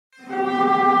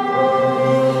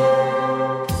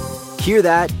Hear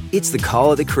that? It's the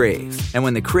call of the Crave. And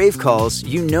when the Crave calls,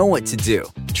 you know what to do.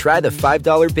 Try the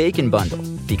 $5 Bacon Bundle,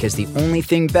 because the only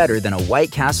thing better than a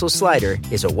White Castle slider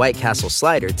is a White Castle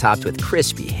slider topped with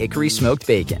crispy hickory smoked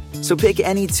bacon. So pick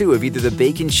any two of either the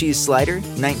Bacon Cheese Slider,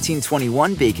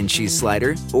 1921 Bacon Cheese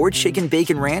Slider, or Chicken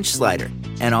Bacon Ranch Slider.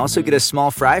 And also get a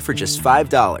small fry for just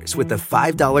 $5 with the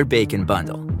 $5 Bacon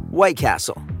Bundle. White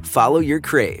Castle. Follow your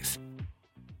crave.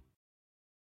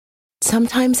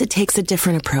 Sometimes it takes a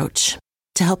different approach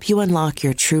to help you unlock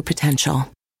your true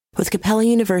potential. With Capella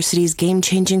University's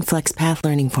game-changing FlexPath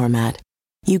learning format,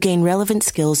 you gain relevant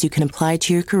skills you can apply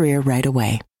to your career right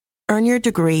away. Earn your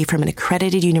degree from an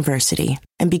accredited university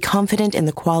and be confident in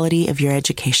the quality of your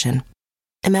education.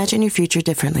 Imagine your future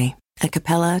differently at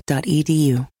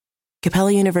capella.edu.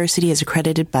 Capella University is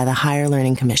accredited by the Higher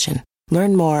Learning Commission.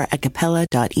 Learn more at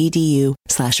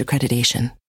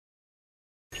capella.edu/accreditation.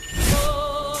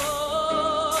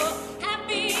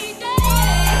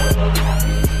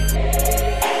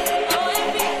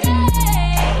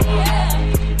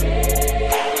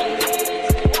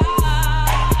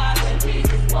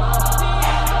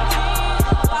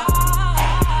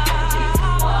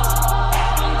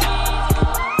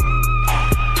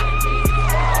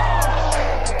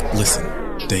 Listen,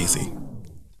 Daisy,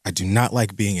 I do not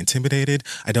like being intimidated.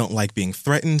 I don't like being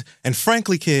threatened. And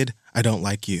frankly, kid, I don't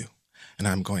like you. And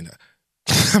I'm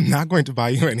not going to buy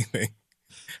you anything.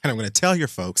 And I'm going to tell your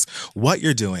folks what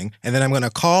you're doing. And then I'm going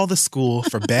to call the school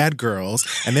for bad girls.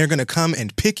 And they're going to come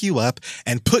and pick you up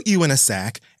and put you in a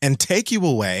sack and take you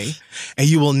away. And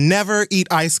you will never eat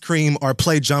ice cream or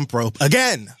play jump rope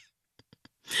again.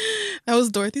 That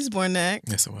was Dorothy Zbornak.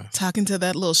 Yes, it was. Talking to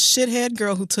that little shithead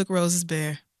girl who took Rose's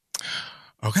bear.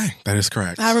 Okay, that is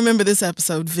correct. I remember this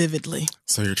episode vividly.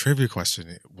 So your trivia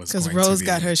question was because Rose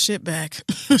got her shit back.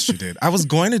 Yes, she did. I was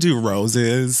going to do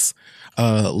Rose's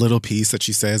little piece that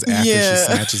she says after she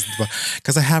snatches the book,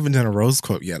 because I haven't done a Rose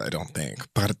quote yet, I don't think.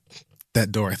 But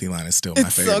that Dorothy line is still my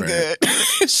favorite. So good.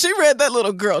 She read that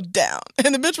little girl down,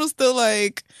 and the bitch was still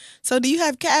like, "So do you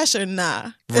have cash or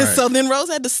nah?" Right. And so then Rose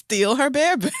had to steal her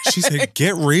bear back. She said,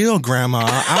 "Get real, Grandma.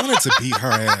 I wanted to beat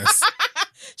her ass."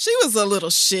 She was a little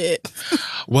shit.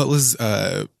 What was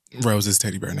Rose's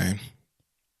teddy bear name?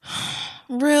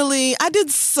 Really? I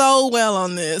did so well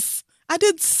on this. I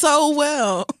did so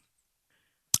well.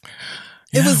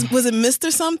 Yeah. Was it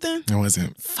Mr. something? It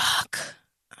wasn't. Fuck.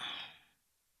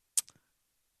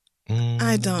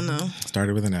 I don't know.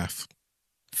 Started with an F.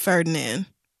 Ferdinand.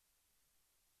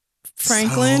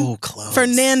 Franklin? So close.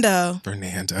 Fernando. God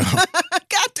damn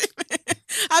it.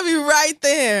 I'll be right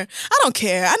there. I don't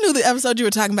care. I knew the episode you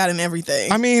were talking about and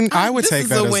everything. I mean, I would take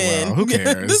that as win. Well. Who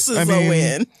cares? This is a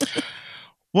win.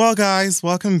 Well, guys,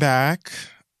 welcome back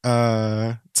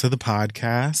to the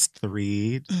podcast, The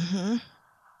Read. Mm-hmm.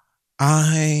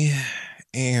 I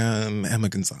am Emma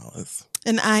Gonzalez.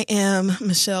 And I am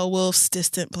Michelle Wolf's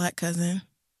distant black cousin.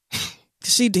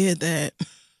 She did that.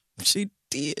 She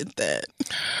did that.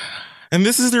 And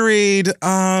this is The Read.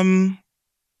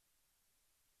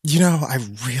 You know, I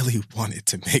really wanted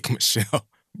to make Michelle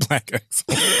black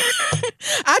excellent.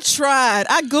 I tried.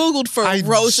 I Googled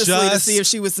ferociously to see if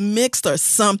she was mixed or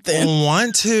something.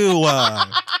 Want to. I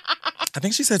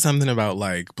think she said something about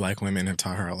like black women have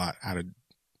taught her a lot how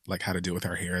to deal with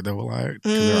her hair though a lot.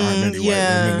 Because there aren't many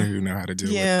white women who know how to deal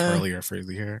with curly or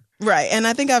frizzy hair. Right. And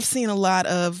I think I've seen a lot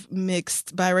of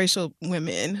mixed biracial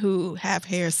women who have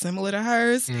hair similar to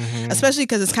hers, especially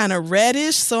because it's kind of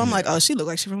reddish. So I'm like, oh, she look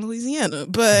like she's from Louisiana.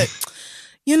 But,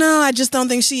 you know, I just don't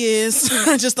think she is.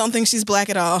 I just don't think she's black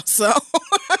at all. So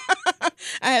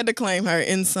I had to claim her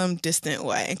in some distant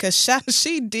way because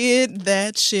she did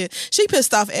that shit. She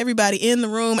pissed off everybody in the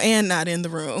room and not in the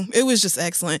room. It was just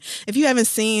excellent. If you haven't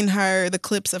seen the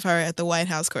clips of her at the White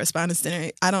House Correspondents'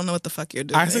 Dinner, I don't know what the fuck you're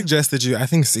doing. I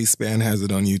think C-SPAN has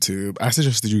it on YouTube. I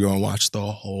suggested you go and watch the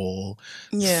whole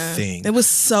thing. It was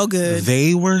so good.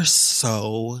 They were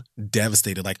so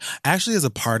devastated. Like, actually, as a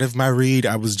part of my read,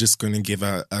 I was just going to give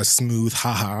a smooth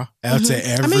haha out to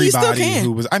everybody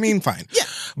who was, fine. Yeah.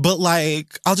 But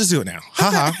like, I'll just do it now.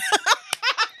 Haha.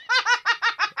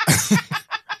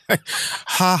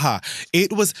 Haha.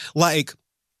 It was like,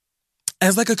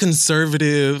 as like a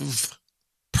conservative,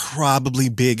 probably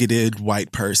bigoted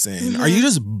white person, are you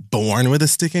just born with a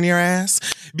stick in your ass?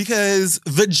 Because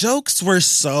the jokes were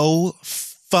so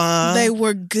fun. They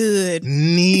were good.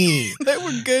 Neat. They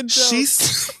were good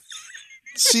jokes.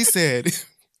 She said,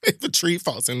 if a tree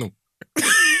falls in the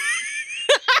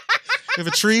if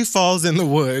a tree falls in the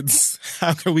woods,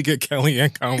 how can we get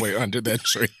Kellyanne Conway under that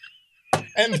tree?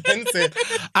 And then said,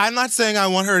 I'm not saying I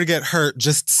want her to get hurt,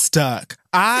 just stuck.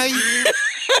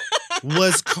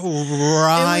 was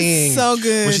crying. It was so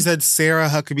good. When she said Sarah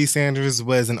Huckabee Sanders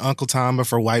was an Uncle Tom, but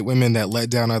for white women that let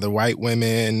down other white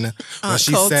women. When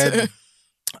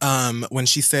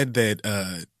she said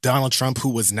that Donald Trump, who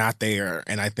was not there,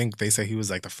 and I think they say he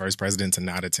was like the first president to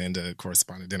not attend a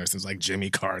correspondent dinner since like Jimmy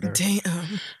Carter.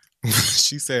 Damn.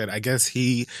 She said, I guess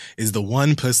he is the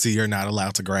one pussy you're not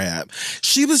allowed to grab.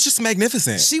 She was just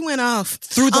magnificent. She went off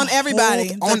on everybody.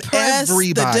 The press,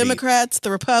 everybody. The Democrats,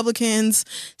 the Republicans,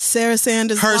 Sarah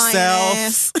Sanders, herself.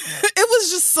 Ass. It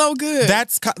was just so good.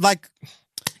 That's like...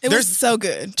 It was so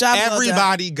good. Job well done.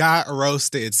 Everybody got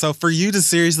roasted. So for you to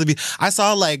seriously be... I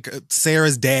saw like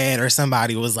Sarah's dad or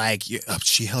somebody was like,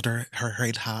 she held her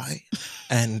head high.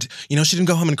 And, you know, she didn't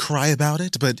go home and cry about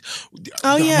it, but...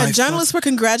 Oh, yeah. Journalists were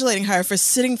congratulating her for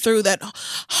sitting through that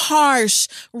harsh,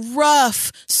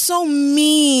 rough, so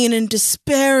mean and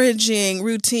disparaging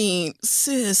routine.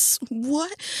 Sis,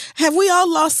 what? Have we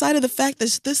all lost sight of the fact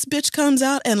that this bitch comes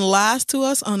out and lies to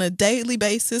us on a daily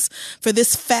basis for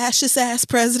this fascist-ass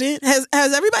president? Has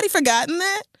everybody forgotten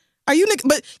that? Are you?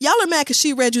 But y'all are mad because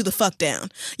she read you the fuck down.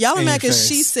 Y'all are mad because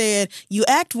she said you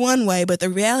act one way, but the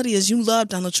reality is you love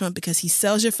Donald Trump because he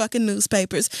sells your fucking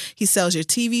newspapers, he sells your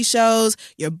TV shows,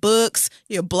 your books,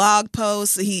 your blog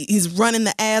posts. He's running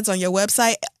the ads on your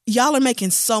website. Y'all are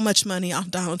making so much money off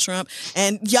Donald Trump,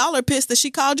 and y'all are pissed that she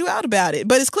called you out about it.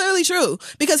 But it's clearly true,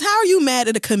 because how are you mad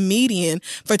at a comedian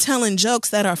for telling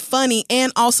jokes that are funny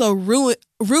and also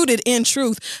rooted in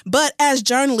truth, but as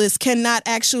journalists cannot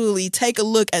actually take a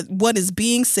look at what is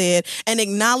being said and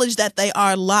acknowledge that they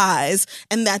are lies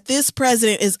and that this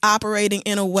president is operating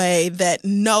in a way that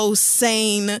no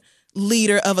sane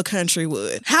leader of a country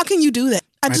would? How can you do that?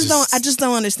 I just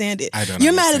don't understand it.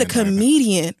 You're mad at a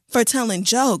comedian for telling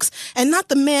jokes and not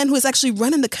the man who is actually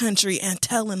running the country and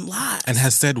telling lies. And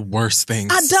has said worse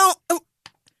things.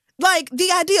 Like, the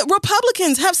idea,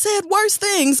 Republicans have said worse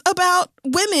things about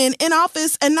women in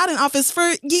office and not in office for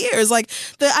years. Like,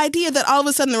 the idea that all of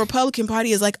a sudden the Republican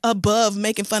Party is, like, above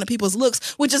making fun of people's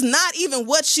looks, which is not even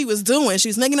what she was doing. She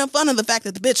was making fun of the fact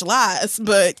that the bitch lies.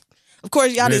 But, of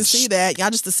course, y'all didn't see that. Y'all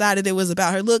just decided it was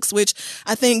about her looks, which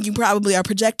I think you probably are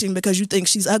projecting because you think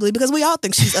she's ugly, because we all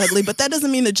think she's ugly. But that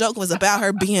doesn't mean the joke was about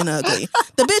her being ugly.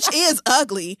 The bitch is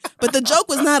ugly, but the joke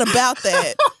was not about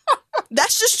that.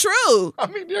 That's just true. I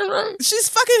mean, you're right. She's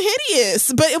fucking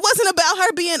hideous, but it wasn't about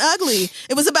her being ugly.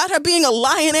 It was about her being a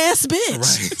lying-ass bitch,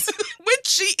 right. Which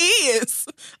she is.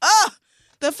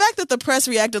 The fact that the press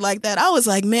reacted like that, I was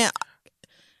like, man...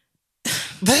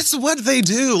 That's what they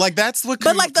do. Like, that's what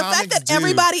But, like, the fact that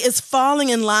everybody is falling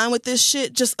in line with this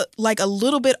shit just, like, a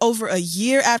little bit over a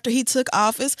year after he took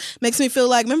office makes me feel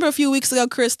like, remember a few weeks ago,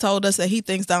 Chris told us that he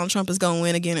thinks Donald Trump is going to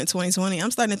win again in 2020? I'm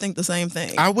starting to think the same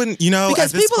thing. I wouldn't,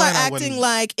 because people are acting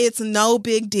like it's no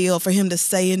big deal for him to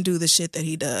say and do the shit that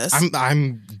he does.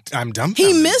 I'm dumbfounded.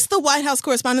 He missed the White House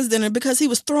Correspondents' Dinner because he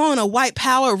was throwing a white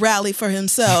power rally for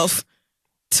himself.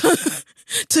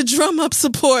 To drum up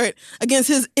support against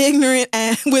his ignorant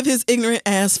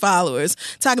ass followers.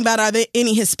 Talking about, are there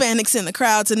any Hispanics in the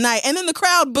crowd tonight? And then the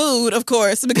crowd booed, of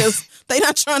course, because they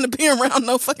not trying to be around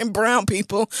no fucking brown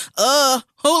people.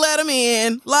 Who let them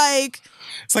in? Like,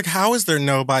 it's like, how is there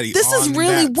nobody? This is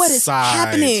really what is side?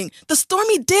 happening. The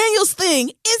Stormy Daniels thing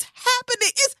is happening.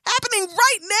 It's happening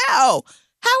right now.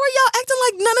 How are y'all acting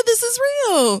like none of this is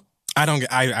real? I don't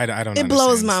It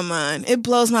blows my mind. It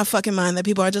blows my fucking mind that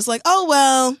people are just like, oh,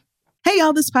 well. Hey,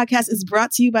 y'all, this podcast is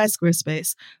brought to you by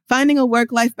Squarespace. Finding a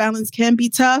work-life balance can be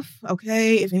tough.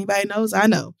 Okay, if anybody knows, I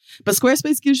know. But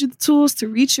Squarespace gives you the tools to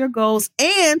reach your goals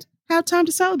and have time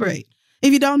to celebrate.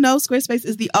 If you don't know, Squarespace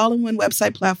is the all-in-one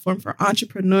website platform for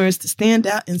entrepreneurs to stand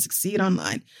out and succeed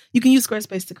online. You can use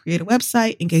Squarespace to create a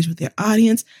website, engage with your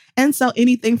audience, and sell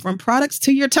anything from products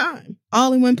to your time,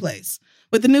 all in one place.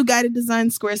 With the new guided design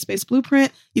Squarespace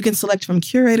Blueprint, you can select from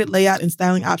curated layout and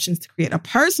styling options to create a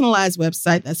personalized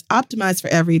website that's optimized for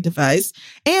every device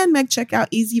and make checkout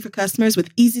easy for customers with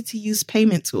easy-to-use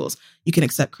payment tools. You can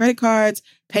accept credit cards,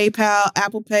 PayPal,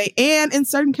 Apple Pay, and in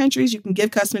certain countries, you can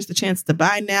give customers the chance to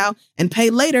buy now and pay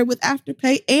later with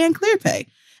Afterpay and ClearPay.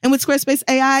 And with Squarespace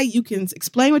AI, you can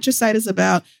explain what your site is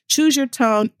about, choose your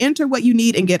tone, enter what you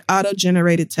need, and get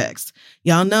auto-generated text.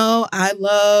 Y'all know I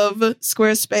love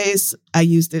Squarespace. I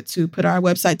used it to put our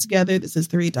website together. This is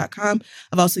theread.com.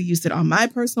 I've also used it on my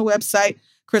personal website,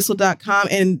 crystal.com.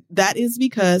 And that is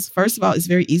because, first of all, it's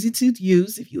very easy to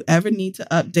use if you ever need to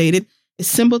update it. It's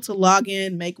simple to log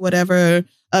in, make whatever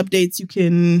updates you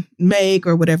can make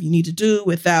or whatever you need to do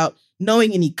without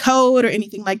knowing any code or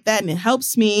anything like that. And it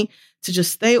helps me to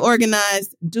just stay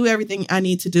organized, do everything I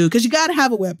need to do. Because you got to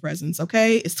have a web presence,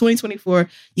 okay? It's 2024.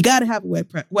 You got to have a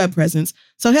web presence.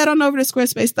 So head on over to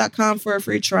squarespace.com for a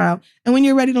free trial. And when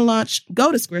you're ready to launch,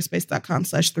 go to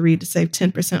squarespace.com/3 to save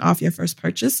 10% off your first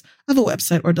purchase of a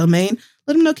website or domain.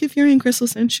 Let them know Kid Fury and Crystal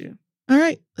sent you. All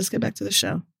right, let's get back to the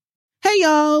show. Hey,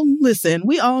 y'all, listen,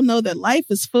 we all know that life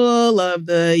is full of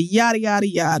the yada, yada,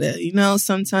 yada. You know,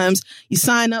 sometimes you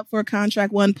sign up for a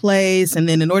contract one place, and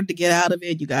then in order to get out of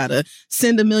it, you got to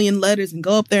send a million letters and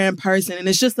go up there in person. And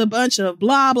it's just a bunch of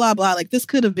blah, blah, blah. Like, this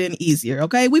could have been easier,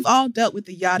 okay? We've all dealt with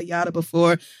the yada, yada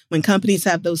before when companies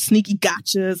have those sneaky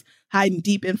gotchas hiding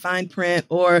deep in fine print,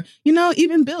 or, you know,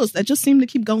 even bills that just seem to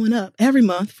keep going up every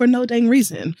month for no dang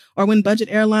reason. Or when budget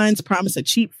airlines promise a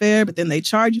cheap fare, but then they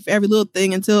charge you for every little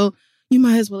thing until you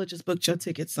might as well have just booked your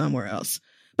ticket somewhere else.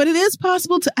 But it is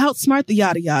possible to outsmart the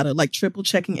yada yada, like triple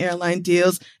checking airline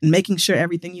deals and making sure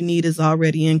everything you need is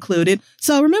already included.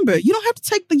 So remember, you don't have to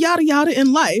take the yada yada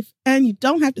in life, and you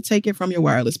don't have to take it from your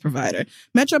wireless provider.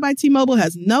 Metro by T-Mobile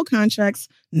has no contracts,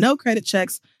 no credit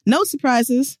checks, no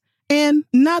surprises, and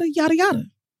not a yada yada.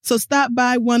 So stop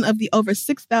by one of the over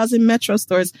 6,000 Metro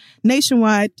stores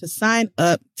nationwide to sign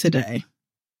up today.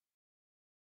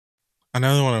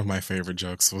 Another one of my favorite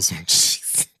jokes was when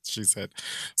she said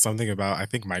something about, I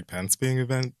think, Mike Pence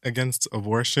being against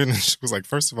abortion. And she was like,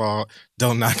 first of all,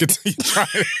 don't knock it till you try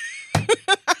it.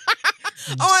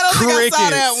 Oh, I don't think I saw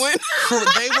that one.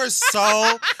 They were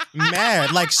so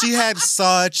mad. Like, she had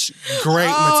such great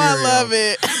material. I love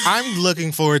it. I'm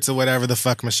looking forward to whatever the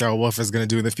fuck Michelle Wolf is going to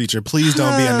do in the future. Please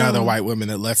don't be another white woman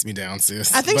that lets me down,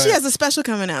 sis. I think she has a special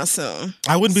coming out soon.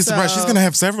 I wouldn't be surprised. She's going to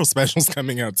have several specials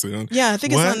coming out soon. Yeah, I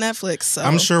think it's on Netflix. So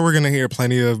I'm sure we're going to hear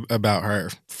plenty about her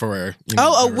for, you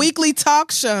know, a weekly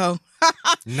talk show.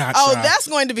 Not oh, shocked. that's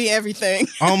going to be everything.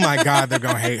 Oh my God, they're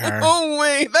going to hate her. Oh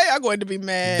wait, they are going to be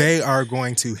mad. They are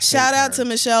going to hate Shout out her. to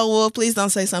Michelle Wolf. Please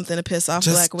don't say something to piss off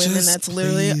black women. That's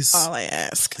literally all I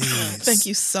ask. Please. Thank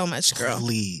you so much, girl.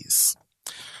 Please.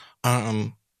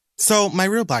 So my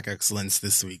real Black excellence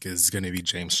this week is going to be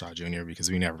James Shaw Jr. because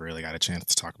we never really got a chance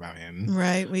to talk about him.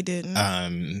 Right, we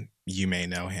didn't. You may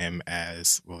know him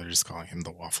as, well, they're just calling him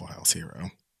the Waffle House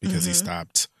hero because he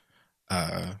stopped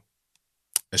a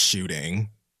shooting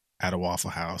at a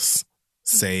Waffle House,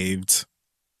 saved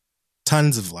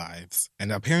tons of lives, and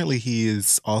apparently he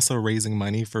is also raising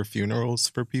money for funerals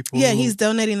for people. Yeah, he's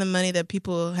donating the money that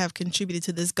people have contributed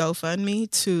to this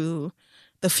GoFundMe to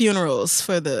the funerals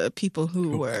for the people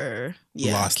who were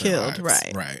killed.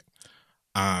 Right.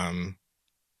 And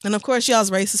of course,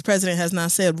 y'all's racist president has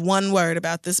not said one word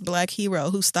about this black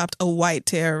hero who stopped a white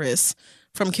terrorist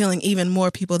from killing even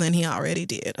more people than he already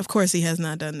did. Of course, he has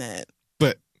not done that.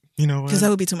 But you know what? Because that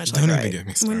would be too much like don't right. Even get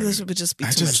me started. This would just be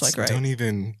too much like right. Don't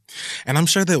even. And I'm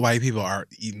sure that white people are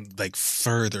even like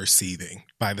further seething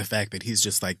by the fact that he's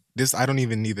just like, this, I don't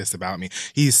even need this about me.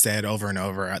 He's said over and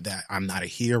over that I'm not a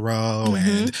hero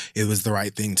and it was the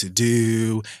right thing to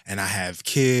do and I have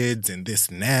kids and this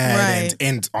and that. Right.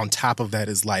 And on top of that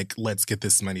is like, let's get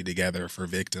this money together for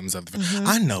victims of the.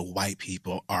 I know white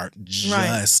people are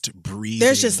just breathing.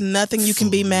 There's just nothing you can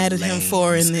be mad at him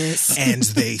for in this. And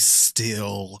they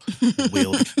still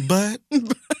will. But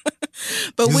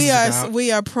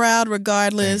we are proud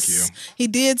regardless. Thank you. He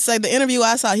did say, the interview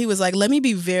I saw, he was like, let me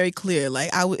be very clear. Like,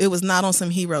 it was not on some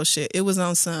hero shit. It was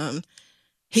on some,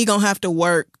 he gonna have to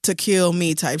work to kill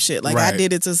me type shit. Like, I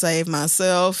did it to save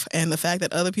myself. And the fact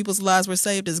that other people's lives were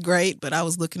saved is great, but I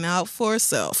was looking out for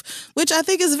self, which I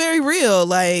think is very real.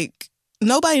 Like,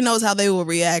 nobody knows how they will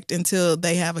react until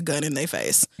they have a gun in their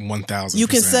face. 1,000%. You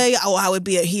can say, oh, I would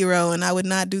be a hero and I would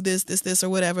not do this, or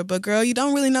whatever. But girl, you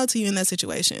don't really know till you're in that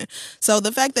situation. So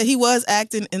the fact that he was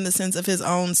acting in the sense of his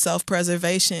own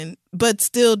self-preservation, but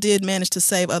still did manage to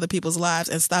save other people's lives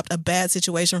and stopped a bad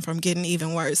situation from getting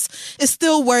even worse, is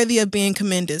still worthy of being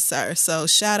commended, sir. So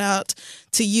shout out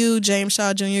to you, James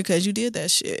Shaw Jr., because you did that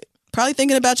shit. Probably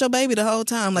thinking about your baby the whole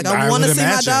time. Like, I want to see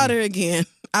my daughter again.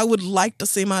 I would like to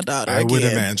see my daughter again. I would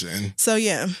imagine. So,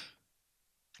 yeah.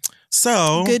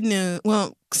 So. Good news.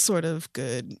 Well, sort of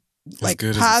good. Like,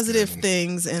 good positive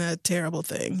things and a terrible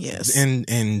thing. Yes.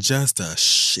 And just a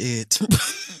shit.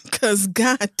 Because,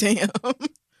 goddamn.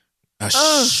 A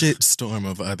shit storm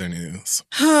of other news.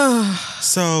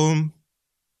 So,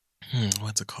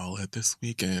 what to call it this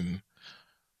weekend?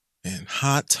 In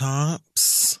Hot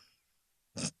Tops.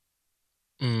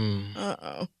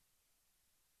 Uh-oh.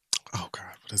 Oh, God.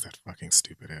 What is that fucking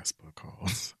stupid ass book called?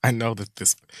 I know that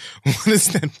this. What is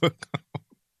that book called?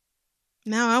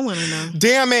 Now I want to know.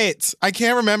 Damn it. I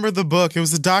can't remember the book. It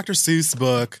was a Dr. Seuss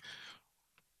book.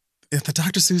 It's the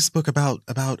Dr. Seuss book about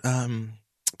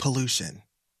pollution.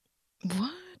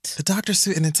 What? What? The Dr.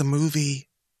 Seuss, and it's a movie.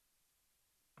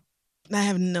 I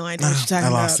have no idea what you're talking I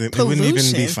lost about. it. It wouldn't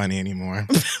even be funny anymore.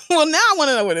 Well, now I want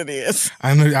to know what it is.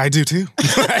 I do too.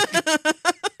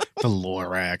 The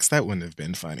Lorax. That wouldn't have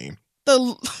been funny.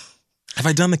 Have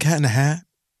I done the Cat in the Hat?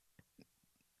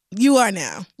 You are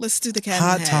now. Let's do the Cat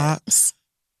in the Hat. Hot Tops.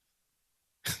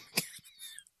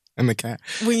 And the cat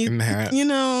in the hat. You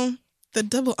know, the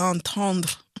double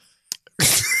entendre.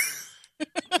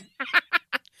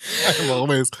 I've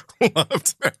always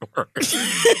loved that word.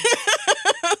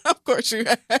 Of course you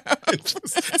have. It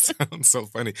just sounds so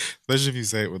funny, especially if you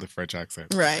say it with a French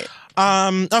accent. Right.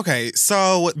 Okay,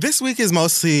 so this week is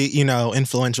mostly,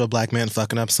 influential black men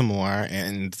fucking up some more,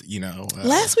 and,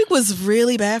 last week was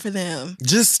really bad for them.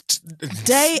 Just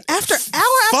day after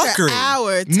hour after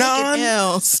hour.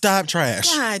 Non-stop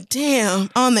trash. God damn.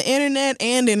 On the internet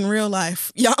and in real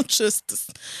life. Y'all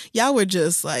were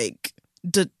just like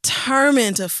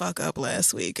determined to fuck up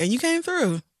last week, and you came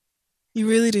through. You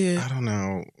really did. I don't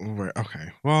know.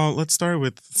 Okay. Well, let's start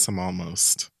with some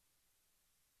almost.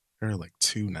 There are like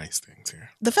two nice things here.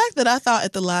 The fact that I thought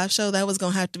at the live show that was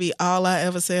going to have to be all I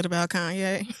ever said about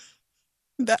Kanye.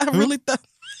 That I really thought.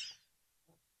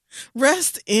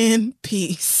 Rest in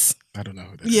peace. I don't know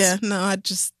who that is. Yeah, no, I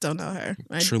just don't know her.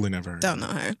 I truly never heard don't know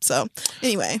her. So,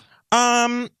 anyway.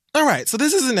 All right. So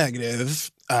this is a negative.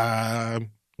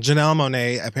 Janelle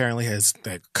Monáe apparently has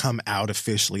come out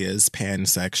officially as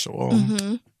pansexual.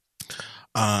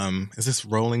 Mm-hmm. Is this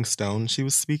Rolling Stone she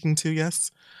was speaking to?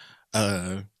 Yes.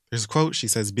 There's a quote. She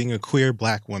says, "Being a queer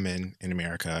black woman in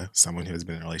America, someone who has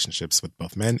been in relationships with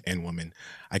both men and women,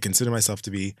 I consider myself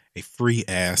to be a free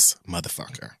ass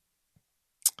motherfucker."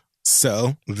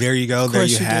 So there you go. There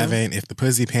you have it. If the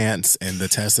Pussy Pants and the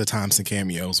Tessa Thompson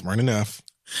cameos weren't enough.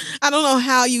 I don't know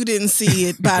how you didn't see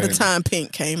it by the time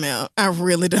Pink came out. I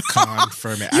really don't.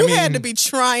 Confirm it. You had to be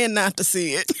trying not to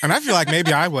see it. And I feel like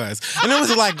maybe I was. And it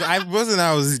was like, I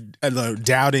was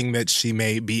doubting that she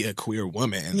may be a queer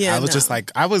woman. Yeah, I was just like,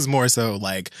 I was more so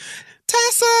like,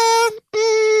 Tessa,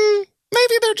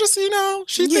 maybe they're just,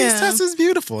 she thinks Tessa's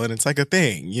beautiful. And it's like a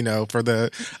thing, for the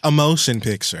emotion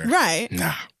picture. Right.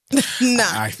 Nah. Nah,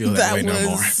 I feel that way no more. That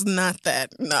was not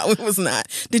that. No, it was not.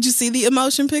 Did you see the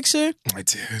emotion picture? I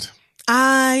did.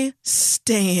 I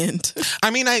stand.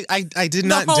 I mean, I did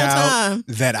not doubt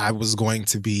that I was going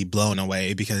to be blown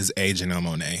away because A, Janelle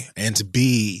Monáe, and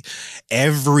B,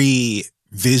 every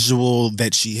visual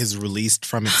that she has released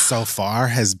from it so far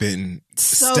has been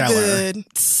so stellar.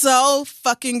 Good. So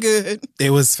fucking good. It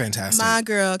was fantastic. My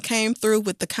girl came through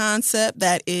with the concept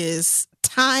that is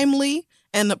timely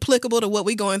and applicable to what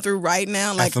we're going through right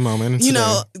now. Like, at the moment.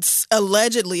 It's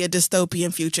allegedly a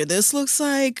dystopian future. This looks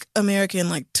like America in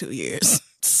like 2 years.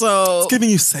 So it's giving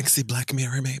you sexy Black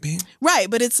Mirror, maybe. Right,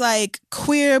 but it's like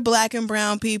queer black and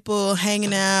brown people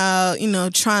hanging out,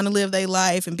 trying to live their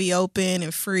life and be open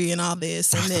and free and all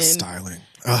this. And then the styling.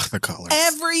 The colors.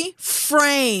 Every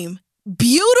frame.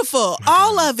 Beautiful.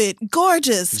 All of it.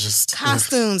 Gorgeous. Just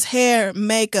costumes, hair,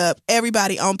 makeup,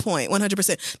 everybody on point,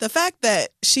 100%. The fact that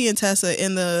she and Tessa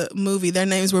in the movie, their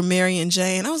names were Mary and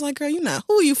Jane, I was like, girl,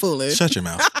 who are you fooling? Shut your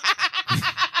mouth.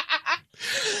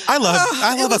 I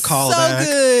love a callback. So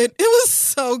good. It was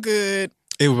so good.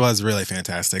 It was really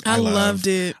fantastic. I loved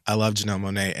it. I love Janelle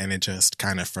Monáe, and it just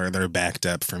kind of further backed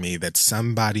up for me that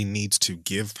somebody needs to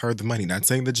give her the money. Not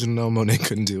saying that Janelle Monáe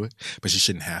couldn't do it, but she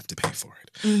shouldn't have to pay for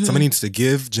it. Mm-hmm. Somebody needs to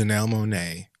give Janelle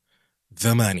Monáe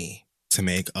the money to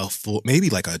make a full,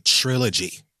 maybe like a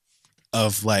trilogy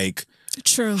of like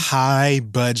high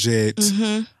budget.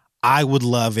 Mm-hmm. I would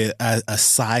love it, a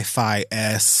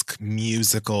sci-fi-esque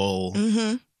musical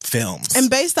films. And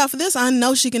based off of this, I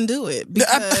know she can do it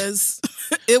because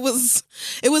it was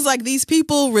like these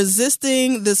people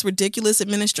resisting this ridiculous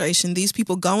administration, these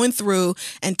people going through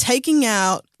and taking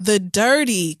out the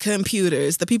dirty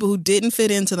computers, the people who didn't fit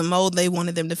into the mold they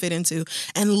wanted them to fit into,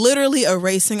 and literally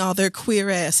erasing all their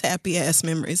queer-ass, happy-ass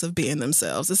memories of being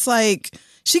themselves. It's like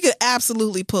she could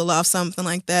absolutely pull off something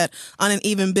like that on an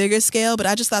even bigger scale, but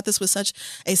I just thought this was such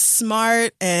a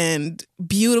smart and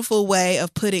beautiful way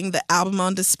of putting the album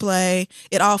on display.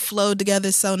 It all flowed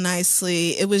together so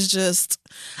nicely. It was just,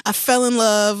 I fell in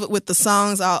love with the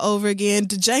songs all over again.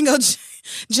 Django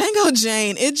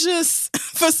Jane, it just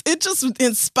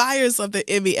inspires something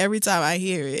in me every time I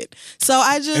hear it. So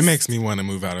it makes me want to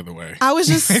move out of the way. I was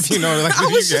just, like, you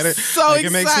get it? So like,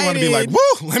 it makes me want to be like,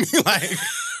 woo, let me like.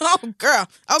 Oh, girl.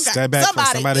 Okay. Step back for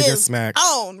somebody gets smacked.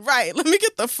 On, right. Let me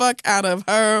get the fuck out of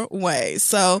her way.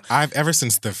 So ever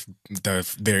since the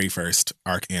very first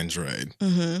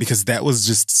Arcandroid, because that was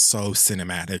just so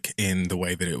cinematic in the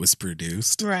way that it was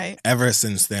produced. Right. Ever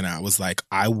since then, I was like,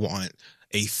 I want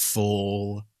a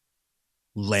full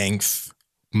length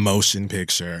motion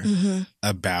picture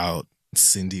about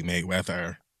Cindy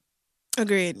Mayweather.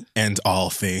 Agreed. And all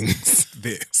things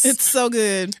this. It's so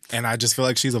good. And I just feel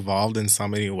like she's evolved in so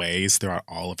many ways throughout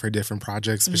all of her different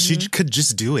projects, but she could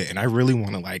just do it. And I really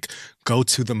want to like go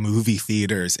to the movie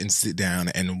theaters and sit down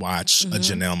and watch a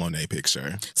Janelle Monáe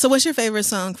picture. So what's your favorite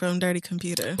song from Dirty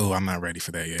Computer? Oh, I'm not ready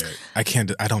for that yet.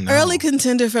 I don't know. Early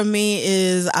contender for me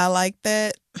is I Like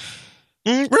That.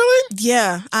 Really?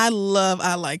 Yeah, I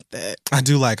Like That. I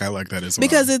do like I Like That as well.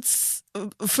 Because it's,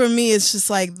 for me, it's just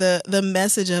like the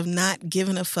message of not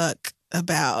giving a fuck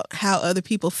about how other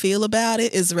people feel about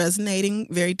it is resonating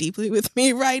very deeply with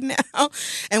me right now.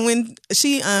 And when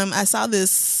she, I saw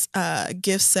this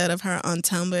gift set of her on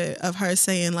Tumblr of her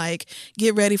saying like,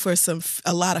 get ready for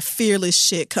a lot of fearless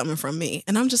shit coming from me.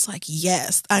 And I'm just like,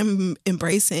 yes, I'm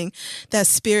embracing that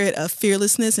spirit of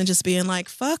fearlessness and just being like,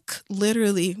 fuck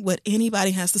literally what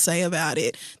anybody has to say about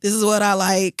it. This is what I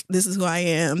like. This is who I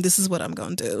am. This is what I'm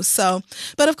going to do. So,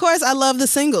 but of course I love the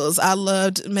singles. I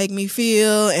loved Make Me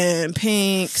Feel and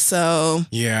Pink. So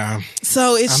yeah.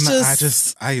 So it's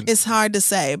it's hard to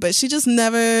say, but she's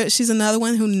another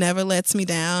one who never lets me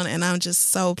down, and I'm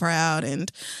just so proud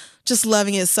and just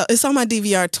loving it. So it's on my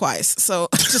DVR twice. So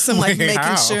just I'm like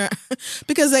making sure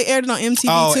because they aired it on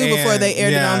MTV too before they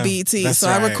aired it on BET. So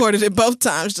I recorded it both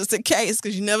times just in case,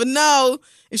 because you never know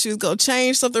if she was going to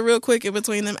change something real quick in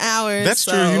between them hours. That's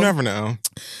true. You never know.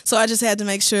 So I just had to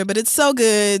make sure. But it's so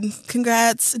good.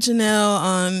 Congrats, Janelle,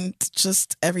 on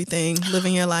just everything,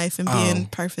 living your life and being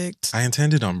perfect. I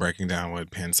intended on breaking down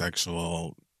what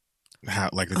pansexual,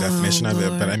 the definition of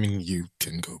it, but I mean, you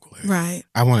can Google it. Right.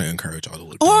 I want to encourage all to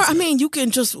look. Or, I mean, you can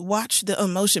just watch the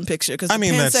emotion picture, because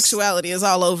pansexuality is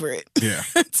all over it. Yeah.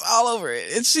 It's all over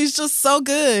it. She's just so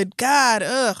good. God,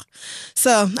 ugh.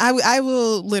 So I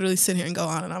will literally sit here and go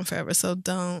on and on forever. So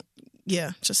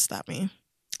just stop me.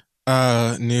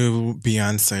 New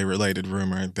Beyonce related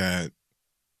rumor that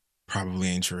probably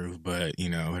ain't true, but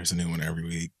there's a new one every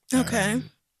week. Okay.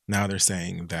 Now they're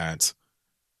saying that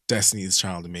Destiny's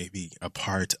Child may be a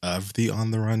part of the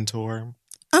On the Run tour.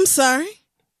 I'm sorry.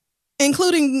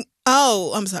 Including,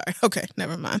 I'm sorry. Okay,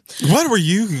 never mind. What were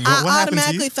you? I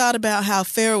automatically thought about how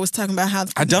Farrah was talking about how...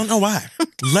 I don't know why.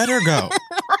 Let her go.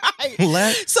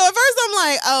 Right. So at first I'm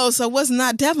like, so what's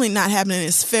definitely not happening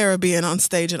is Farrah being on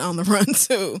stage and On the Run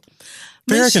too.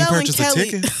 Farrah can purchase a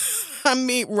ticket. I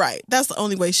mean, right. That's the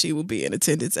only way she will be in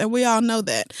attendance. And we all know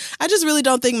that. I just really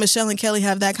don't think Michelle and Kelly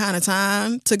have that kind of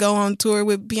time to go on tour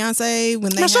with Beyonce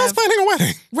when they Michelle's planning a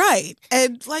wedding. Right.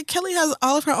 And like Kelly has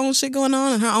all of her own shit going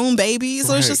on and her own babies.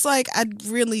 So it's just like, I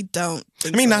really don't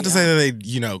think not to say that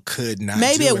they, could not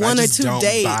maybe do at it. one or two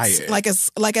dates,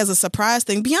 like as a surprise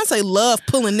thing. Beyonce loved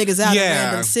pulling niggas out of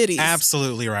random cities.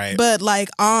 Absolutely right. But like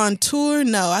on tour,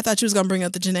 no. I thought you was going to bring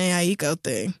up the Jhené Aiko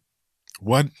thing.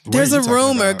 What There's a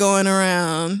rumor going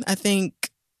around. I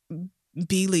think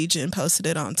B Legion posted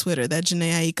it on Twitter that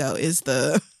Jhené Aiko is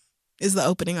the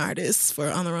opening artist for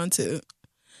On the Run 2.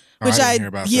 Which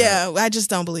I just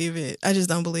don't believe it. I just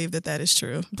don't believe that is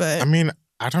true. But I mean,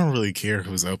 I don't really care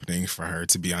who's opening for her,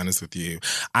 to be honest with you.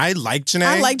 I like Jhené.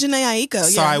 I like Jhené Aiko.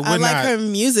 So I like her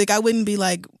music. I wouldn't be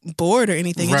like bored or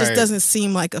anything. It just doesn't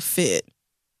seem like a fit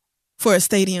for a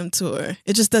stadium tour.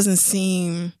 It just doesn't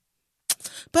seem.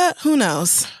 But who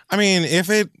knows? I mean,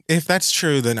 if that's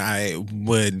true, then I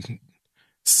would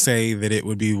say that it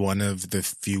would be one of the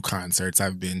few concerts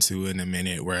I've been to in a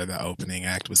minute where the opening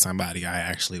act was somebody I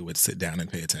actually would sit down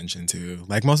and pay attention to.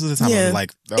 Like most of the time, I'm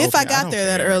like, if I got there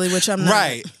that early, which I'm not.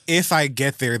 Right. If I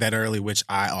get there that early, which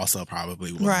I also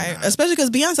probably will. Right. Not. Especially because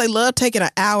Beyonce loved taking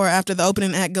an hour after the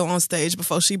opening act go on stage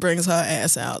before she brings her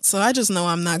ass out. So I just know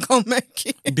I'm not going to make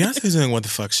it. Beyonce's doing what the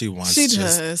fuck she wants. She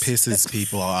just pisses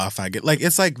people off.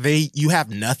 It's like you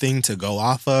have nothing to go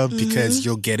off of because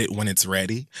you'll get it when it's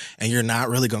ready, and you're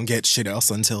not really gonna get shit else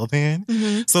until then.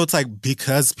 So it's like,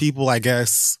 because people, I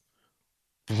guess,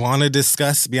 want to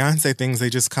discuss Beyonce things, they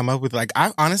just come up with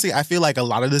I feel like a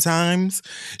lot of the times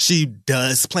she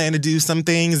does plan to do some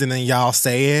things and then y'all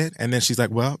say it and then she's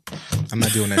like, well, I'm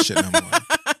not doing that shit no more.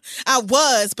 I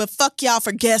was, but fuck y'all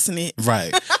for guessing it.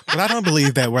 Right. But I don't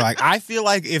believe that. I feel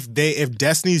like if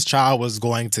Destiny's Child was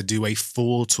going to do a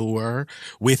full tour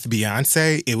with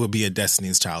Beyonce, it would be a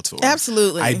Destiny's Child tour.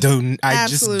 Absolutely. I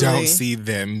just don't see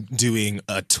them doing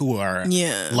a tour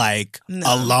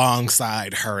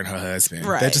alongside her and her husband.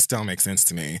 Right. That just don't make sense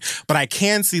to me. But I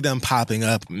can see them popping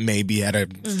up maybe at a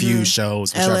few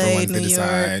shows, whichever LA, ones they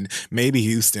decide. Maybe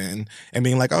Houston, and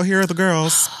being like, oh, here are the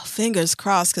girls. Fingers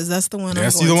crossed, because that's the one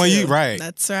That's the one right.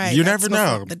 That's right. You never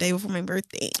know. The day before my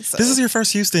birthday. So. This is your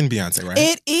first Houston Beyonce, right?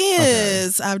 It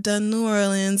is. Okay. I've done New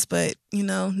Orleans, but,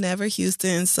 never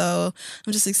Houston. So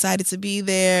I'm just excited to be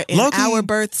there in our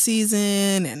birth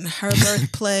season and her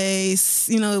birthplace.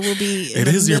 It will be in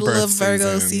the middle of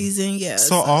Virgo season. Yeah.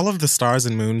 So all of the stars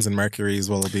and moons and Mercuries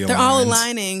will be aligned. They're all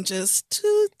aligning. Just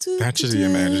that should be a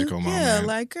magical moment. Yeah,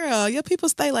 like, girl, your people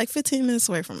stay like 15 minutes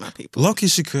away from my people. Low-key,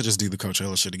 she could just do the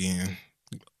Coachella shit again.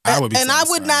 I would be and I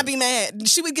would not be mad.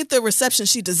 She would get the reception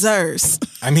she deserves.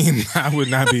 I mean, I would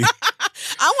not be.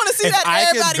 I want to see that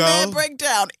everybody man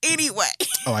breakdown anyway.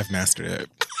 Oh, I've mastered it.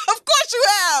 Of course you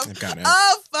have. I've got it.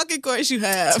 Of fucking course you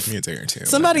have. Took me a day or two.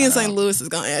 Somebody in St. Louis is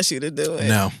going to ask you to do it.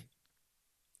 No.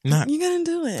 Not. You're going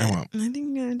to do it. I won't. I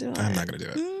think you're going to do it. I'm not going to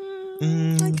do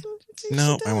it.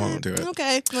 No, I won't do it.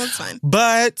 Okay, that's fine.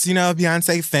 But,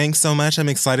 Beyonce, thanks so much. I'm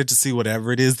excited to see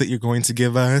whatever it is that you're going to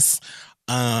give us.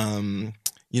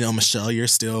 Michelle, you're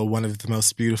still one of the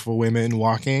most beautiful women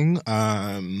walking.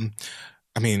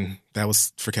 I mean, that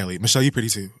was for Kelly. Michelle, you pretty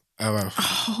too.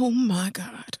 Oh my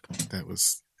God. That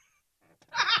was.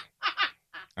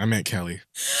 I meant Kelly.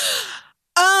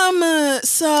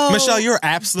 So Michelle, you're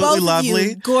absolutely both lovely. Of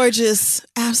you, gorgeous,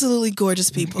 absolutely gorgeous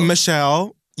people.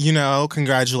 Michelle,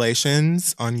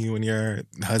 congratulations on you and your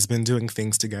husband doing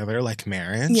things together like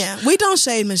marriage. Yeah, we don't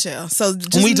shade Michelle. So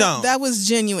we don't. That was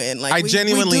genuine. Like I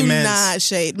genuinely meant not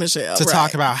shade Michelle to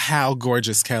talk about how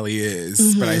gorgeous Kelly is,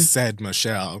 Mm-hmm. but I said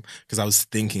Michelle because I was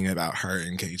thinking about her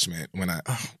engagement when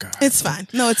oh God, it's fine.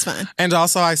 No, it's fine. And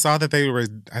also, I saw that they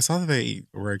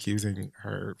were accusing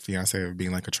her fiance of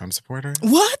being like a Trump supporter.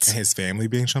 What? And his family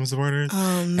being Trump supporters.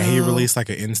 Oh no! And he released like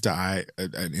an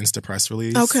Insta press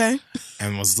release. Okay.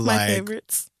 And was my like,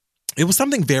 favorites. It was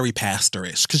something very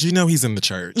pastorish because he's in the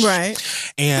church, right?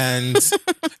 And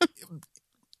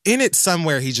in it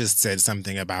somewhere he just said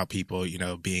something about people,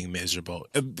 being miserable.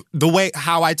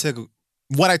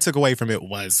 What I took away from it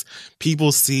was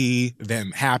people see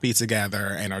them happy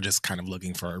together and are just kind of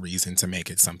looking for a reason to make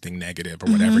it something negative or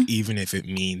whatever, even if it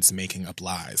means making up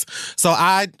lies. So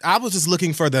I was just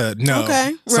looking for the no.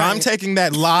 Okay, so right. I'm taking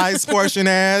that lies portion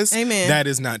as Amen. That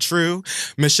is not true.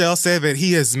 Michelle said that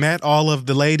he has met all of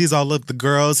the ladies, all of the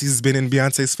girls. He's been in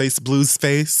Beyonce's Face Blue's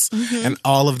face, and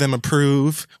all of them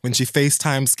approve. When she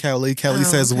FaceTimes Kelly,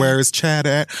 says, "Where is Chad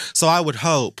at?" So I would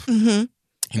hope.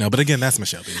 But again, that's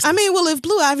Michelle business. I mean, well, if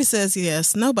Blue Ivy says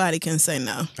yes, nobody can say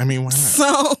no. I mean, why not?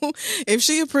 So if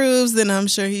she approves, then I'm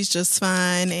sure he's just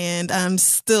fine, and I'm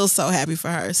still so happy for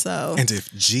her. So, and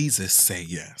if Jesus say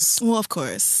yes, well, of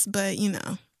course, but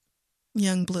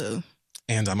young Blue.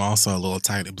 And I'm also a little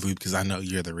tight of Blue because I know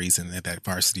you're the reason that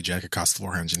varsity jacket costs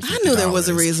 $450. I knew there was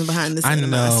a reason behind this. I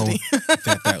know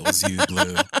that was you,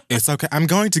 Blue. It's okay. I'm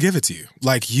going to give it to you.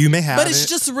 Like, you may have it. But it's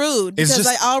just rude because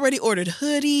I already ordered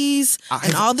hoodies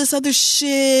and all this other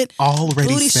shit. Already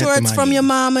booty spent shorts the money. from your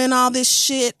mama and all this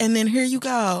shit. And then here you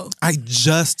go. I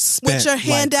just spent. With your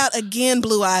hand out again,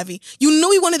 Blue Ivy. You knew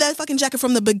we wanted that fucking jacket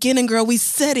from the beginning, girl. We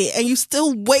said it and you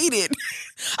still waited.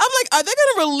 I'm like, are they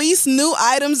going to release new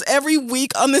items every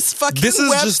week on this fucking website? This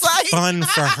is just fun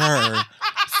for her,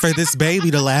 for this baby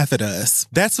to laugh at us.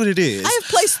 That's what it is. I have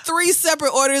placed 3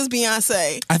 separate orders,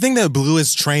 Beyonce. I think that Blue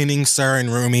is training Sir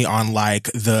and Rumi on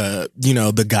like the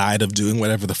guide of doing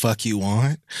whatever the fuck you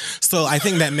want. So I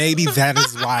think that maybe that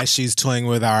is why she's toying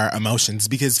with our emotions.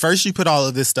 Because first you put all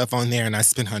of this stuff on there and I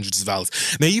spent hundreds of dollars.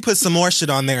 Then you put some more shit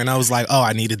on there and I was like, oh,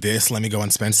 I needed this. Let me go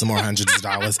and spend some more hundreds of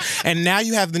dollars. And now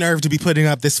you have the nerve to be putting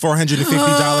up this $450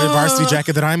 varsity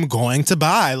jacket that I'm going to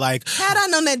buy. Like, had I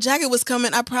known that jacket was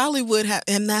coming, I probably would have,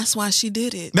 and that's why she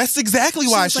did it. That's exactly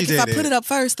why she did it. If I put it up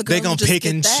first, the girl they gonna just pick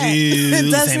and that.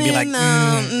 choose and be like,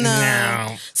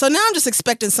 no. So now I'm just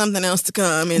expecting something else to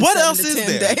come in what 7 else to is 10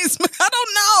 there? days. I don't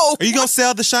know. Are you gonna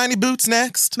sell the shiny boots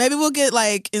next? Maybe we'll get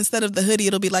like, instead of the hoodie,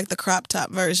 it'll be like the crop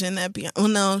top version. Well,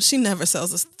 no, she never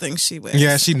sells the things she wears.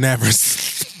 Yeah, she never.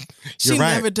 She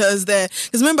never does that.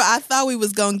 Because remember, I thought we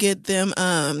was gonna get them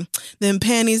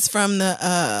panties from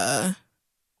the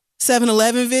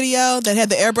 7-Eleven video that had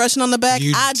the airbrushing on the back.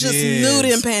 I just knew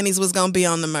them panties was gonna be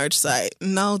on the merch site.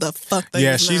 No, the fuck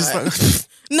they was she's not. like,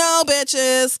 no,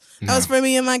 bitches. No. That was for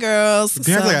me and my girls.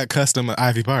 Beyonce got custom at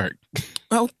Ivy Park.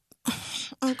 Oh,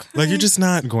 okay. Like, you're just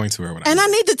not going to wear what I And I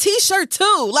need the t-shirt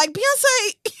too. Like,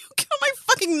 Beyonce, you get on my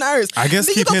fucking nerves. I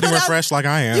guess keep hitting refresh like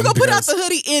I am. You gonna put out the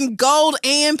hoodie in gold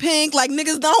and pink? Like,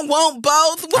 niggas don't want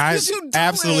both. What is you doing?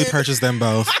 Absolutely purchased them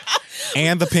both.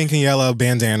 And the pink and yellow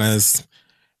bandanas.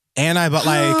 And I bought,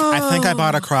 I think I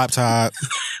bought a crop top.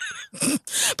 Blue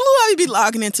Ivy be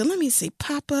logging into, let me see,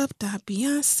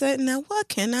 popup.beyonce. Now, what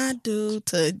can I do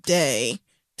today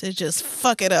to just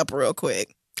fuck it up real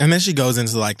quick? And then she goes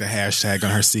into like the hashtag on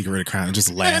her secret account and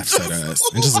just laughs at us.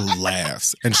 And just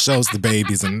laughs. And shows the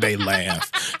babies and they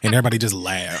laugh. And everybody just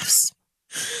laughs.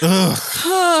 Ugh.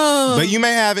 But you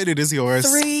may have it. It is yours.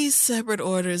 3 separate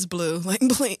orders, Blue. Like,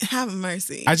 Blaine, have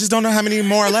mercy. I just don't know how many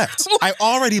more are left. I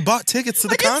already bought tickets to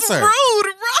the concert. It's rude,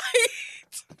 right?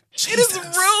 Jesus. It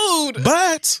is rude.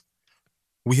 But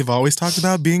we have always talked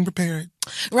about being prepared.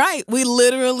 Right. We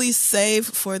literally save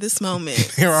for this moment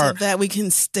so that we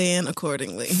can stand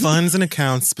accordingly. Funds and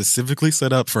accounts specifically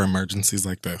set up for emergencies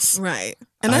like this. Right.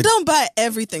 And I don't buy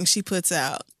everything she puts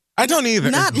out. I don't either.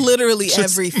 Not literally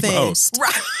everything. Most.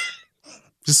 Right.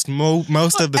 Just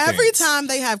most of the things. Every time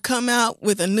they have come out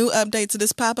with a new update to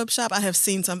this pop-up shop, I have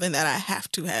seen something that I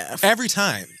have to have. Every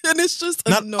time. And it's just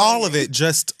not annoying. all of it,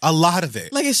 just a lot of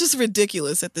it. Like, it's just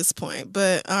ridiculous at this point.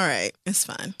 But all right, it's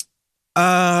fine.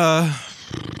 I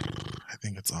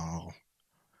think it's all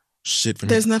shit for me.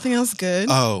 There's nothing else good?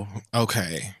 Oh,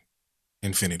 okay.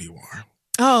 Infinity War.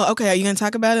 Oh, okay. Are you going to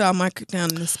talk about it? I'll mark it down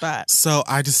in the spot. So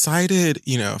I decided,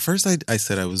 first I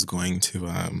said I was going to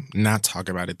not talk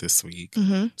about it this week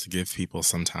to give people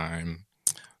some time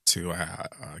to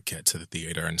get to the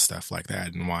theater and stuff like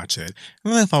that and watch it.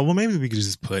 And then I thought, well, maybe we could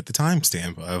just put the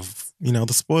timestamp of,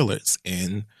 the spoilers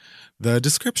in the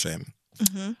description.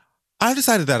 Mm-hmm. I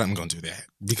decided that I'm going to do that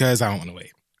because I don't want to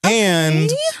wait. Okay.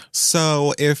 And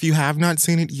so if you have not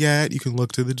seen it yet, you can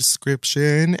look to the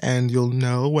description and you'll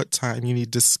know what time you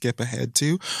need to skip ahead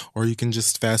to, or you can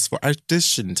just fast forward. This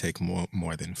shouldn't take more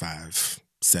than 5-7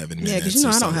 minutes. Yeah, because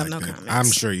I don't have no comments.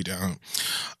 I'm sure you don't.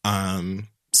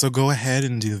 So go ahead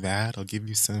and do that. I'll give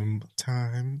you some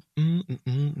time. All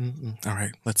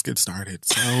right, let's get started.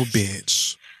 So,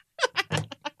 bitch.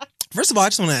 First of all, I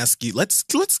just want to ask you, let's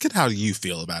get how you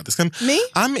feel about this. Me?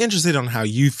 I'm interested on how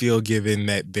you feel given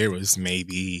that there was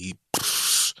maybe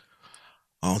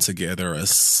altogether a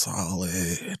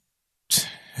solid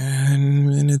 10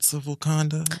 minutes of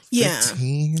Wakanda.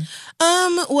 15.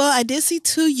 Well, I did see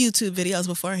 2 YouTube videos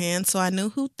beforehand, so I knew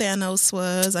who Thanos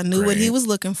was. I knew what he was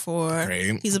looking for.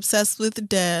 Great. He's obsessed with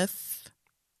death.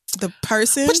 The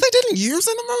person. Which they didn't use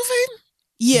in the movie.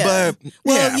 Yeah.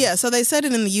 But, yeah. So they said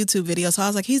it in the YouTube video. So I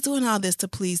was like, he's doing all this to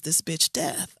please this bitch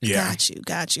Death. Yeah.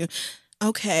 Got you.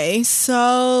 Okay.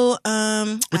 So,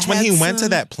 which when he went to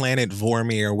that planet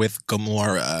Vormir with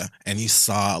Gamora and he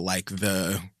saw like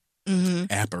the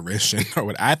apparition or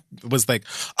what, I was like,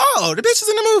 oh, the bitch is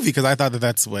in the movie, because I thought that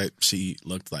that's what she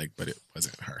looked like, but it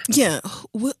wasn't her. Yeah.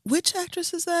 Which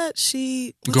actress is that?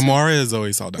 Gamora is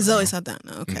Zoe Saldana. Zoe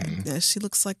Saldana. Okay. Yeah, she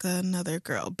looks like another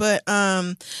girl. But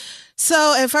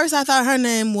so at first I thought her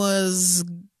name was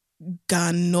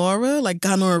Gonora, like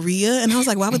gonorrhea, and I was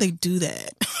like, why would they do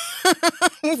that?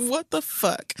 What the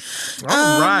fuck?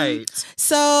 All right.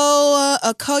 So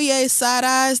Okoye side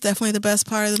eye is definitely the best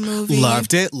part of the movie.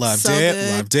 Loved it.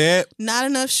 Not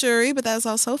enough Shuri, but that's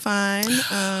also fine.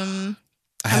 I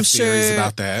have theories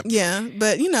about that. Yeah,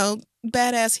 but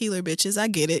badass healer bitches. I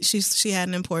get it. She had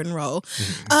an important role.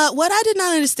 What I did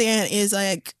not understand is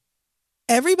like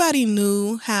everybody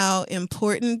knew how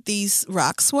important these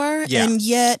rocks were, and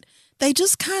yet they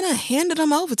just kind of handed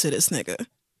them over to this nigga.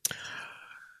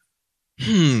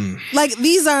 Like,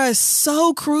 these are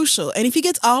so crucial. And if he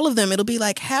gets all of them, it'll be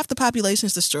like half the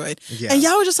population's destroyed. Yeah. And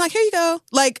y'all were just like, here you go.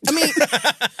 Like, I mean,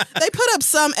 they put up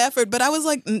some effort, but I was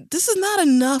like, this is not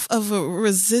enough of a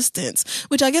resistance,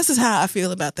 which I guess is how I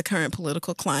feel about the current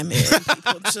political climate. And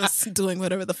people just doing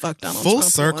whatever the fuck Donald Trump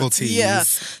wants. Full circle tease. Yeah.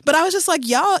 But I was just like,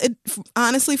 y'all, it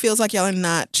honestly feels like y'all are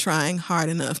not trying hard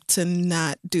enough to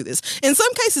not do this. In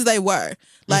some cases, they were.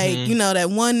 Like, that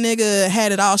one nigga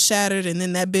had it all shattered and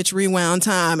then that bitch rewound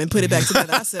time and put it back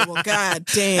together. I said, well, god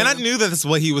damn. And I knew that's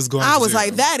what he was going to do. I was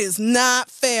like, that is not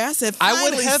fair. I said,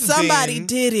 finally, somebody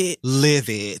did it.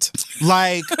 Livid.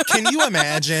 Like, can you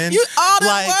imagine? All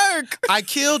that work. I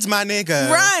killed my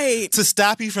nigga. To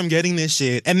stop you from getting this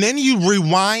shit. And then you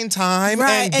rewind time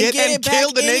and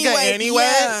kill the nigga anyway.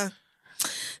 Yeah.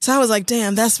 So I was like,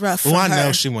 damn, that's rough for her. I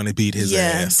know she want to beat his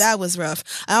ass. Yeah, that was rough.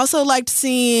 I also liked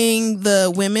seeing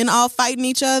the women all fighting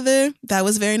each other. That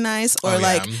was very nice. Or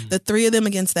the 3 of them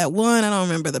against that one. I don't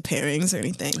remember the pairings or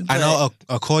anything. I know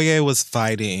Okoye was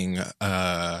fighting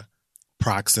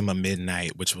Proxima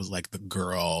Midnight, which was like the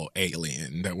girl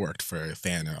alien that worked for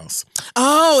Thanos.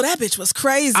 Oh, that bitch was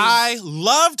crazy. I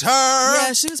loved her.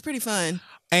 Yeah, she was pretty fun.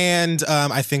 And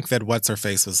I think that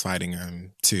What's-Her-Face was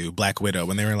fighting too, Black Widow,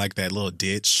 when they were in like that little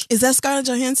ditch. Is that Scarlett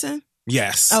Johansson?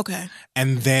 Yes. Okay.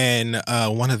 And then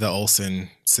one of the Olsen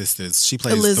sisters, she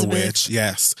plays Elizabeth. the witch.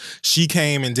 Yes. She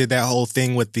came and did that whole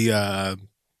thing with the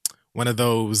one of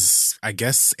those, I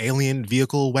guess, alien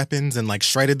vehicle weapons and like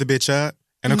shredded the bitch up.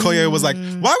 And Okoye was like,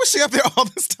 why was she up there all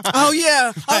this time? Oh,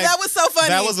 yeah. Like, that was so funny.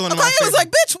 That was one of my Okoye was like,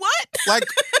 bitch, what? Like,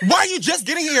 why are you just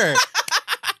getting here?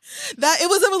 It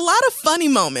was a lot of funny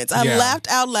moments. I laughed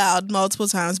out loud multiple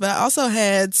times, but I also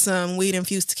had some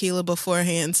weed-infused tequila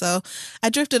beforehand, so I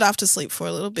drifted off to sleep for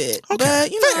a little bit. Okay.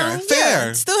 But, fair.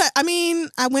 Yeah, still,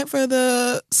 I went for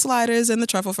the sliders and the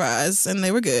truffle fries, and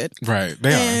they were good. Right,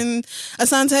 they are. And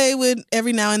Asante would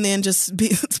every now and then just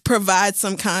provide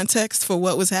some context for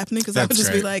what was happening, because I would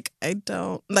just be like, I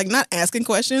don't, like, not asking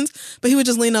questions, but he would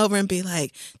just lean over and be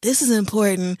like, this is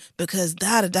important because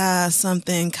da-da-da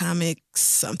something, comic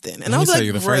something. And I was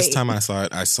like, the first time I saw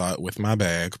it with my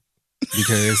bag,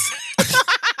 because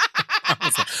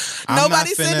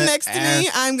nobody's sitting next to me.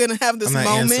 I'm gonna have this moment.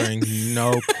 I'm not answering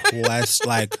no question.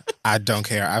 Like, I don't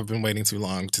care. I've been waiting too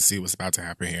long to see what's about to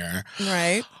happen here.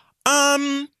 Right.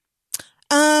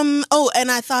 And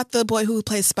I thought the boy who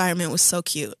plays Spider-Man was so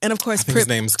cute. And of course, his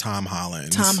name's Tom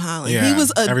Holland. Tom Holland. Yeah, he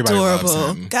was adorable.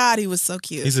 loves him. God, he was so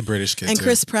cute. He's a British kid, and too.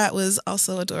 Chris Pratt was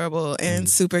also adorable and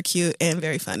super cute and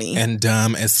very funny. And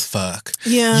dumb as fuck.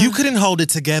 Yeah. You couldn't hold it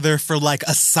together for like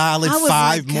a solid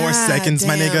 5 more seconds,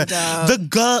 my nigga. Dog.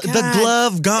 The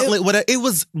glove, gauntlet, whatever. It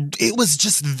was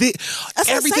just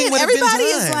everything would have been done. Everybody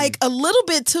is like a little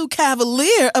bit too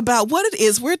cavalier about what it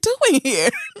is we're doing here.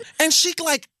 And she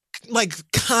like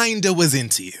kinda was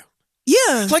into you.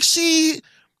 Yeah. Like she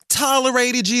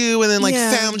tolerated you and then like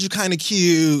found you kind of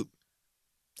cute.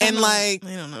 And I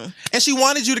don't know. And she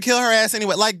wanted you to kill her ass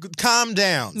anyway. Like, calm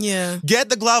down. Yeah. Get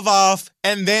the glove off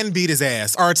and then beat his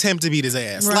ass or attempt to beat his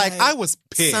ass. Right. Like, I was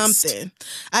pissed. Something.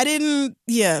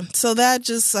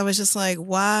 So I was just like,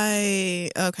 why?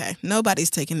 Okay.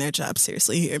 Nobody's taking their job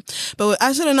seriously here. But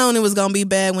I should have known it was going to be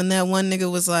bad when that one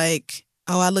nigga was like,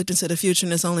 oh, I looked into the future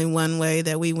and it's only one way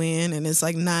that we win and it's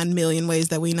like 9 million ways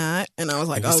that we not. And I was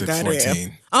like, oh,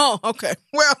 goddamn. Oh, okay.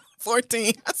 Well,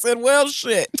 14. I said, well,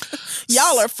 shit.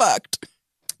 Y'all are fucked.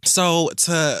 So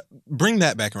to bring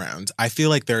that back around, I feel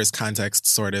like there is context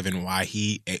sort of in why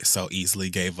he so easily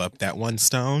gave up that one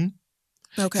stone.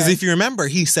 Okay. Because if you remember,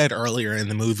 he said earlier in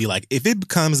the movie, like, if it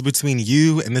becomes between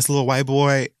you and this little white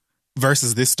boy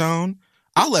versus this stone,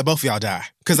 I'll let both of y'all die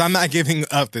because I'm not giving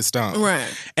up this stone. Right.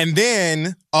 And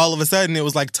then all of a sudden it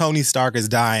was like Tony Stark is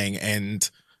dying and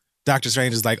Doctor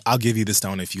Strange is like, I'll give you the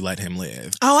stone if you let him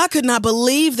live. Oh, I could not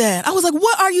believe that. I was like,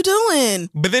 what are you doing?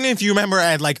 But then if you remember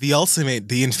at like the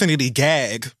Infinity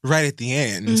Gag right at the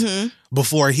end,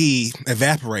 before he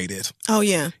evaporated. Oh,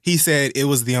 yeah. He said it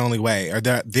was the only way or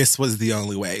that this was the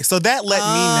only way. So that let me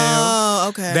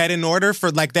know that in order for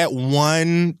like that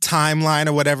one timeline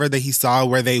or whatever that he saw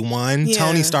where they won,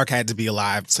 Tony Stark had to be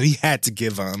alive. So he had to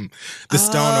give him the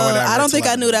stone or whatever. I don't think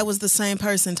I knew that was the same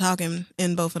person talking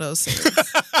in both of those scenes.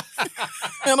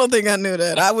 I don't think I knew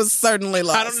that. I was certainly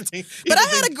lost. But I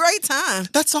had a great time.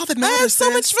 That's all that matters. I had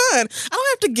so much fun. I don't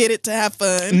have to get it to have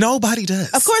fun. Nobody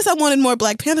does. Of course, I wanted more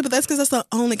Black Panther, but that's because that's the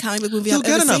only comic book movie I've ever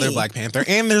seen. You'll get another Black Panther,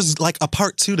 and there's like a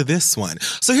part 2 to this one.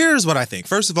 So here's what I think.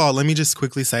 First of all, let me just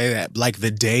quickly say that like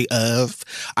the day of,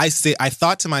 I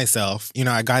thought to myself,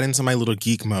 I got into my little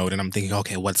geek mode, and I'm thinking,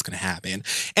 okay, what's going to happen?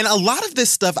 And a lot of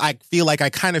this stuff I feel like I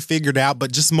kind of figured out,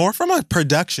 but just more from a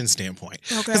production standpoint.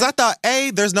 Because I thought,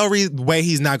 there's no way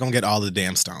he's not going to get all the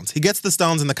damn stones. He gets the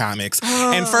stones in the comics.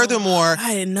 And furthermore,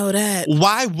 I didn't know that.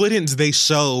 Why wouldn't they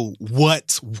show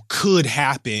what could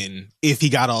happen if he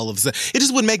got all of the... It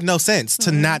just would make no sense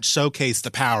to not showcase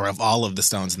the power of all of the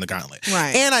stones in the gauntlet.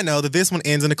 Right. And I know that this one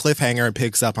ends in a cliffhanger and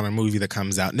picks up on a movie that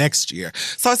comes out next year.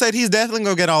 So I said, he's definitely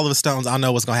going to get all of the stones. I'll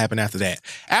know what's going to happen after that.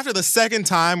 After the second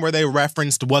time where they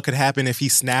referenced what could happen if he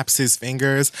snaps his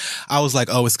fingers, I was like,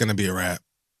 oh, it's going to be a wrap.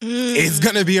 It's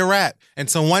going to be a wrap. And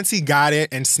so once he got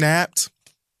it and snapped,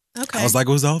 I was like,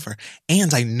 it was over.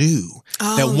 And I knew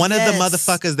that one of the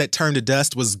motherfuckers that turned to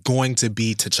dust was going to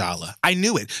be T'Challa. I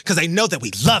knew it because I know that we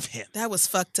love him. That was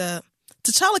fucked up.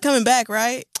 T'Challa coming back,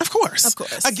 right? Of course. Of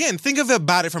course. Again, think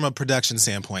about it from a production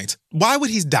standpoint. Why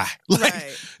would he die?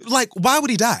 Like, why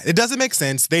would he die? It doesn't make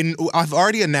sense. I've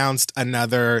already announced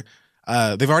another,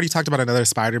 they've already talked about another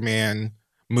Spider-Man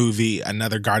movie,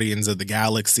 another Guardians of the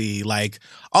Galaxy. Like,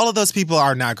 all of those people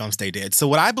are not going to stay dead. So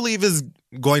what I believe is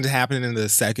going to happen in the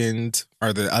second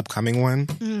or the upcoming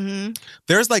one,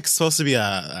 there's like supposed to be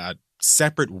a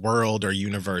separate world or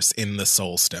universe in the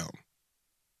Soul Stone.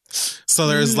 So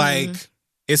there's like,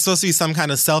 it's supposed to be some kind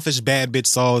of selfish bad bitch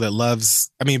soul that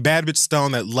loves, bad bitch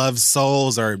stone that loves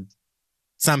souls or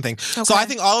something. So I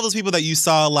think all of those people that you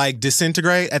saw like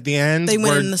disintegrate at the end, they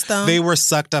went in the stone. They were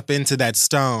sucked up into that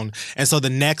stone. And so the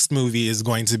next movie is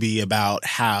going to be about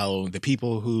how the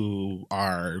people who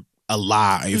are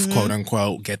alive, quote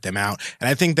unquote, get them out. And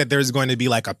I think that there's going to be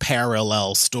like a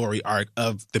parallel story arc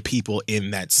of the people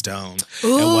in that stone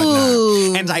and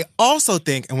whatnot. And I also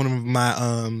think, and one of my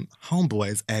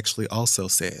homeboys actually also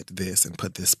said this and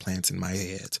put this plant in my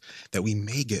head, that we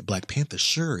may get Black Panther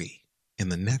Shuri in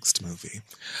the next movie.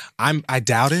 I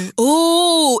doubt it.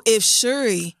 Ooh, if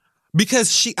Shuri.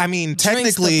 Because technically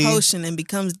drinks the potion and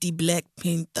becomes the Black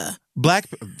Panther.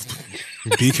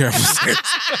 Be careful.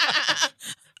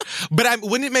 But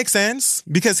wouldn't it make sense?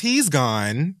 Because he's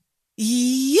gone.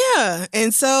 Yeah.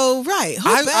 And so, right.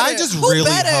 I just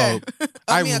really hope.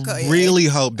 I really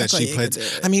hope that she puts.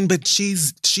 But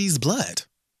she's blood.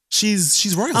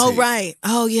 She's royalty. Oh, right.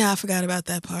 Oh, yeah. I forgot about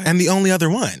that part. And the only other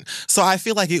one. So I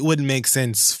feel like it wouldn't make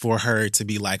sense for her to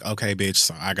be like, okay, bitch,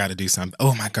 so I got to do something.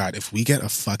 Oh, my God. If we get a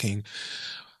fucking.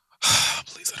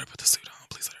 Please let her put the suit on.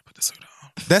 Please let her put the suit on.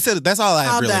 That's it. That's all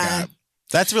I've really got.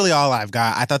 That's really all I've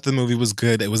got. I thought the movie was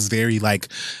good. It was very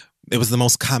it was the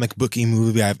most comic booky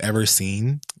movie I've ever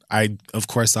seen. I, of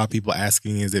course, saw people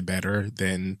asking, is it better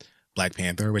than Black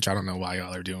Panther? Which I don't know why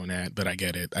y'all are doing that, but I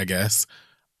get it, I guess.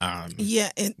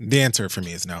 The answer for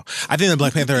me is no. I think that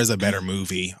Black Panther is a better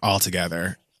movie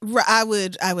altogether. I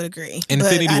would agree.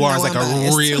 Infinity War is like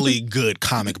a really good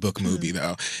comic book movie,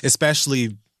 though,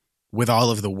 especially with all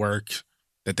of the work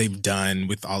that they've done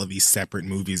with all of these separate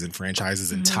movies and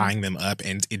franchises and tying them up,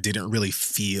 and it didn't really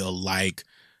feel like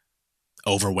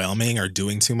overwhelming or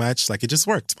doing too much. Like, it just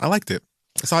worked. I liked it.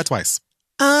 I saw it twice.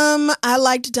 I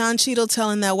liked Don Cheadle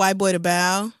telling that white boy to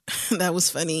bow. That was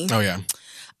funny. Oh, yeah.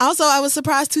 Also, I was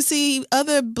surprised to see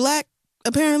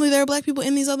apparently there are Black people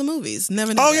in these other movies.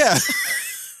 Never knew. Oh, yeah.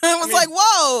 I was like,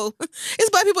 whoa, it's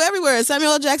Black people everywhere.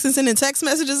 Samuel L. Jackson sending text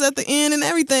messages at the end and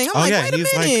everything. I'm like, wait a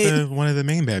minute. Like one of the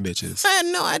main bad bitches. I had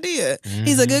no idea.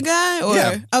 He's a good guy? Or?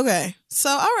 Yeah. Okay.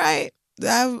 So, all right.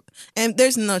 And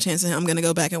there's no chance that I'm going to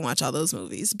go back and watch all those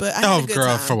movies. But I had a good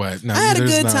time. For what? No, I had a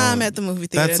good time at the movie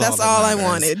theater. That's all I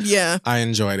wanted. Yeah. I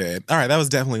enjoyed it. All right. That was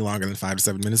definitely longer than 5 to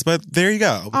 7 minutes, but there you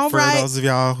go. All for right. those of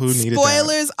y'all who needed that.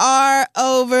 Spoilers are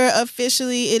over.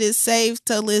 Officially, it is safe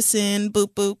to listen.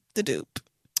 Boop, boop, the doop.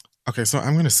 Okay, so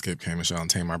I'm going to skip K. Michelle and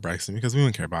Tamar Braxton because we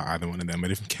don't care about either one of them.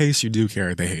 But if in case you do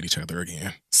care, they hate each other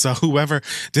again. So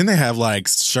didn't they have like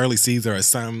Shirley Caesar or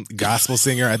some gospel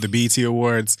singer at the BET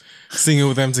Awards singing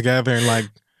with them together and like.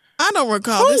 I don't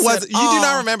recall. Who was it? You do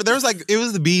not remember? There was it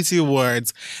was the BET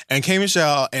Awards and K.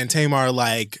 Michelle and Tamar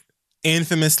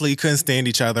infamously couldn't stand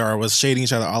each other or was shading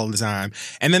each other all the time.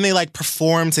 And then they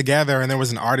performed together and there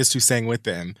was an artist who sang with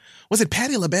them. Was it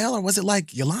Patti LaBelle or was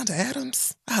it Yolanda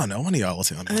Adams? I don't know. One of y'all will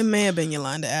tell me. It may have been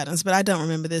Yolanda Adams, but I don't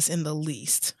remember this in the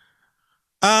least.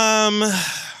 All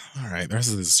right, the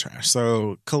rest of this is trash.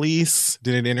 So Khalees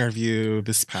did an interview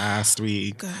this past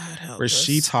week where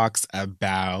she talks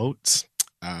about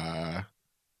her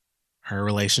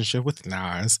relationship with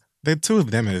Nas. The two of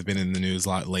them have been in the news a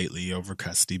lot lately over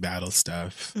custody battle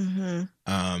stuff.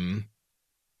 It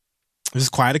was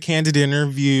quite a candid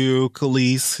interview.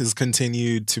 Khalees has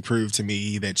continued to prove to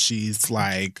me that she's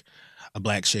a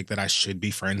Black chick that I should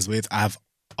be friends with. I've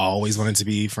always wanted to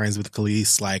be friends with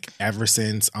Khalees, ever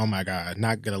since, oh my God,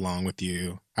 Not Get Along With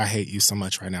You. I Hate You So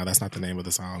Much Right Now. That's not the name of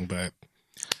the song, but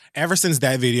ever since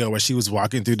that video where she was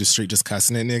walking through the street just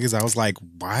cussing at niggas, I was like,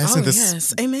 why isn't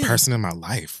this person in my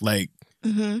life?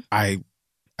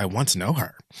 I want to know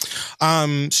her.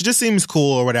 She just seems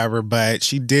cool or whatever, but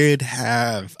she did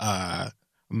have a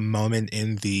moment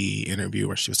in the interview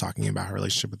where she was talking about her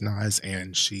relationship with Nas,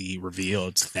 and she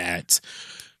revealed that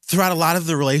throughout a lot of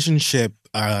the relationship,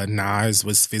 Nas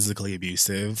was physically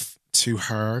abusive to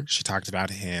her. She talked about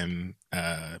him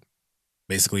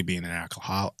basically being an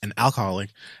alcoholic,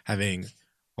 having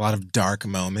a lot of dark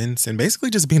moments, and basically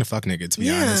just being a fuck nigga, to be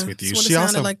honest with you. That's what she it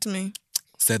sounded also like to me.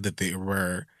 Said that there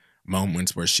were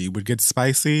moments where she would get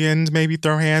spicy and maybe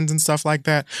throw hands and stuff like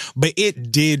that. But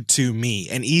it did to me.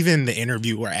 And even the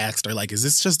interviewer asked her, is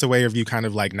this just a way of you kind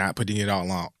of not putting it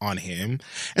all on him?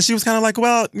 And she was kind of like,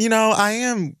 well, I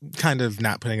am kind of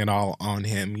not putting it all on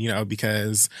him,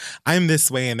 because I'm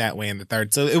this way and that way and the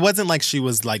third. So it wasn't like she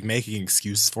was making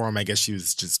excuses for him. I guess she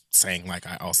was just saying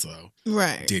I also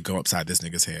did go upside this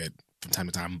nigga's head from time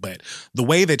to time. But the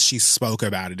way that she spoke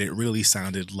about it, it really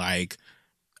sounded like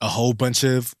a whole bunch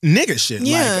of nigga shit.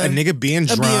 Yeah. A nigga being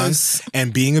drunk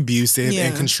and being abusive Yeah.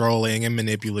 and controlling and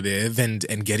manipulative and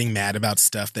getting mad about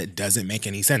stuff that doesn't make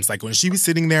any sense. When she was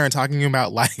sitting there and talking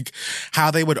about how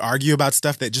they would argue about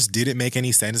stuff that just didn't make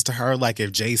any sense to her.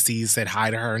 If JC said hi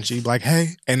to her and she'd be like, hey,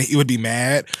 and he would be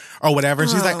mad or whatever.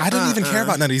 And she's I don't even care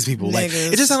about none of these people.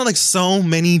 Niggas. It just sounded like so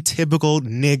many typical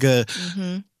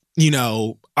nigga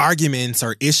arguments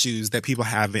or issues that people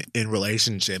have in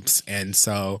relationships. And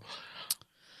so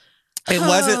it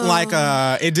wasn't like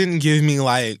it didn't give me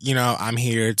like, I'm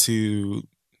here to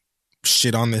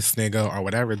shit on this nigga or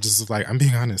whatever. Just like, I'm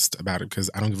being honest about it because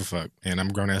I don't give a fuck. And I'm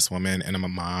a grown-ass woman and I'm a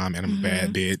mom and I'm a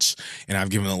bad bitch. And I've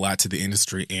given a lot to the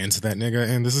industry and to that nigga.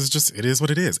 And this is just, it is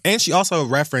what it is. And she also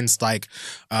referenced like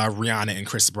Rihanna and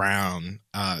Chris Brown,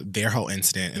 their whole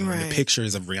incident. And when the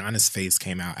pictures of Rihanna's face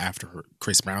came out after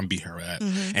Chris Brown beat her up.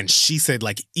 And she said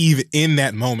like, even in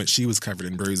that moment, she was covered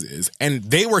in bruises. And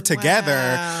they were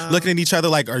together looking at each other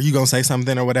like, are you going to say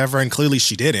something or whatever? And clearly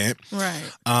she didn't.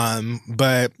 Right.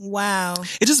 But wow.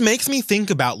 It just makes me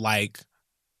think about like,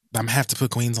 I'm gonna have to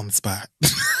put Queens on the spot.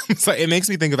 So it makes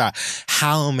me think about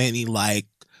how many like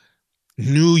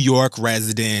New York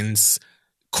residents,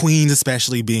 Queens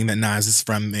especially being that Nas is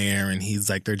from there and he's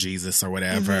like their Jesus or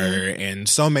whatever, and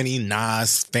so many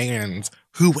Nas fans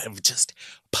who have just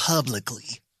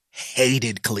publicly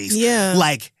hated Khaleesi. Yeah.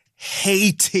 Like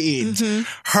hated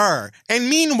her. And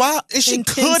meanwhile, she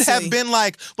could have been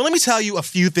like, well, let me tell you a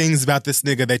few things about this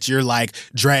nigga that you're like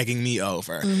dragging me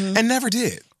over. And never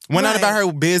did. Went out about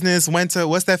her business, went to,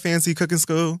 what's that fancy cooking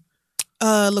school?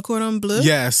 Le Cordon Bleu?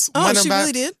 Yes. Oh, she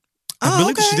really did? I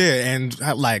believe that she did. And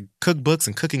like cookbooks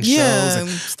and cooking shows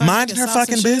and minded her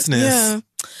fucking business. Yeah.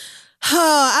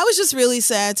 I was just really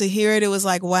sad to hear it. It was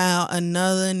like, wow,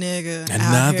 another nigga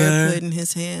out here putting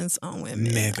his hands on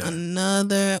women.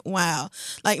 Wow.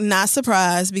 Like, not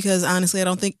surprised because honestly, I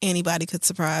don't think anybody could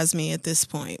surprise me at this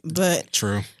point. But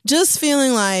true. Just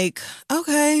feeling like,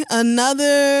 okay,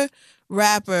 another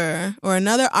rapper or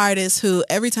another artist who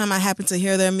every time I happen to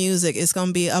hear their music, it's going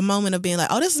to be a moment of being like,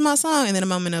 oh, this is my song. And then a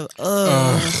moment of,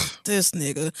 this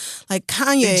nigga. Like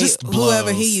Kanye,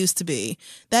 whoever he used to be.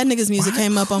 That nigga's music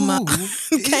came up on my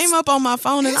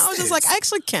phone and I was just like, I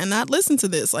actually cannot listen to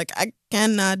this. Like, I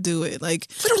cannot do it. Like,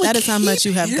 that is how much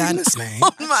you have gotten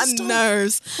on my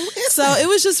nerves. So it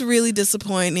was just really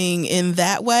disappointing in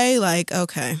that way. Like,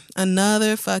 okay,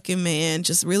 another fucking man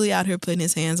just really out here putting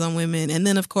his hands on women. And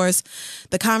then, of course,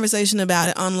 the conversation about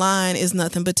it online is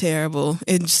nothing but terrible.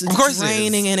 It's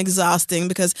draining and exhausting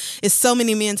because it's so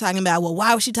many men talking about, well,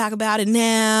 why would she talk about it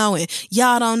now? And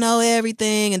y'all don't know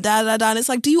everything and da-da-da. And it's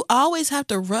like, do you always have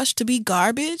to rush to be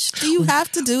garbage? Do you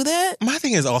have to do that? My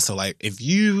thing is also like, if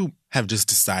you have just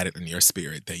decided in your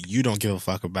spirit that you don't give a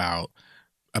fuck about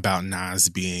Nas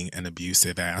being an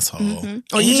abusive asshole.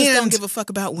 Or you just don't give a fuck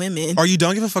about women. Or you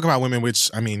don't give a fuck about women, which,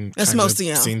 I mean, that's most of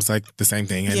y'all. Seems like the same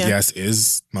thing. And yes,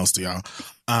 is most of y'all.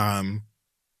 Why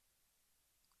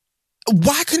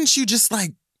couldn't you just,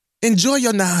 like, enjoy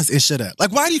your Nas and shut up?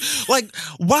 Like,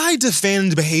 why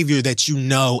defend behavior that you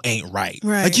know ain't right?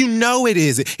 Like, you know it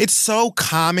is. It's so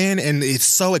common and it's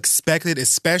so expected,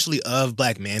 especially of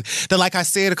black men, that like I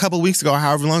said a couple weeks ago,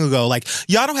 however long ago, like,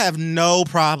 y'all don't have no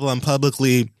problem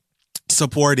publicly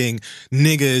supporting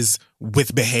niggas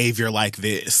with behavior like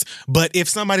this. But if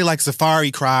somebody like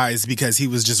Safari cries because he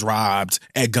was just robbed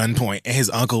at gunpoint and his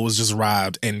uncle was just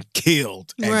robbed and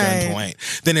killed at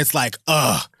gunpoint, then it's like,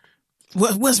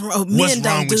 What's wrong? Men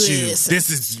don't do this. This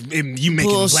is you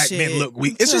making black men look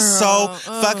weak. It's just so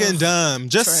fucking dumb.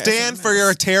 Just stand for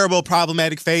your terrible,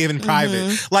 problematic fave in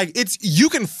private. Like, you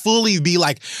can fully be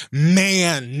like,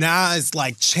 man, Nas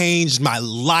like changed my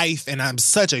life, and I'm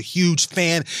such a huge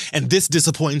fan, and this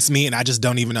disappoints me, and I just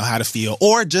don't even know how to feel,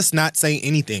 or just not say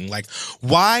anything. Like,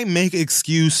 why make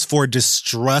excuse for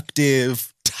destructive,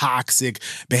 toxic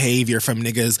behavior from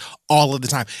niggas all of the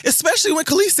time, especially when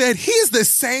Khaleesi said he is the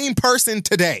same person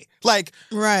today. Like,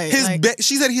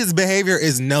 she said his behavior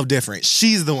is no different.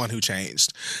 She's the one who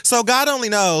changed. So God only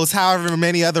knows however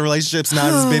many other relationships Nas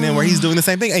has been in where he's doing the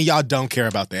same thing, and y'all don't care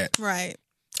about that. Right.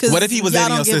 What if he was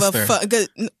dating your sister?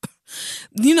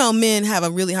 You know, men have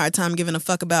a really hard time giving a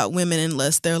fuck about women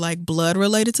unless they're like blood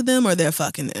related to them or they're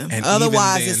fucking them. And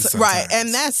otherwise, it's right.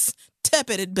 And that's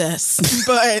tepid at best,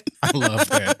 but I love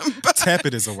that.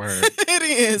 Tepid is a word. It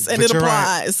is, and it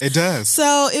applies. Right. It does.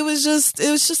 So it was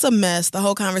just a mess. The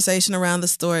whole conversation around the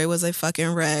story was a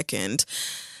fucking wreck, and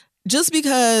just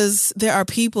because there are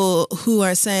people who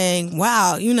are saying,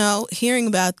 wow, you know, hearing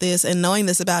about this and knowing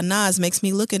this about Nas makes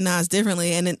me look at Nas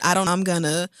differently, and I'm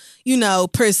gonna, you know,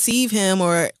 perceive him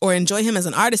or enjoy him as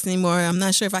an artist anymore. I'm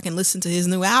not sure if I can listen to his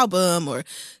new album or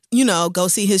go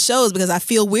see his shows because I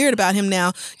feel weird about him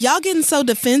now. Y'all getting so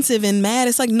defensive and mad.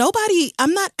 It's like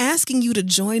I'm not asking you to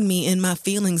join me in my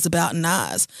feelings about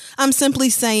Nas. I'm simply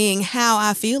saying how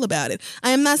I feel about it.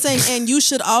 I am not saying, and you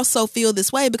should also feel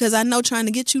this way, because I know trying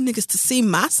to get you niggas to see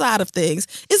my side of things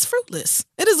is fruitless.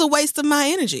 It is a waste of my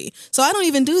energy. So I don't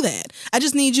even do that. I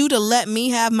just need you to let me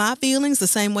have my feelings the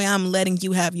same way I'm letting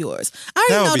you have yours. I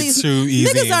already know these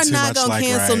niggas are not going to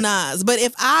cancel Nas. But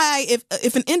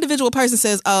if an individual person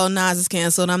says, oh, Nas is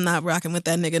canceled, I'm not rocking with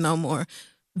that nigga no more,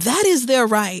 that is their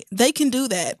right. They can do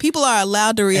that. People are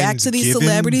allowed to react to these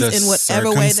celebrities in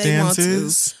whatever way they want to.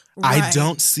 Right. I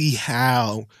don't see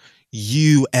how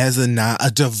you, as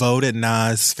a devoted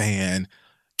Nas fan,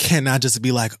 cannot just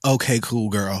be like, okay, cool,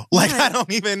 girl. Like, right. I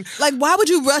don't even... Like, why would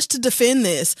you rush to defend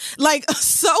this? Like,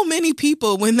 so many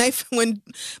people, when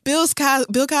Bill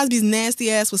Cosby's nasty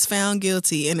ass was found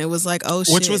guilty, and it was like, oh,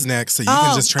 shit. Which was next, so you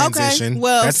can just transition. Okay.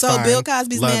 Well, that's so fine. Bill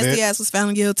Cosby's nasty ass was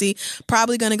found guilty,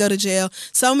 probably gonna go to jail.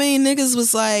 So many niggas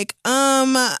was like,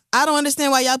 I don't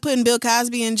understand why y'all putting Bill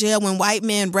Cosby in jail when white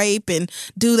men rape and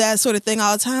do that sort of thing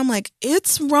all the time. Like,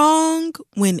 it's wrong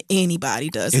when anybody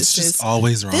does it. It's just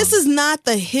always wrong. This is not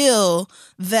the hill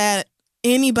that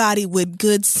anybody with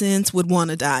good sense would want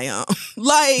to die on.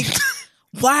 Like,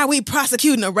 why are we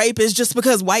prosecuting a rapist just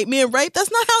because white men rape?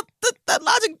 That's not how that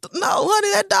logic. No,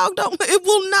 honey, that dog it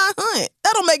will not hunt.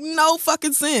 That don't make no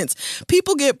fucking sense.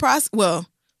 People get well,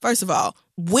 first of all,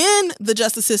 when the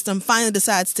justice system finally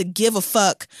decides to give a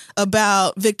fuck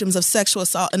about victims of sexual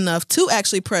assault enough to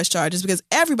actually press charges, because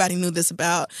everybody knew this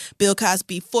about Bill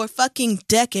Cosby for fucking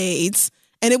decades.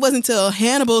 And it wasn't until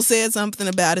Hannibal said something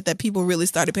about it that people really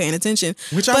started paying attention.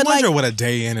 Which I wonder what a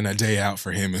day in and a day out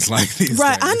for him is like these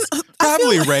days.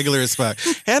 Probably regular as fuck.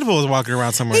 Hannibal was walking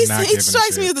around somewhere not giving a shit. He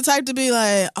strikes me as the type to be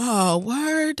like, oh,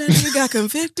 word, that nigga got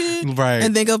convicted? Right.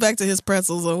 And then go back to his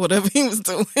pretzels or whatever he was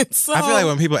doing. So I feel like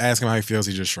when people ask him how he feels,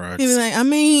 he just shrugs. He's like,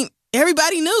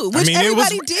 everybody knew, which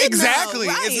everybody did exactly.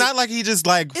 know. Right. It's not like he just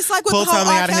it's like with pulled the whole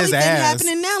something R. out of Kelly his thing ass.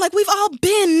 happening now. Like, we've all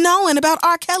been knowing about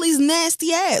R. Kelly's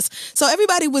nasty ass. So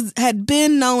everybody had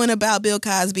been knowing about Bill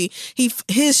Cosby.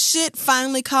 His shit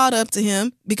finally caught up to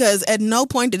him, because at no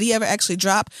point did he ever actually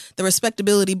drop the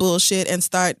respectability bullshit and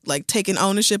start like taking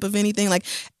ownership of anything. Like,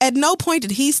 at no point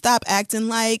did he stop acting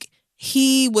like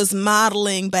he was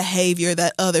modeling behavior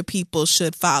that other people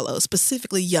should follow,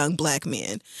 specifically young black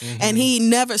men. Mm-hmm. And he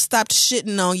never stopped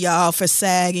shitting on y'all for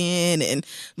sagging and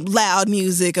loud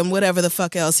music and whatever the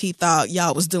fuck else he thought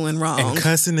y'all was doing wrong. And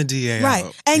cussing the DA right.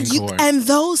 out And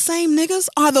those same niggas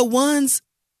are the ones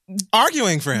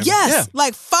arguing for him. Yes,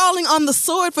 like falling on the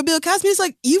sword for Bill Cosby. It's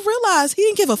like, you realize he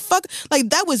didn't give a fuck. Like,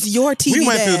 that was your TV We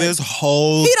went dad. through this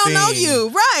whole He don't know you,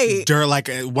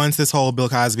 right? Once this whole Bill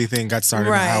Cosby thing got started,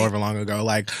 right, however long ago,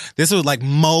 like, this was like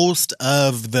most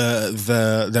of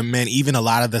the men, even a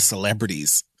lot of the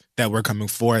celebrities that were coming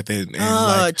forth and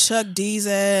like Chuck D's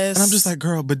ass. And I'm just like,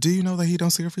 girl, but do you know that he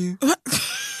don't see her for you? Like,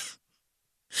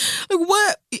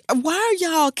 what? Why are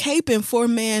y'all caping for a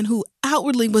man who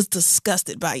outwardly was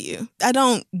disgusted by you? I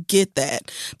don't get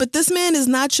that. But this man is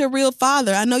not your real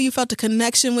father. I know you felt a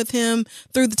connection with him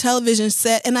through the television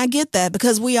set, and I get that,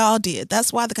 because we all did.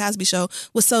 That's why The Cosby Show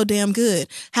was so damn good.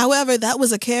 However, that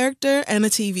was a character and a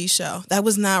TV show. That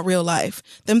was not real life.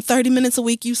 Them 30 minutes a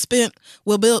week you spent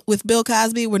with Bill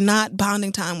Cosby were not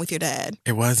bonding time with your dad.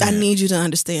 It wasn't. I need you to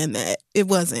understand that. It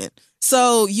wasn't.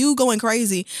 So you going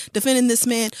crazy defending this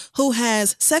man who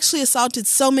has sexually assaulted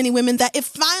so many women that it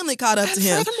finally caught up to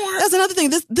him. That's another thing.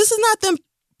 This is not them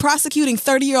prosecuting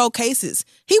 30-year-old cases.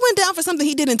 He went down for something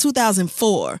he did in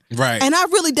 2004. Right. And I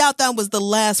really doubt that was the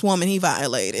last woman he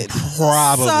violated.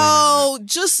 Probably So not.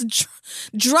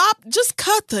 just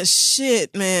cut the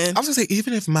shit, man. I was going to say,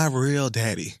 even if my real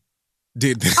daddy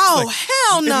did this. Oh, like,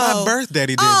 hell no. If my birth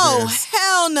daddy did this. Oh,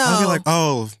 hell no. I'd be like,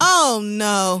 oh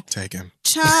no. Take him.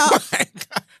 Child.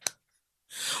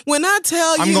 When I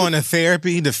tell you, I'm going to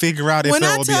therapy to figure out if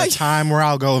there will be a time where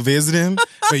I'll go visit him,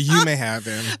 but you may have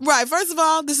him. Right. First of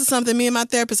all, this is something me and my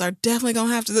therapist are definitely going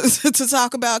to have to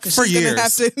talk about, because she's going to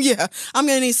have to. Yeah, I'm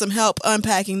going to need some help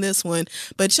unpacking this one.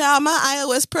 But child, my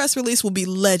iOS press release will be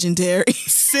legendary.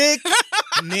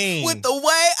 Sickening. With the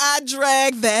way I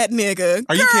drag that nigga.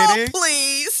 Are you kidding?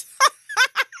 Please.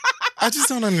 I just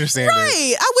don't understand it.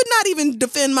 Right. I would not even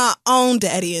defend my own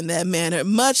daddy in that manner,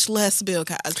 much less Bill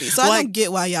Cosby. So I don't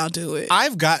get why y'all do it.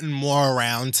 I've gotten more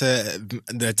around to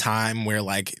the time where,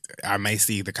 like, I may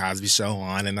see The Cosby Show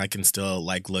on and I can still,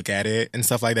 like, look at it and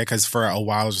stuff like that. Because for a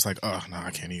while I was just like, oh, no,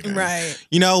 I can't even. Right.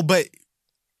 You know, but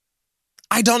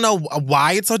I don't know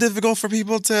why it's so difficult for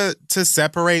people to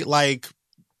separate, like,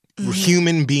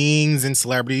 human beings and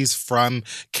celebrities from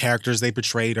characters they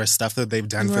portrayed or stuff that they've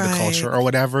done for the culture or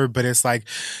whatever. But it's like,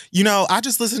 I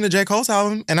just listened to J. Cole's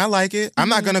album and I like it. I'm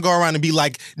not going to go around and be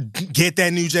like, get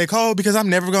that new J. Cole, because I'm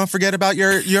never going to forget about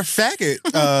your faggot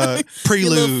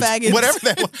prelude. Whatever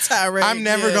that was. Tirade, I'm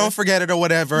never going to forget it or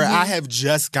whatever. I have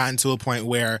just gotten to a point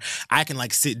where I can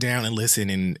like sit down and listen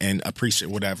and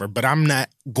appreciate whatever. But I'm not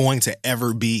going to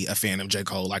ever be a fan of J.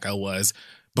 Cole like I was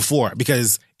before,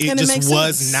 because it just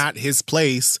was not his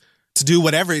place to do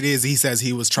whatever it is he says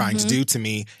he was trying to do to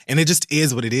me. And it just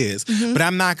is what it is. But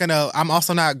I'm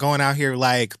also not going out here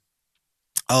like,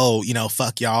 oh,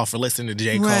 fuck y'all for listening to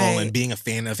J. Cole and being a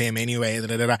fan of him anyway.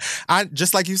 I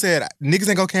just like you said, niggas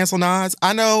ain't gonna cancel Nas.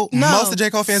 I know most of J.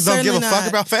 Cole fans don't give a fuck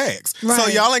about facts. So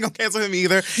y'all ain't gonna cancel him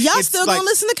either. Y'all still gonna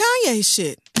listen to Kanye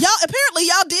shit.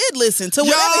 Y'all did listen to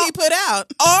whatever he put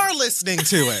out. Are listening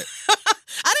to it.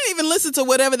 I didn't even listen to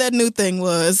whatever that new thing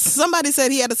was. Somebody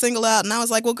said he had a single out, and I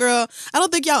was like, well, girl, I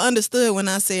don't think y'all understood when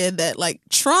I said that, like,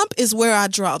 Trump is where I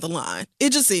draw the line.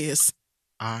 It just is.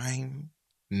 I'm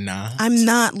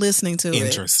not listening to it.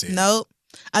 Interested. Nope.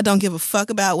 I don't give a fuck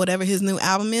about whatever his new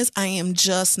album is. I am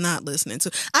just not listening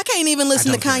to. I can't even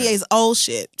listen to Kanye's old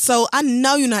shit. So I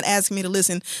know you're not asking me to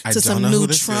listen to some new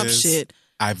Trump shit.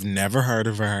 I've never heard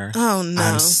of her. Oh, no.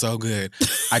 I'm so good.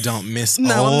 I don't miss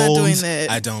old. I'm not doing that.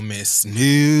 I don't miss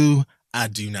new. I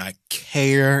do not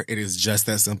care. It is just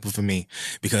that simple for me.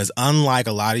 Because unlike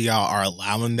a lot of y'all are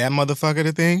allowing that motherfucker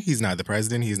to think he's not the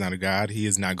president, he's not a god, he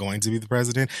is not going to be the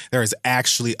president, there is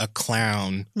actually a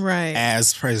clown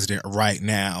as president right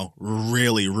now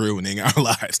really ruining our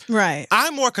lives. Right.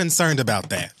 I'm more concerned about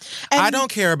that. And I don't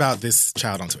care about this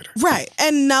child on Twitter. Right.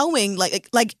 And knowing,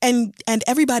 and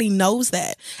everybody knows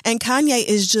that. And Kanye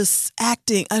is just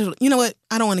acting, you know what?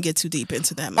 I don't want to get too deep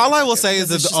into that. All I will say is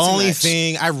that the only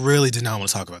thing, I really did not want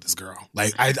to talk about this girl.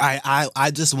 Like,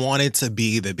 I just wanted to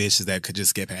be the bitches that could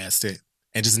just get past it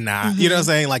and just not, you know what I'm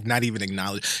saying? Like, not even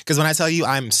acknowledge. Because when I tell you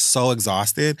I'm so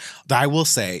exhausted, I will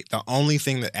say the only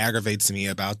thing that aggravates me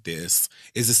about this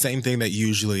is the same thing that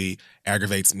usually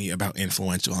aggravates me about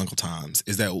influential Uncle Toms,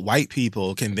 is that white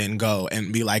people can then go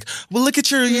and be like, well, look at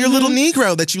your little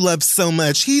Negro that you love so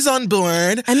much. He's on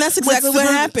board. And that's exactly what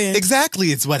happened. Exactly.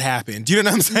 It's what happened. You know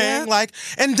what I'm saying? Yeah. Like,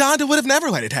 and Donda would have never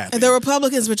let it happen. And the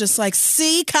Republicans were just like,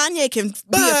 see, Kanye can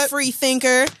be a free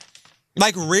thinker.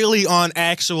 Like, really on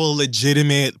actual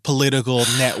legitimate political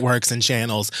networks and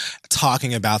channels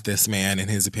talking about this man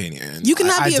and his opinion. You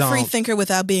cannot be a free thinker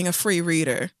without being a free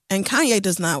reader. And Kanye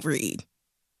does not read.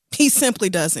 He simply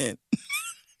doesn't.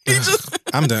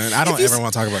 I'm done. I don't ever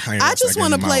want to talk about Kanye. I just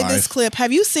want to play this clip.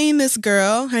 Have you seen this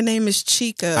girl? Her name is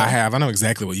Chica. I have. I know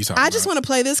exactly what you're talking about. I just want to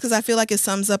play this because I feel like it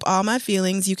sums up all my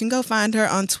feelings. You can go find her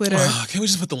on Twitter. Can we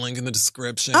just put the link in the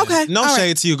description? Okay. No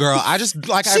shade to you, girl. I just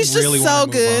She's I really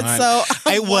want to move good. on. So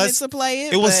I wanted to play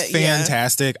it. It was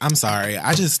fantastic. Yeah. I'm sorry.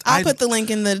 I'll put the link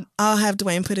I'll have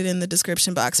Dwayne put it in the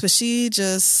description box. But she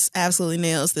just absolutely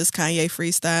nails this Kanye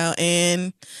freestyle,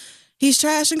 and he's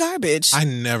trash and garbage. I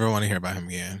never want to hear about him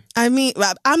again. I mean,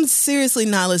 I'm seriously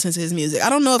not listening to his music. I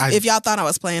don't know if y'all thought I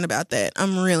was playing about that.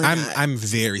 I'm really not. I'm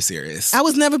very serious. I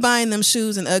was never buying them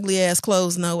shoes and ugly ass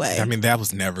clothes. No way. I mean, that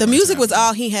was never. The music was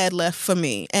all he had left for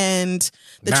me, and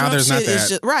the now Trump shit is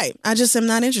just right. I just am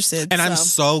not interested. And I'm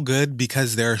so good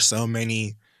because there are so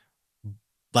many,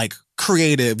 like,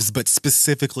 creatives, but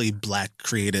specifically Black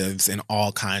creatives in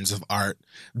all kinds of art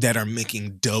that are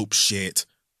making dope shit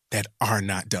that are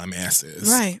not dumbasses.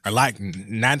 Right. Or like,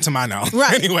 not to my knowledge.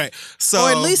 Right. Anyway, so. Or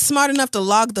at least smart enough to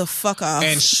log the fuck off.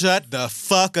 And shut the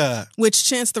fuck up. Which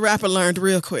Chance the Rapper learned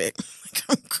real quick.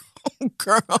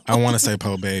 Girl. I want to say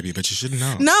Po Baby, but you should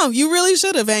know. No, you really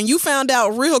should have. And you found out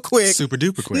real quick. Super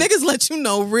duper quick. Niggas let you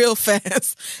know real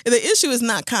fast. The issue is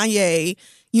not Kanye,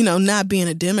 not being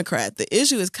a Democrat. The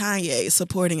issue is Kanye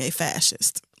supporting a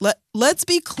fascist. Let's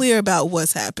be clear about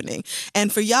what's happening.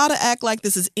 And for y'all to act like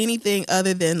this is anything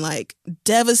other than, like,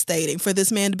 devastating for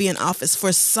this man to be in office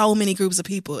for so many groups of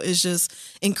people is just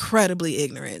incredibly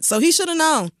ignorant. So he should have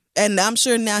known. And I'm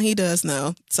sure now he does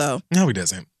know. So no, he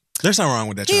doesn't. There's nothing wrong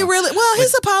with that. He really,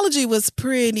 his apology was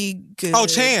pretty good. Oh,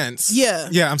 Chance. Yeah.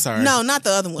 Yeah, I'm sorry. No, not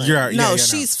the other one.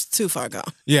 She's too far gone.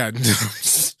 Yeah.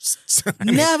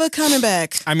 Never coming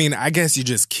back. I mean, I guess you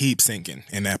just keep sinking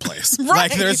in that place.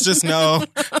 Right. Like, there's just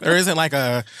there isn't like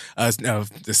a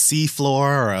sea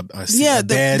floor or a bed.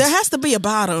 There has to be a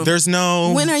bottom. There's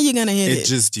no. When are you going to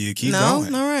hit it? You keep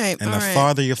going. All right. And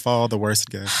farther you fall, the worse it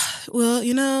gets. Well,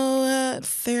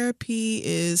 therapy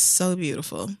is so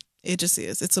beautiful. It just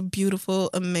is. It's a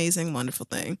beautiful, amazing, wonderful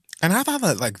thing. And I thought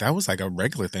that was like a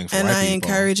regular thing for white people. And I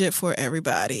encourage it for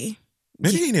everybody.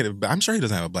 Maybe he needed. I'm sure he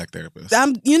doesn't have a black therapist.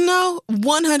 I'm,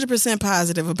 100%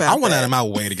 positive about that. I went out of my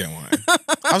way to get one.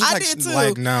 I was I did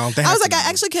too. No. I was like, I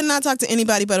actually cannot talk to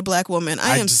anybody but a black woman.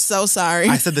 I am so sorry.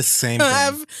 I said the same thing. I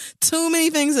have too many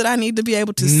things that I need to be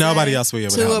able to say. Nobody else will be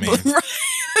able to help me. Right?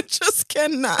 I just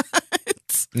cannot.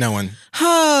 No one.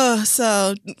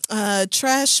 So,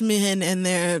 trash men and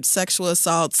their sexual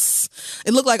assaults.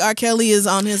 It looked like R. Kelly is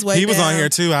on his way. He was down. on here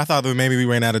too. I thought that maybe we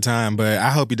ran out of time, but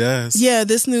I hope he does. Yeah,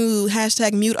 this new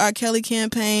hashtag Mute R. Kelly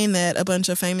campaign that a bunch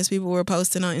of famous people were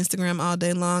posting on Instagram all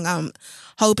day long. I'm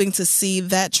hoping to see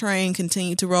that train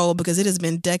continue to roll because it has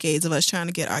been decades of us trying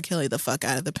to get R. Kelly the fuck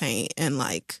out of the paint and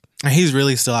And he's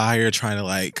really still out here trying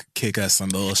to kick us some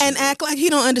bullshit. And act like he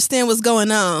don't understand what's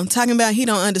going on. Talking about he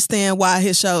don't understand why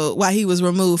he was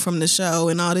removed from the show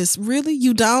and all this. Really?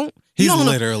 You don't? He's you don't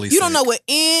literally sick. You don't know sick. what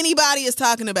anybody is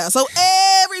talking about. So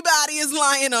everybody is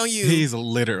lying on you. He's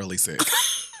literally sick.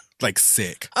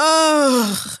 Sick.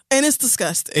 Oh, and it's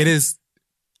disgusting. It is.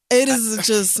 It is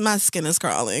just, my skin is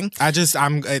crawling.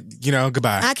 I'm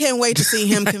goodbye. I can't wait to see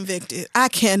him convicted. I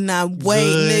cannot wait,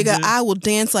 nigga. I will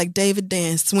dance like David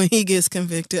danced when he gets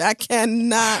convicted. I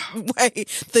cannot wait.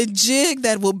 The jig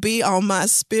that will be on my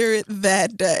spirit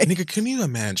that day. Nigga, can you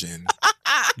imagine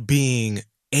being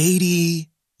 80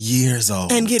 years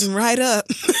old? And getting right up.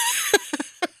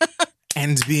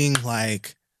 And being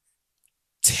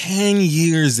 10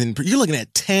 years in prison. You're looking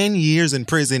at 10 years in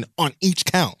prison on each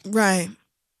count. Right.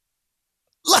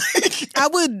 I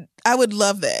would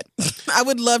love that. I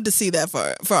would love to see that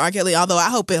for R. Kelly. Although I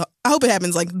hope it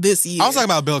happens this year. I was talking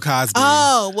about Bill Cosby.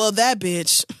 Oh well, that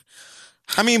bitch.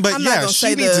 I mean, but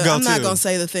she needs to go too. I'm not gonna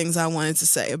say the things I wanted to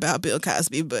say about Bill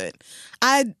Cosby, but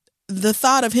the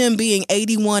thought of him being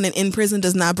 81 and in prison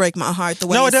does not break my heart the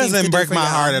way. No, it doesn't break my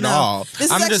heart at all.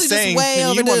 I'm just saying,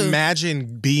 can you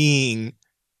imagine being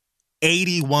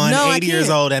 81, 80 years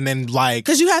old, and then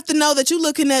because you have to know that you're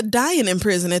looking at dying in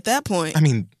prison at that point. I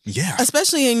mean, yeah.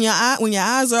 Especially in your eye, when your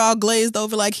eyes are all glazed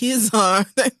over like his are.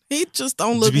 He just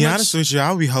don't look. To be honest with you, I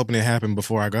would be hoping it happened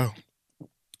before I go.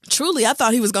 Truly, I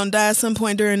thought he was going to die at some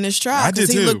point during this trial. I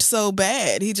did too. He looked so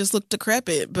bad. He just looked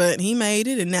decrepit, but he made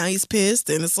it, and now he's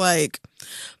pissed. And it's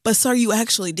but sir, you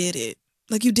actually did it.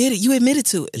 You did it. You admitted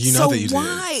to it. You know that you did.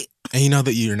 Why? And you know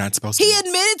that you're not supposed to. He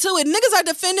admitted to it. Niggas are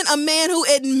defending a man who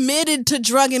admitted to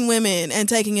drugging women and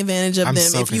taking advantage of them,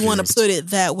 so if you want to put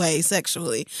it that way,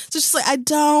 sexually. So it's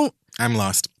just I'm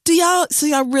lost. Y'all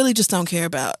really just don't care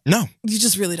about. No. You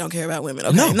just really don't care about women.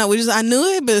 Okay. No. No, I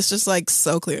knew it, but it's just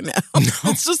so clear now. No.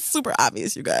 It's just super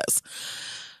obvious, you guys.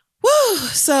 Woo!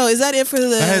 So is that it for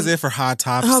That is it for Hot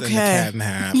Tops and the Cat in the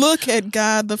Hat. Look at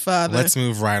God the Father. Let's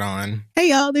move right on. Hey,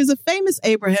 y'all, there's a famous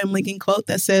Abraham Lincoln quote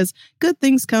that says, "Good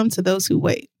things come to those who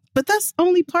wait." But that's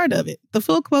only part of it. The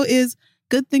full quote is,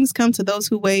 "Good things come to those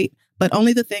who wait, but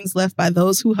only the things left by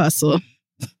those who hustle."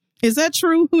 Is that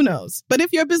true? Who knows? But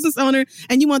if you're a business owner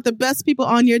and you want the best people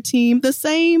on your team, the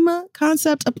same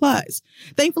concept applies.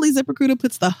 Thankfully, ZipRecruiter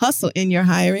puts the hustle in your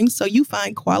hiring so you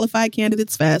find qualified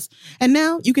candidates fast. And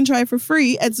now you can try it for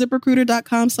free at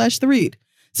ZipRecruiter.com/theread.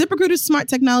 ZipRecruiter's smart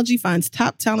technology finds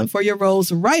top talent for your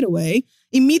roles right away.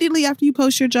 Immediately after you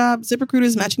post your job,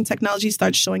 ZipRecruiter's matching technology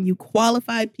starts showing you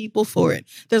qualified people for it.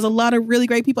 There's a lot of really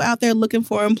great people out there looking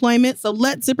for employment, so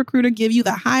let ZipRecruiter give you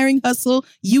the hiring hustle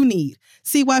you need.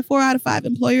 See why 4 out of 5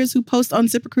 employers who post on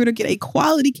ZipRecruiter get a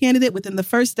quality candidate within the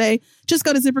first day. Just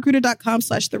go to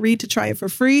ZipRecruiter.com/theread to try it for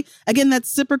free. Again,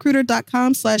 that's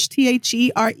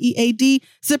ZipRecruiter.com/THEREAD.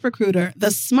 ZipRecruiter,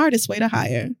 the smartest way to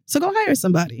hire. So go hire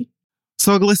somebody.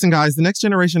 So listen, guys, the next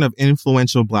generation of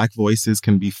influential Black voices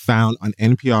can be found on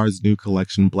NPR's new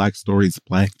collection, Black Stories,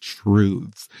 Black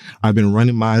Truths. I've been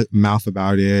running my mouth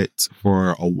about it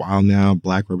for a while now.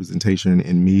 Black representation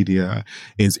in media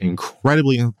is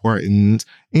incredibly important,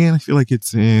 and I feel like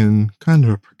it's in kind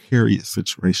of a precarious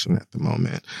situation at the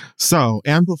moment. So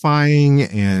amplifying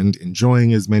and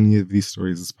enjoying as many of these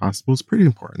stories as possible is pretty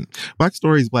important. Black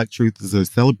Stories, Black Truths is a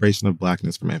celebration of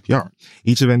Blackness from NPR.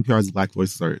 Each of NPR's Black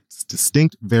voices are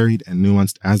distinct, varied, and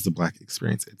nuanced as the Black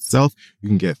experience itself. You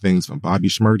can get things from Bobby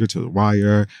Shmurda to The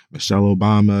Wire, Michelle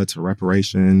Obama to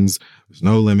reparations. There's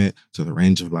no limit to the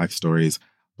range of Black stories,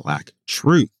 Black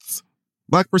truths.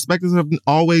 Black perspectives have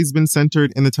always been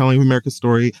centered in the telling of America's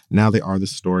story. Now they are the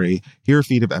story. Hear a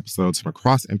feed of episodes from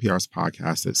across NPR's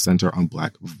podcasts that center on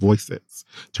Black voices.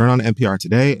 Turn on NPR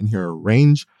today and hear a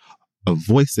range of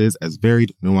voices as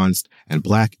varied, nuanced, and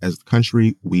Black as the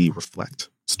country we reflect.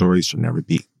 Stories should never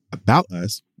be about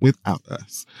us without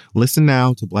us. Listen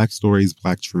now to Black Stories,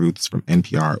 Black Truths from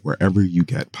NPR wherever you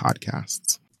get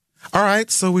podcasts. All right,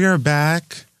 so we are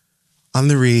back on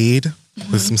the read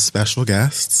with some special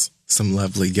guests, some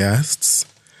lovely guests.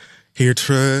 Here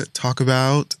to talk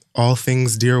about all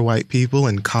things dear white people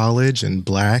and college and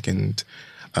black and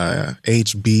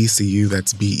HBCU,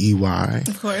 that's BEY.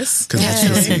 Of course. Because that's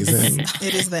the season.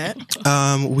 It is that.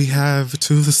 We have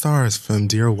two of the stars from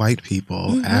Dear White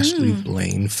People, Ashley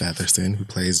Blaine Featherson, who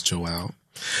plays Joelle.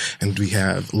 And we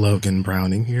have Logan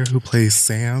Browning here, who plays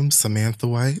Sam, Samantha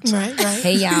White. Right.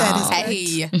 Hey, y'all. That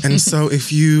is Hey. And so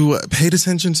if you paid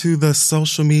attention to the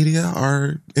social media,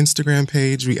 our Instagram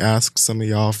page, we asked some of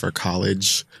y'all for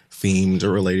college themed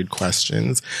or related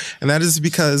questions. And that is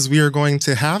because we are going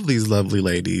to have these lovely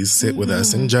ladies sit with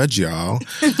us and judge y'all.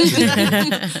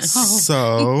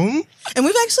 So. And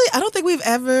we've actually, I don't think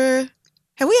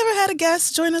have we ever had a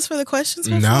guest join us for the questions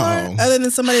before? No. Other than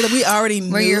somebody that we already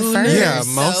knew. We're your first. Yeah, So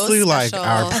mostly like special.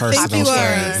 our I think personal you are.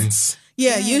 friends.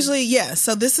 Yeah, usually, yeah.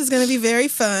 So this is going to be very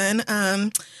fun.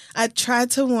 I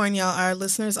tried to warn y'all, our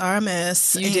listeners are a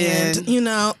mess. You and, did. you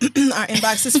know, our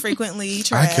inbox is frequently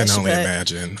trash. I can only but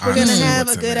imagine. We're going to honestly, have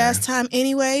what's a in good there. ass time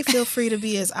anyway. Feel free to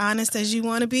be as honest as you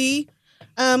want to be.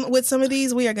 With some of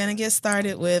these, we are going to get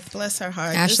started with, bless her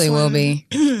heart. Ashley this will one- be.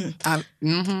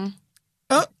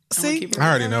 Oh, see? I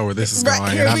already know where this is Right,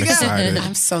 going, here and I'm we go. excited.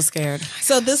 I'm so scared.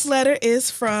 So this letter is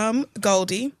from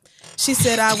Goldie. She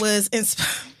said I was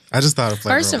inspired. I just thought of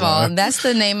Flavor First of all, Love. that's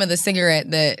the name of the cigarette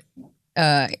that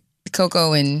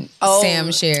Coco and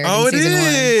Sam shared Oh, in it season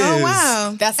is. Oh,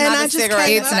 wow. That's And not I a just cigarette.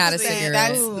 came It's up not a with that. cigarette.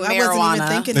 That's Ooh, I wasn't even marijuana.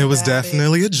 thinking It was about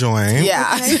definitely a joint.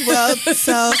 Yeah. Okay, well,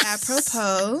 so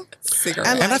apropos,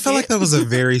 Cigarette. And I felt like that was a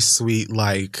very sweet,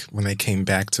 like, when they came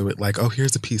back to it, like, oh,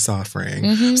 here's a peace offering.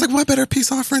 It's like, what better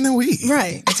peace offering than weed?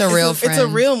 right? It's a real It's a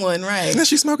friend. real one, right? And then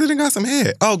she smoked it and got some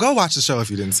head. Oh, go watch the show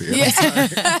if you didn't see it. I'm sorry.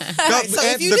 Right, so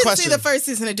if you didn't see the first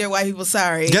season of Dear White People,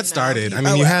 sorry. Get started. I mean,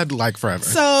 oh, you well. had, like, forever.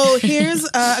 So here's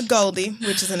Goldie,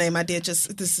 which is a name I did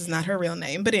just, this is not her real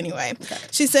name, but anyway.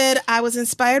 She said, I was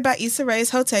inspired by Issa Rae's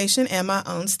Hotation and my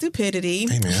own stupidity.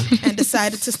 Amen. And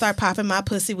decided to start popping my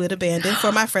pussy with abandon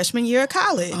for my freshman year of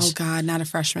college. Oh God, not a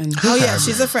freshman. Oh, yeah,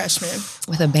 she's a freshman.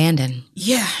 with abandon.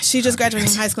 Yeah, she just graduated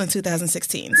from high school in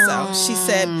 2016. So she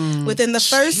said, within the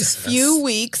first few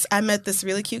weeks, I met this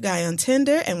really cute guy on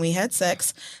Tinder and we had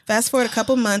sex. Fast forward a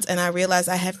couple months and I realized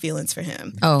I had feelings for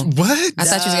him. Oh, What? I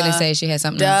thought you was gonna say she had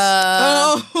something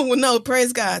else. Oh, well, no,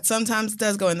 praise God. Sometimes it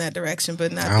does go in that direction,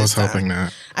 but not I was this time. hoping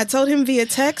not. I told him via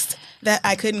text that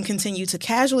I couldn't continue to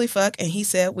casually fuck, and he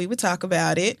said we would talk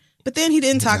about it. But then he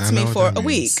didn't talk I to me know what for that a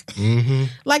means. week. Mm-hmm.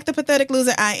 Like the pathetic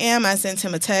loser I am, I sent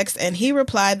him a text, and he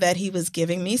replied that he was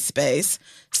giving me space.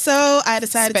 So I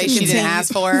decided Space to she continue. didn't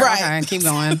ask for. Right. Okay, keep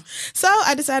going. So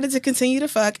I decided to continue to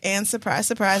fuck, and surprise,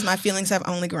 surprise, my feelings have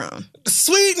only grown.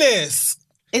 Sweetness.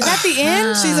 Is that the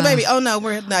end? She's a baby. Oh no,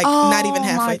 we're like not even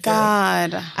halfway Oh my through.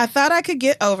 God. I thought I could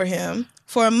get over him.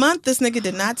 For a month, this nigga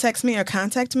did not text me or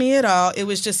contact me at all. It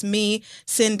was just me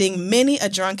sending many a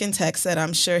drunken text that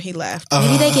I'm sure he left.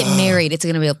 Maybe they get married. It's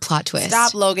gonna be a plot twist.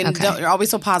 Stop, Logan. Okay. Don't, you're always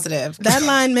so positive. That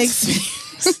line makes me,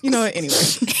 you know what, anyway.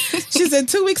 She said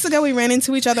 2 weeks ago we ran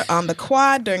into each other on the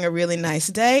quad during a really nice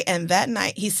day. And that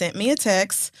night he sent me a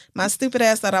text. My stupid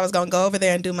ass thought I was going to go over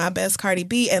there and do my best Cardi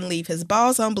B and leave his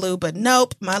balls on blue. But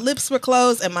nope, my lips were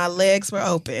closed and my legs were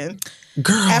open.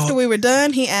 Girl. After we were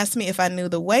done, he asked me if I knew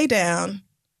the way down.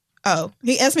 Oh,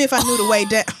 he asked me if I knew the way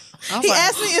down. He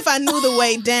asked me if I knew the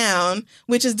way down,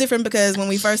 which is different because when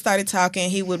we first started talking,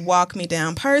 he would walk me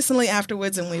down personally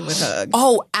afterwards and we would hug.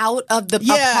 Oh, out of the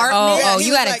apartment? Oh, he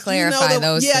you was gotta like, clarify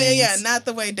those Yeah, things. not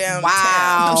the way down. Wow.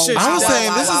 I'm sure I was she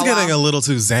saying does. this is getting a little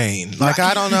too Zane. Like,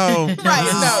 I don't know. Right,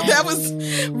 no, that was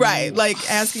right. Like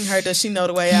asking her, does she know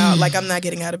the way out? Like I'm not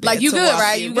getting out of bed. Like, you to good, walk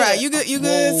right? You You right? good. You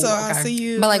good? Whoa, So I'll okay. see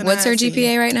you. But like, when what's I her see you.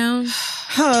 GPA right now?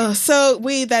 Oh, so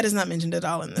that is not mentioned at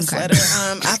all in this Okay. letter.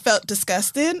 I felt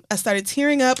disgusted. I started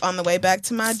tearing up on the way back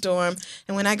to my dorm,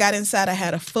 and when I got inside, I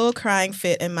had a full crying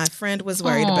fit, and my friend was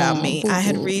worried about me. I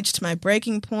had reached my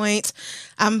breaking point.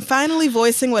 I'm finally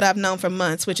voicing what I've known for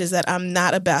months, which is that I'm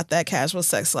not about that casual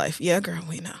sex life. Yeah, girl,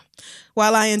 we know.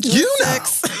 While I enjoy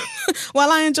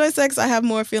sex, I have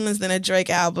more feelings than a Drake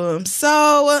album.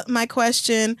 So, my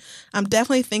question, I'm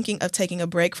definitely thinking of taking a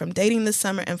break from dating this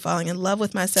summer and falling in love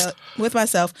with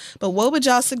myself. But what would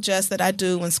y'all suggest that I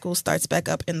do when school starts back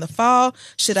up in the fall?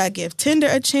 Should I give Tinder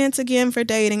a chance again for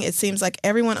dating? It seems like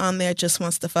everyone on there just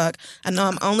wants to fuck. I know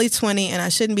I'm only 20 and I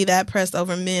shouldn't be that pressed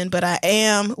over men, but I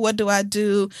am. What do I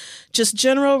do? Just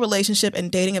general relationship and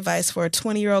dating advice for a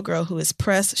 20-year-old girl who is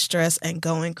pressed, stressed, and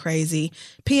going crazy.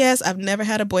 P.S. I've never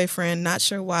had a boyfriend. Not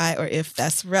sure why or if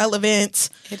that's relevant.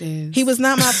 It is. He was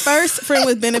not my first friend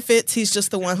with benefits. He's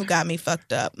just the one who got me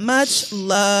fucked up. Much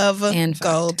love, And fucked.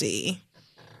 Goldie.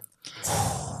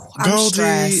 I'm Goldie,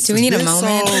 stressed. Do we need a this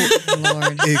moment? whole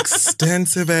Lord.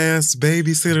 extensive ass,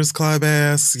 Babysitter's Club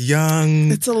ass,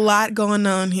 young. It's a lot going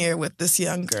on here with this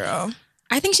young girl.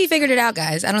 I think she figured it out,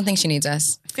 guys. I don't think she needs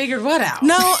us. Figured what out?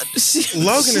 No,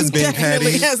 Logan is being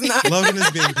definitely petty. has not. Logan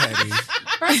is being petty.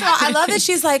 First of all, I love that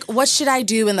she's like, what should I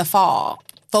do in the fall?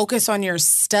 Focus on your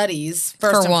studies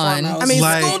first For and one. foremost. I mean,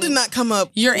 Like- school did not come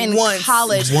up. You're in once.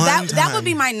 college. One That time. would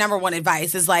be my number one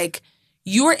advice is like,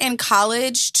 you're in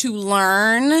college to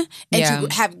learn and Yeah.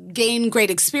 to have gain great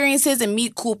experiences and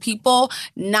meet cool people,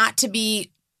 not to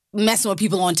be messing with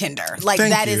people on Tinder. Like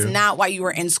Thank that is you. not why you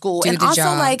were in school. Do And the also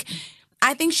job. like,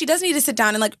 I think she does need to sit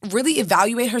down and like really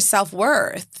evaluate her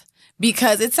self-worth.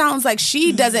 Because it sounds like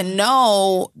she doesn't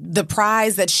know the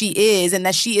prize that she is and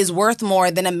that she is worth more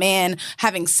than a man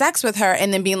having sex with her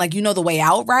and then being like, you know the way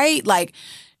out, right? Like,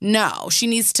 no, she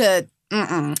needs to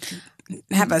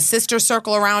have a sister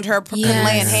circle around her, Yes.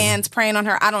 laying hands, praying on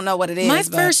her. I don't know what it is. My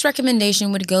but- first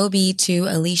recommendation would be to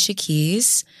Alicia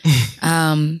Keys,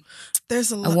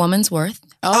 There's a A lot. Woman's Worth.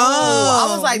 Oh,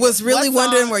 I was like, was really what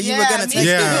wondering song? where you were Yeah, gonna me take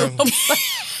Yeah. too.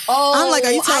 Oh, I'm like,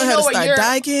 are you telling I her know to what start you're-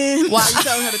 dyking? Why are you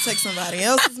telling her to take somebody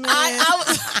else's man?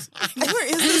 Where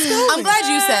is this going? I'm glad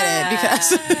you said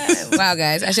it because. Wow,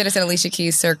 guys, I should have said Alicia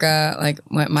Keys circa like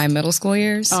my middle school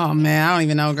years. Oh man, I don't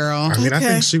even know, girl. I mean, I Okay.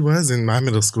 think she was in my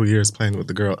middle school years playing with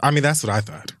the girl. I mean, that's what I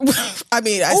thought. I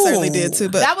mean, I certainly did too,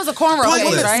 but That was a cornrow phase,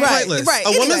 Pointless, right? right? Pointless.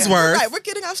 A Woman's Worth. Right, we're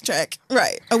getting off track.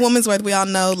 Right, A Woman's Worth. We all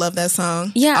know, love that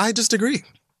song. Yeah. I just agree.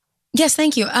 Yes,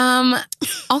 thank you.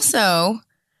 Also,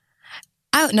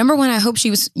 number one, I hope she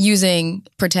was using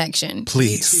protection.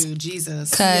 Please. Me too,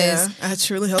 Jesus. Yeah, I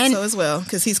truly hope and- so as well,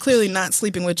 because he's clearly not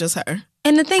sleeping with just her.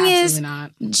 And the thing is,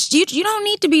 Absolutely not. you don't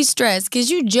need to be stressed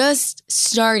because you just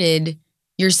started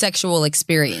your sexual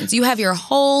experience. You have your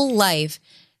whole life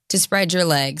to spread your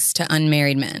legs to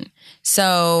unmarried men.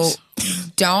 So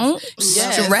don't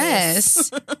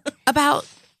stress about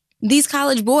these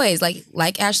college boys.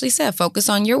 Like Ashley said, focus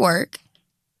on your work.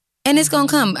 And it's going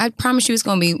to come. I promise you it's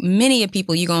going to be many of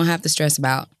people you're going to have to stress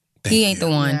about. He ain't the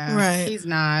one. Yeah, Right. He's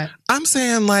not. I'm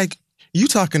saying, like, you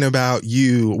talking about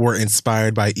you were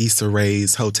inspired by Issa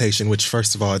Rae's Hotation, which,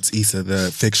 first of all, it's Issa,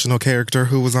 the fictional character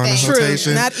who was on the True,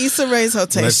 Hotation. not Issa Rae's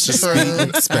Hotation. Let's just speak in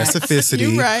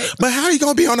specificity. You're right. But how are you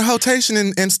going to be on a Hotation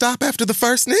and stop after the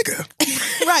first nigga?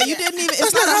 Right, you didn't even.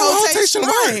 That's not how a Hotation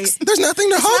works. Right. There's nothing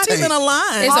to It's not Hotate. even a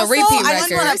line. It's a repeat I just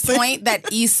record. want to point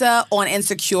that Issa on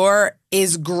Insecure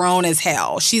is grown as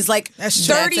hell. She's like That's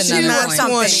true. 32 That's another or point.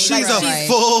 something. She's Like, a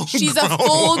full She's a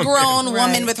full-grown woman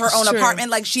Right. with her own True. apartment.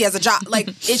 Like she has a job. Like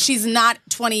she's not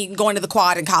 20 going to the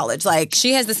quad in college. Like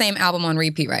She has the same album on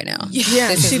repeat right now. Yeah,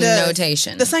 This she is does.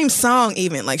 notation. The same song,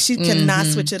 even like she cannot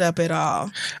switch it up at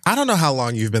all. I don't know how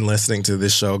long you've been listening to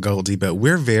this show, Goldie, but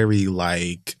we're very,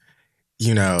 like,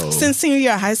 you know. Since senior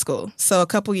year of high school, so a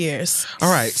couple years.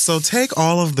 All right, so take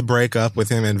all of the breakup with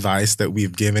him advice that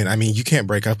we've given. I mean, you can't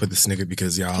break up with this nigga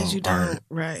because y'all Because you aren't. don't,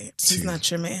 right? He's too- not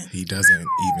your man. He doesn't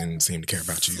even seem to care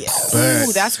about you. Yes. But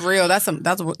ooh, that's real. That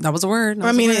was a word. That I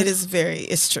was a mean, word. it is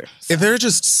it's true. if there are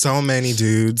just so many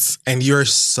dudes and you're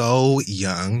so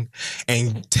young,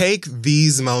 and take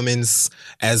these moments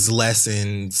as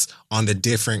lessons on the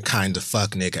different kind of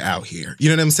fuck nigga out here. You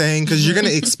know what I'm saying? Because you're going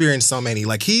to experience so many.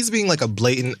 Like, he's being like a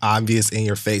blatant, obvious, in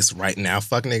your face right now,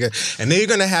 fuck nigga. And then you're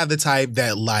going to have the type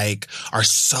that, like, are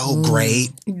so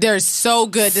great. They're so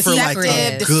good. For, like, a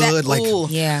Deceptive. good, like, Ooh.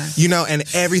 yeah. You know, and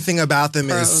everything about them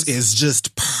is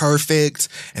just perfect.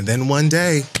 And then one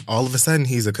day, all of a sudden,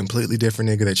 he's a completely different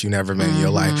nigga that you never met in your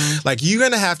life. Like, you're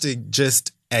going to have to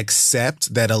just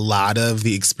accept that a lot of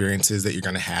the experiences that you're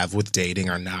going to have with dating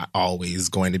are not always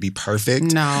going to be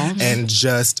perfect. No. And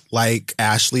just like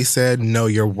Ashley said, know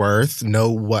your worth,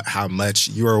 know how much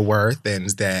you're worth, and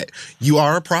that you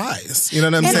are a prize. You know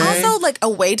what I'm And saying? also, like, a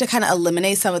way to kind of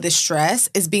eliminate some of this stress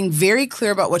is being very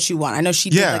clear about what you want. I know she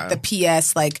did, Yeah. like, the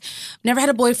PS, like, never had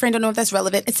a boyfriend, don't know if that's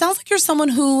relevant. It sounds like you're someone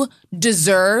who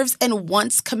deserves and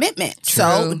wants commitment.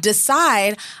 So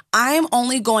decide, I'm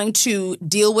only going to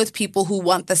deal with people who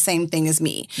want the same thing as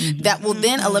me. That will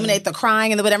then eliminate the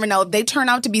crying and the whatever. Now, if they turn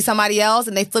out to be somebody else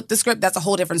and they flip the script, that's a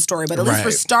whole different story. But at least Right.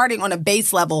 we're starting on a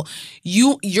base level.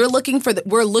 We're looking for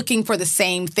the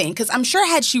same thing. Because I'm sure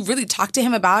had she really talked to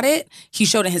him about it, he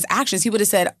showed in his actions, he would have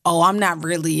said, oh, I'm not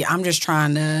really, I'm just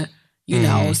trying to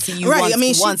see you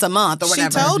once a month or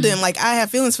whatever. She told him, like, I have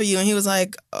feelings for you. And he was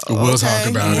like, we'll talk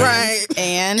about it. Right.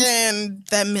 And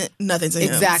that meant nothing to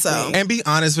him. Exactly. So. And be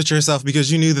honest with yourself,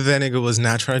 because you knew that nigga was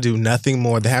not trying to do nothing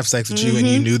more than have sex with you, and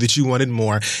you knew that you wanted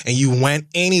more. And you went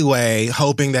anyway,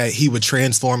 hoping that he would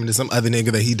transform into some other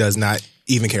nigga that he does not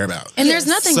even care about. And there's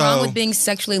nothing wrong with being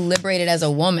sexually liberated as a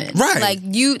woman. Right. Like,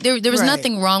 there was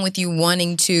nothing wrong with you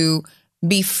wanting to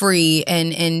be free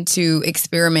and to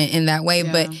experiment in that way.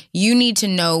 Yeah. But you need to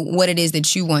know what it is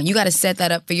that you want. You got to set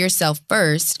that up for yourself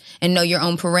first and know your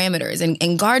own parameters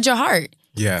and guard your heart.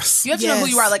 Yes. You have to know who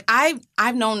you are. Like,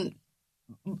 I've known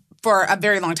for a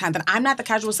very long time that I'm not the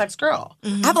casual sex girl. I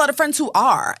have a lot of friends who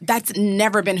are. That's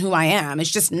never been who I am.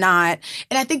 It's just not.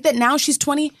 And I think that now she's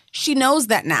 20, she knows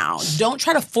that now. Don't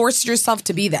try to force yourself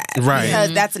to be that. Right.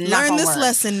 Because that's not Learn gonna this work.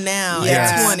 lesson now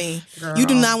Yes. at 20. Girl. You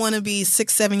do not want to be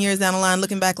 6-7 years down the line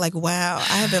looking back like, wow,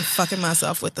 I have been fucking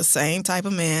myself with the same type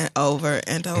of man over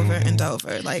and over and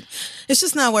over. Like, it's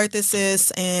just not worth it,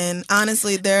 sis. And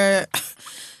honestly,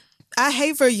 I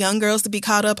hate for young girls to be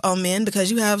caught up on men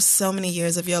because you have so many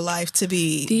years of your life to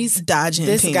be dodging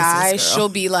this penises, guy. girl. She'll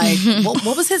be like,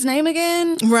 what was his name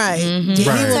again? Right. He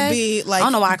Right. will be like I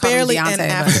don't know why I call him barely Beyonce, an but-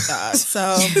 afterthought.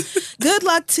 So good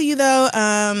luck to you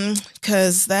though,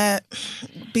 because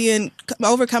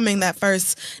overcoming that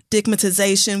first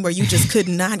stigmatization where you just could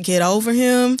not get over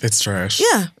him. It's trash.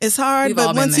 Yeah, it's hard. We've but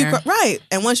all been once you there.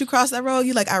 and once you cross that road,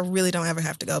 you're like, I really don't ever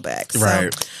have to go back.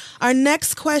 Right. So our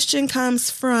next question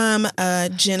comes from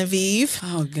Genevieve.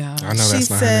 Oh, God. I know She that's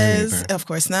not her name says, either. of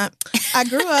course not. I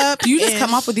grew up. Do you just in-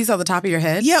 come up with these off the top of your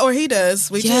head? Yeah, or he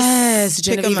does. We Yes, just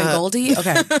pick Genevieve him and up. Goldie.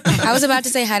 Okay. I was about to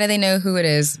say, how do they know who it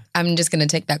is? I'm just going to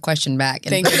take that question back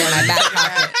and Thank put it you. in my back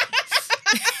pocket.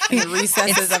 In the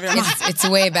recesses of your mind. It's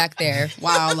way back there.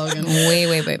 Wow, Logan. Way,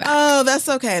 way, way back. Oh, that's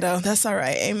okay though. That's all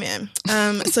right. Amen.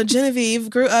 So Genevieve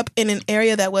grew up in an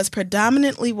area that was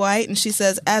predominantly white, and she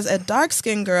says, as a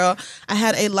dark-skinned girl, I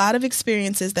had a lot of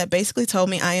experiences that basically told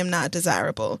me I am not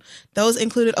desirable. Those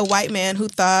included a white man who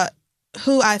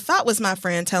I thought was my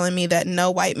friend telling me that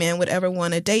no white man would ever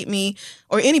want to date me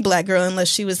or any black girl unless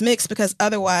she was mixed because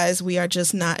otherwise we are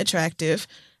just not attractive.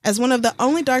 As one of the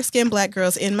only dark-skinned black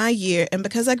girls in my year, and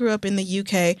because I grew up in the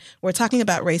UK, where talking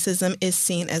about racism is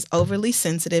seen as overly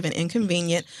sensitive and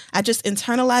inconvenient, I just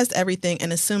internalized everything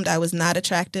and assumed I was not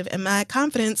attractive, and my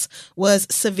confidence was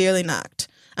severely knocked.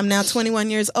 I'm now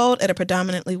 21 years old at a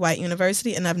predominantly white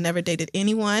university, and I've never dated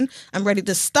anyone. I'm ready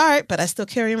to start, but I still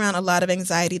carry around a lot of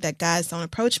anxiety that guys don't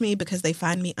approach me because they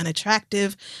find me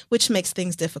unattractive, which makes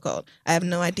things difficult. I have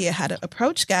no idea how to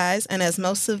approach guys, and as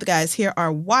most of the guys here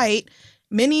are white,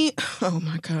 many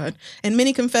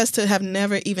confess to have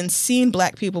never even seen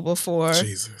black people before.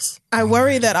 Jesus. I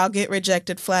worry that I'll get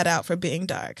rejected flat out for being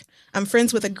dark. I'm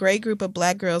friends with a great group of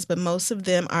black girls, but most of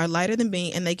them are lighter than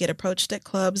me, and they get approached at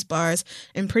clubs, bars,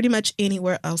 and pretty much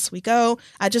anywhere else we go.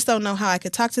 I just don't know how I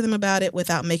could talk to them about it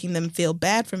without making them feel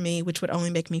bad for me, which would only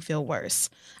make me feel worse.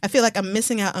 I feel like I'm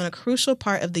missing out on a crucial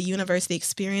part of the university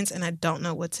experience, and I don't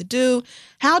know what to do.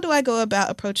 How do I go about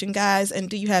approaching guys, and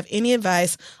do you have any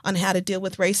advice on how to deal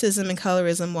with racism and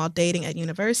colorism while dating at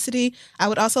university? I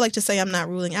would also like to say I'm not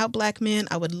ruling out black men.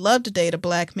 I would love to date a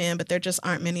black man, but there just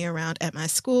aren't many around at my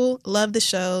school. Love the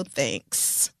show.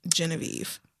 Thanks,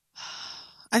 Genevieve.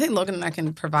 I think Logan and I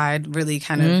can provide really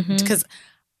kind of, because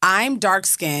I'm dark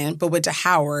skinned but went to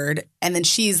Howard, and then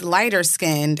she's lighter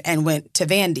skinned and went to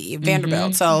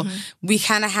Vanderbilt. So we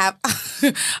kind of have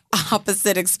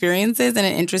opposite experiences in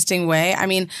an interesting way. I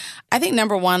mean, I think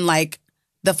number one, like,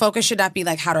 the focus should not be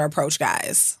like how to approach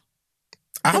guys.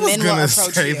 I was men will going to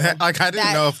approach say you. that. Like, I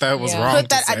didn't know if that was Yeah. wrong Put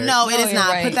that to say. no, it is you're not.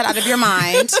 right. Put that out of your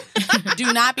mind.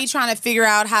 Do not be trying to figure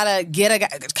out how to get a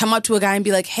guy, come up to a guy and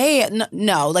be like, "Hey,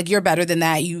 no, like, you're better than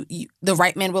that. You the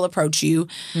right man will approach you."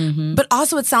 But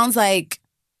also, it sounds like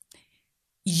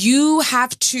you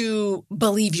have to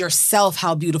believe yourself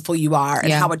how beautiful you are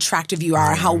and how attractive you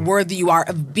are, how worthy you are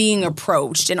of being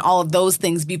approached, and all of those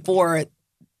things before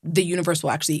the universe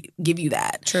will actually give you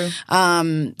that. True.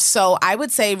 So I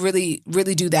would say really,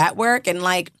 really do that work. And,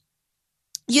 like,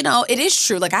 you know, it is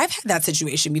true. Like, I've had that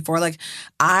situation before. Like,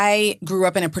 I grew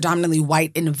up in a predominantly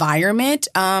white environment.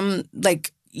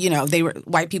 Like, you know,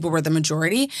 white people were the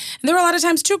majority. And there were a lot of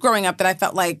times too growing up that I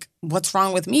felt like, what's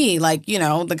wrong with me? Like, you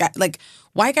know, the guy, like,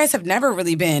 white guys have never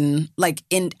really been like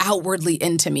outwardly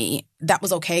into me. That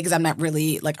was okay because I'm not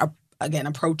really like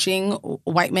approaching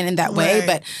white men in that way.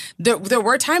 But there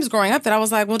were times growing up that I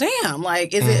was like, well, damn,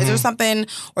 like, is there something?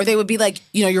 Or they would be like,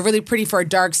 you know, you're really pretty for a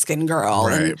dark skinned girl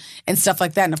and stuff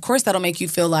like that. And of course, that'll make you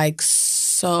feel like,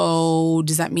 so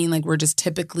does that mean like we're just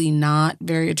typically not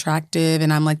very attractive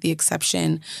and I'm like the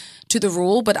exception to the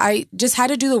rule, but I just had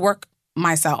to do the work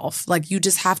myself. Like, you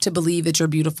just have to believe that you're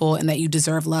beautiful and that you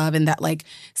deserve love and that, like,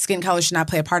 skin color should not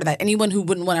play a part of that. Anyone who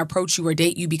wouldn't want to approach you or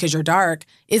date you because you're dark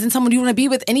isn't someone you want to be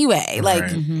with anyway. Like,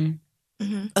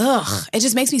 ugh, it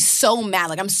just makes me so mad.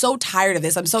 Like, I'm so tired of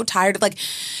this. I'm so tired of, like,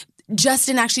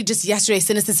 Justin actually just yesterday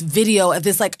sent us this video of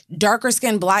this, like, darker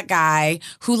skinned Black guy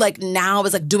who, like, now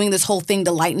is, like, doing this whole thing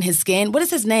to lighten his skin. What is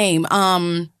his name?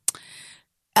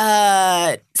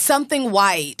 Something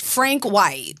White, Frank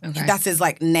White. Okay. That's his,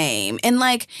 like, name. And,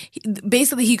 like,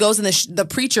 basically he goes in the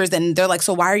preachers and they're like,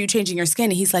 so why are you changing your skin?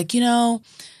 And he's like,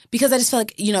 because I just feel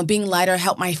like, being lighter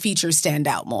helped my features stand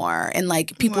out more. And,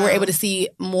 like, people were able to see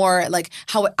more, like,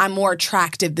 how I'm more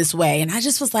attractive this way. And I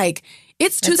just was like,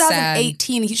 it's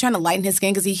 2018. He's trying to lighten his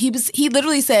skin because he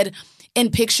literally said, in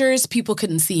pictures, people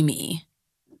couldn't see me.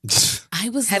 I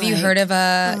was Have you heard of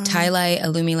a Tylite,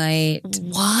 Illumilight?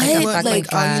 What?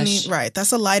 Like all you need, right.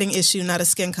 That's a lighting issue, not a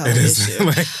skin color issue.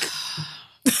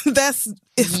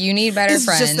 You need better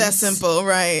friends. It's just that simple,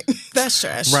 right? That's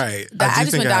trash. Right. I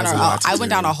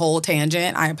went down a whole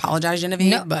tangent. I apologize,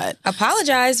 Genevieve, but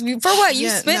apologize for what? You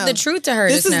spit the truth to her.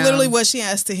 This is now. literally what she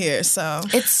asked to hear. So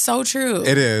it's so true.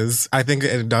 It is. I think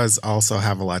it does also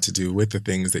have a lot to do with the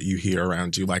things that you hear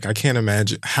around you. Like, I can't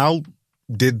imagine how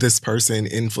did this person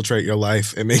infiltrate your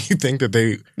life and make you think that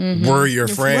they were your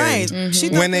friend? Right. She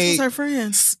thought this was her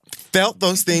friend. Felt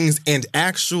those things and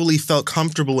actually felt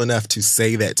comfortable enough to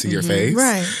say that to your face.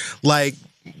 Right. Like,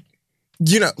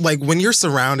 like when you're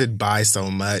surrounded by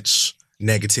so much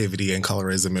negativity and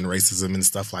colorism and racism and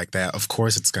stuff like that, of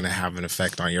course it's going to have an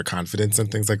effect on your confidence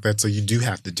and things like that. So you do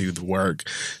have to do the work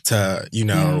to,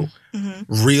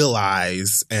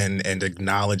 realize and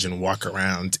acknowledge and walk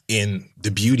around in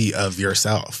the beauty of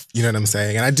yourself. You know what I'm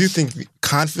saying? And I do think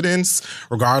confidence,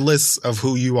 regardless of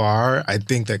who you are, I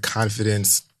think that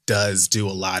confidence does do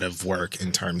a lot of work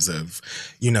in terms of,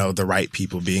 the right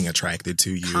people being attracted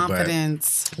to you.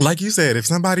 Confidence. But like you said, if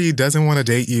somebody doesn't want to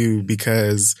date you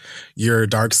because you're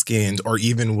dark-skinned or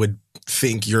even would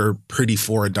think you're pretty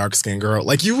for a dark-skinned girl,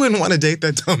 like, you wouldn't want to date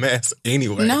that dumbass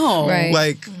anyway. No. Right.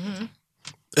 Like,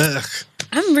 ugh.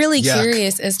 I'm really Yuck.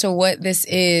 curious as to what this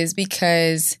is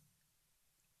because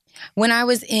when I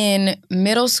was in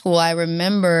middle school,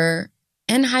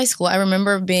 in high school, I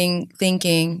remember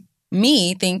thinking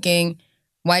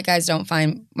white guy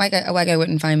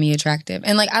wouldn't find me attractive.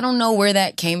 And, like, I don't know where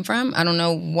that came from. I don't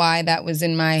know why that was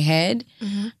in my head.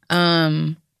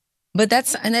 But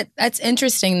that's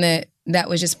interesting that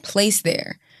was just placed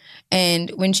there. And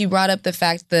when she brought up the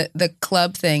fact that the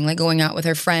club thing, like going out with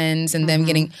her friends and them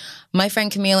getting, my friend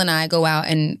Camille and I go out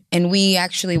and we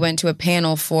actually went to a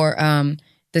panel for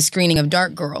the screening of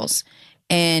Dark Girls.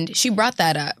 And she brought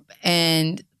that up.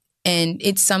 And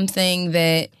it's something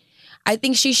that I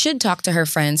think she should talk to her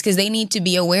friends because they need to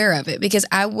be aware of it because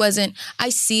I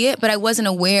see it, but I wasn't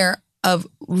aware of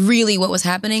really what was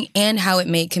happening and how it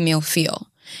made Camille feel.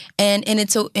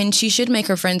 And she should make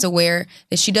her friends aware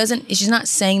that she's not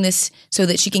saying this so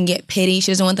that she can get pity.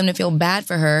 She doesn't want them to feel bad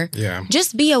for her. Yeah.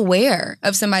 Just be aware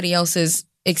of somebody else's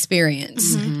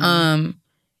experience.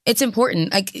 It's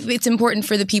important. Like, it's important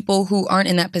for the people who aren't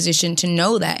in that position to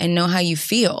know that and know how you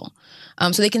feel.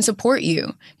 So they can support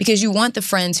you because you want the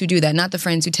friends who do that, not the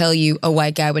friends who tell you a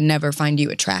white guy would never find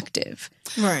you attractive.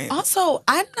 Right. Also,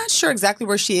 I'm not sure exactly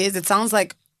where she is. It sounds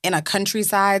like in a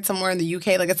countryside somewhere in the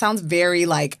UK. Like, it sounds very,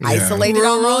 like, isolated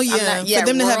rural, almost. For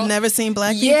them to have never seen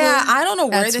Black people. Yeah, I don't know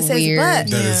where this is, but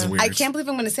that is weird. I can't believe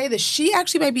I'm going to say this. She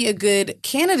actually might be a good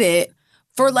candidate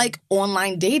for, like,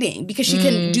 online dating because she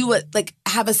can do it, like,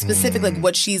 have a specific, like,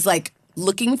 what she's, like,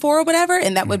 looking for or whatever,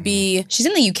 and that would be. She's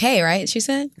in the UK, right? She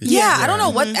said. Yeah, I don't know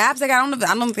what apps they got. I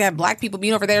don't know if they have Black people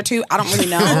being over there too. I don't really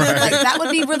know. Like, that would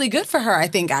be really good for her, I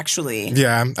think. Actually.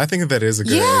 Yeah, I think that is a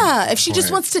good. Yeah, if she point. just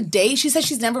wants to date, she says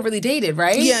she's never really dated,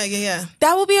 right? Yeah.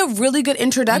 That will be a really good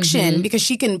introduction because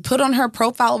she can put on her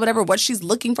profile or whatever what she's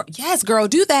looking for. Yes, girl,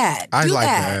 do that. I like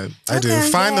that. I do.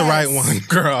 Find the right one,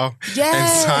 girl, and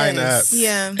sign up.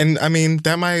 Yeah, and I mean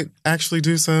that might actually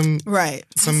do some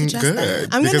some good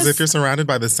because if you're surrounded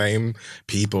by the same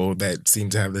people that seem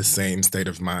to have the same state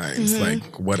of mind,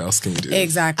 like, what else can you do?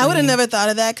 Exactly. I would have never thought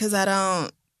of that because I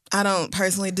don't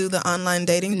personally do the online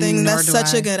dating thing. That's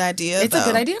such a good idea. It's a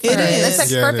good idea for her. Is.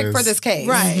 That's, like, perfect for this case.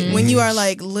 Right. When you are,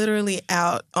 like, literally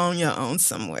out on your own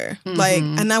somewhere. Like,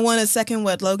 and I want to second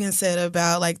what Logan said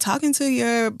about, like, talking to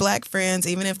your Black friends,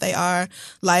 even if they are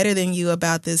lighter than you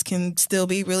about this, can still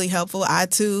be really helpful. I,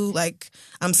 too, like,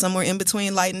 I'm somewhere in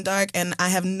between light and dark, and I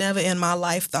have never in my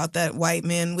life thought that white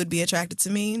men would be attracted to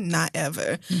me. Not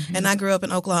ever. And I grew up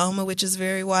in Oklahoma, which is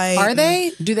very white. Are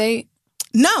they? Do they?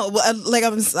 No, like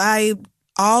I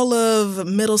all of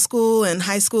middle school and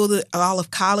high school, all of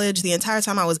college, the entire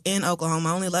time I was in Oklahoma,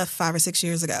 I only left 5 or 6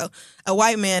 years ago, a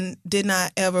white man did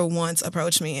not ever once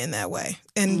approach me in that way.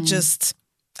 And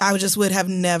I just would have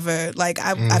never, like,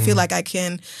 I feel like I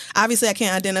can't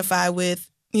identify with,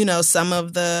 you know, some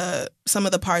of the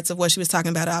parts of what she was talking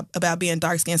about being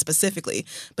dark skinned specifically.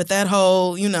 But that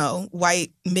whole, you know,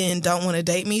 white men don't want to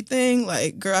date me thing,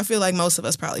 like, girl, I feel like most of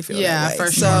us probably feel that way.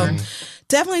 For so sure.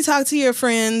 Definitely talk to your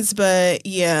friends, but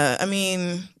yeah, I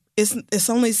mean, it's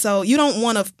only so you don't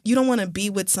want to be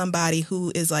with somebody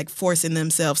who is like forcing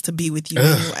themselves to be with you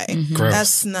anyway. Gross.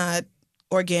 That's not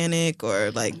organic or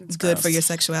like good for your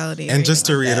sexuality. And just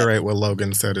to reiterate what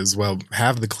Logan said as well,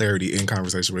 have the clarity in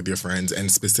conversation with your friends and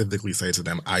specifically say to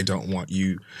them, I don't want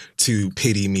you to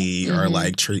pity me or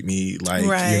like treat me like, you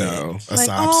know, a like,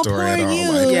 sob story at all.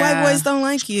 You. Like, White boys don't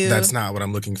like you. That's not what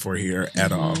I'm looking for here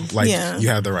at all. Like, you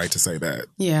have the right to say that.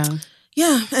 Yeah.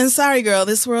 Yeah, and sorry, girl,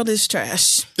 this world is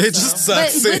trash. It just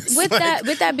sucks. But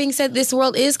with that being said, this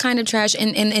world is kind of trash,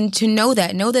 and to know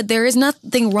that there is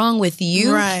nothing wrong with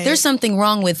you. Right. There's something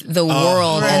wrong with the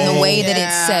world and the way that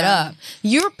it's set up.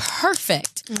 You're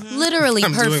perfect, literally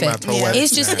I'm doing perfect. my poetic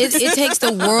It's just it takes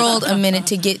the world a minute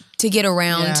to get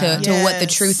around to what the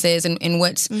truth is and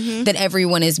what's that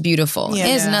everyone is beautiful. Yeah.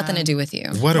 It has nothing to do with you.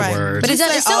 What a word. But it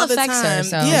still all the affects her. time.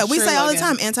 So. Yeah, we Sure, say all the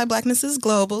Logan. time, anti-blackness is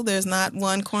global. There's not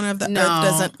one corner of the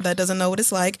earth that doesn't know what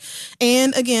it's like.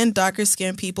 And again, darker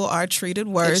skinned people are treated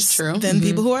worse than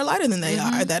people who are lighter than they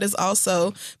are. That is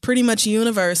also pretty much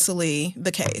universally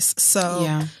the case.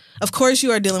 So of course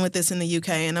you are dealing with this in the UK,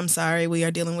 and I'm sorry, we are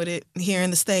dealing with it here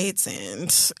in the States, and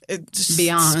it just,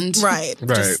 Beyond. Right.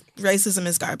 Just racism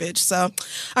is garbage. So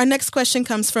our next question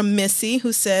comes from Missy,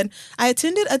 who said, I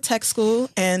attended a tech school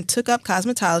and took up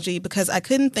cosmetology because I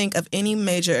couldn't think of any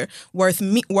major worth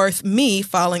me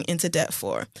falling into debt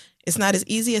for. It's not as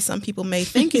easy as some people may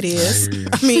think it is.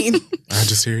 I mean, I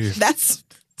just hear you. That's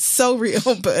so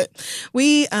real, but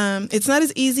it's not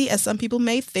as easy as some people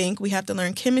may think. We have to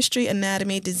learn chemistry,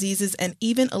 anatomy, diseases, and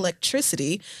even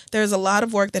electricity. There's a lot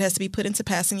of work that has to be put into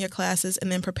passing your classes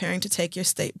and then preparing to take your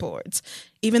state boards.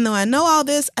 Even though I know all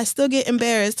this, I still get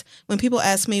embarrassed when people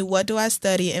ask me what do I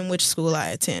study and which school I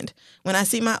attend. When I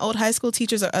see my old high school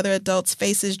teachers or other adults'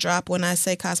 faces drop when I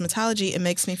say cosmetology, it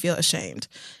makes me feel ashamed.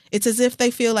 It's as if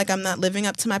they feel like I'm not living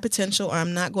up to my potential or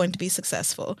I'm not going to be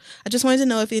successful. I just wanted to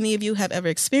know if any of you have ever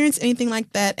experienced anything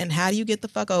like that, and how do you get the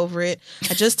fuck over it?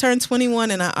 I just turned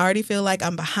 21 and I already feel like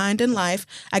I'm behind in life.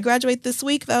 I graduate this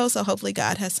week though, so hopefully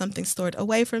God has something stored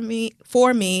away for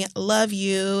me. Love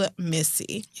you,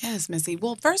 Missy. Yes, Missy.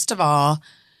 Well, first of all,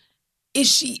 is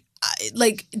she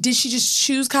did she just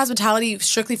choose cosmetology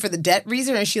strictly for the debt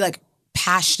reason, or is she like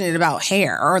passionate about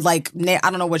hair, or like I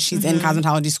don't know what she's in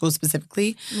cosmetology school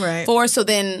specifically for.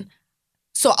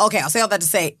 So okay, I'll say all that to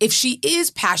say, if she is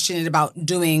passionate about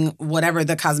doing whatever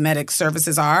the cosmetic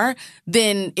services are,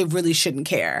 then it really shouldn't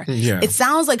care. Yeah. It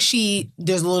sounds like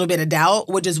there's a little bit of doubt,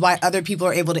 which is why other people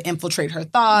are able to infiltrate her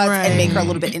thoughts and make her a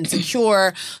little bit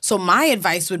insecure. So my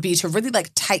advice would be to really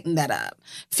like tighten that up.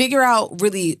 Figure out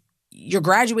really, you're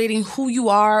graduating, who you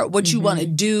are, what you want to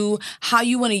do, how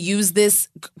you want to use this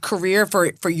career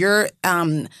for your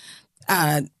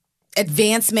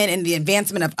advancement and the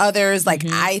advancement of others. Like,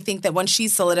 I think that once she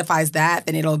solidifies that,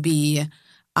 then it'll be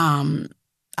a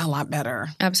lot better.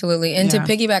 Absolutely. And to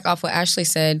piggyback off what Ashley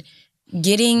said,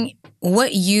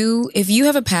 if you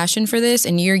have a passion for this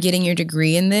and you're getting your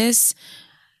degree in this,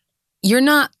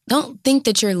 don't think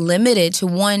that you're limited to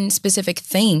one specific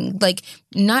thing. Like,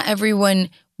 not everyone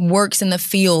works in the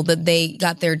field that they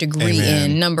got their degree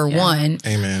in, number one.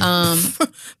 Amen.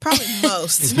 Probably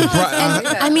most.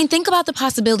 I mean, think about the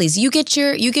possibilities. You get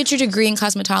your degree in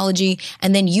cosmetology,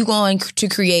 and then you go on to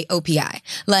create OPI.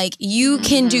 Like, you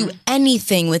can do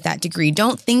anything with that degree.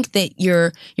 Don't think that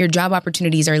your job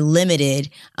opportunities are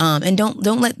limited, and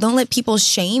don't let people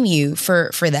shame you for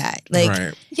that.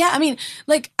 Like, yeah, I mean,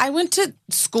 like, I went to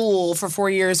school for 4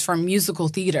 years for musical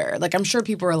theater. Like, I'm sure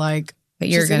people are like, but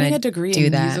you're going to a degree do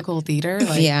in that. Musical theater.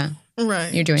 Like,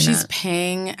 right. You're doing she's that. She's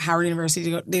paying Howard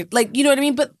University to go. Like, you know what I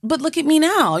mean? But look at me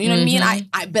now. You know what I mean?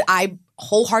 But I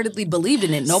wholeheartedly believed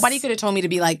in it. Nobody could have told me to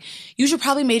be like, you should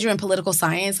probably major in political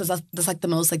science. That's like the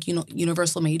most like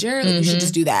universal major. Like, you should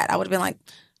just do that. I would have been like,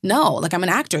 no, like, I'm an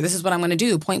actor. This is what I'm going to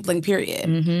do. Point blank,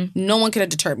 period. No one could have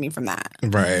deterred me from that.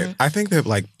 Right. I think that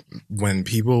like when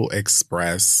people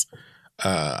express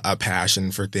a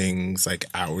passion for things like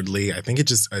outwardly, I think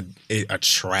it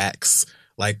attracts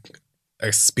like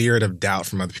a spirit of doubt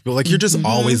from other people. Like, you're just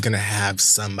always going to have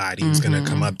somebody who's going to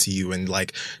come up to you and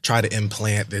like try to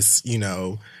implant this,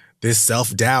 this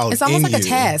self-doubt. It's almost in like a you.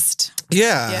 test.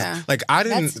 Yeah. Like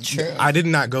That's true. I did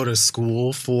not go to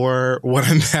school for what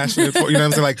I'm passionate for. You know what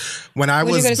I'm saying? Like when I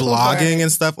What'd was you go to school blogging for?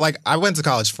 and stuff, like I went to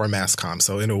college for mass comm.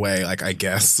 So in a way, like I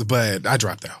guess, but I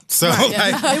dropped out. So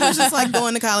It was just like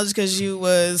going to college because you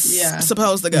was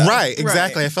supposed to go. Right,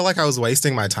 exactly. I felt like I was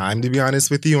wasting my time, to be honest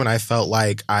with you, and I felt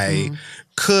like I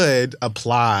could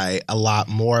apply a lot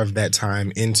more of that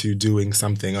time into doing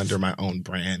something under my own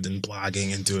brand and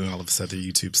blogging and doing all of this other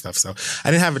YouTube stuff. So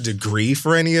I didn't have a degree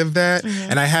for any of that,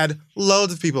 and I had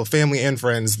loads of people, family and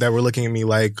friends, that were looking at me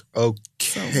like,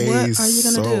 okay, what are you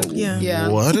gonna do? Yeah.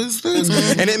 What is this?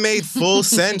 And it made full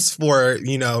sense for,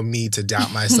 me to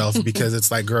doubt myself because it's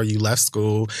like, girl, you left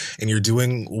school and you're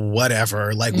doing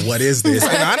whatever. Like, what is this?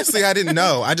 And honestly, I didn't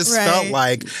know. I just felt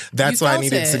like that's You what I felt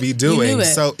needed it. to be You doing. knew it.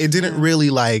 So it didn't really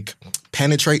like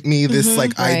penetrate me, this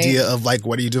like idea of like,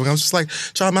 what are you doing? I was just like,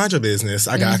 child, mind your business.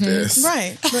 I got this.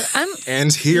 Right. But I'm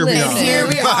And here we are. Here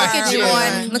we are. Look at you.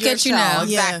 on Look your at you show. now.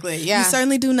 Exactly. Yeah. You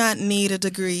certainly do not need a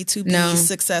degree to be No.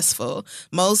 successful.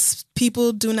 Most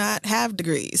people do not have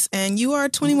degrees. And you are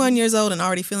 21 years old and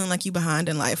already feeling like you behind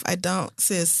in life. I don't,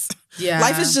 sis. Yeah.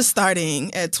 Life is just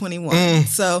starting at 21.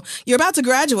 So you're about to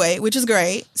graduate, which is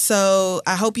great. So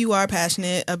I hope you are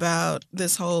passionate about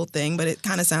this whole thing, but it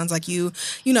kind of sounds like you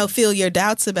feel your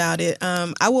doubts about it.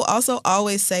 I will also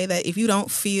always say that if you don't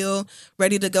feel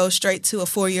ready to go straight to a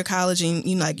 4-year college and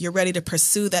you're ready to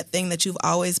pursue that thing that you've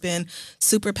always been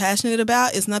super passionate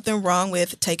about, there's nothing wrong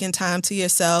with taking time to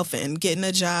yourself and getting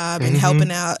a job and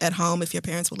helping out at home if your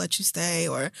parents will let you stay,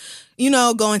 or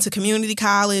going to community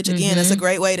college. Again, it's a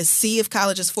great way to see if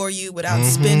college is for you without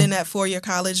spending that 4-year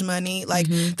college money. Like,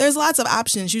 there's lots of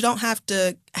options. You don't have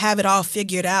to have it all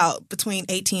figured out between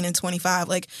 18 and 25.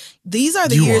 Like, these are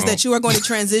the years that you are going to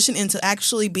transition into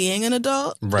actually being an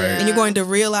adult. Right. And you're going to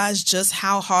realize just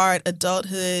how hard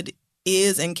adulthood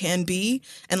is and can be,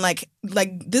 and like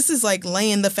this is like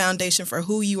laying the foundation for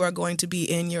who you are going to be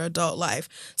in your adult life.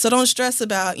 So don't stress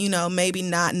about maybe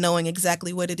not knowing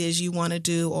exactly what it is you want to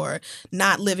do, or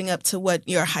not living up to what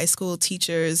your high school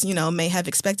teachers may have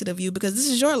expected of you, because this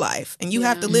is your life and you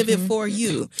have to live it for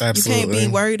you. Absolutely. You can't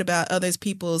be worried about others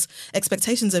people's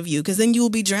expectations of you, because then you will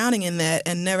be drowning in that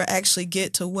and never actually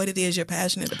get to what it is you're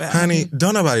passionate about. Honey,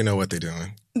 don't nobody know what they're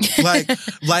doing. Like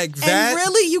that. And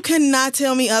really, you cannot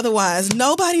tell me otherwise.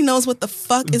 Nobody knows what the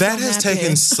fuck is that gonna has happen.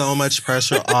 taken so much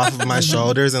pressure off of my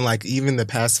shoulders, and like even the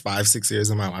past 5-6 years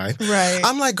of my life. Right.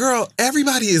 I'm like, girl,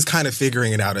 everybody is kind of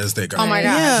figuring it out as they go. Oh my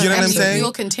God. Yeah. You know what I'm Absolutely. saying?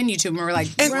 We'll continue to. We're like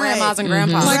And- grandmas and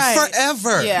grandpas. Like Right.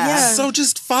 forever. Yeah. So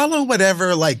just follow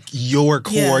whatever like your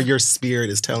core, Yeah. your spirit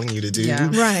is telling you to do. Yeah.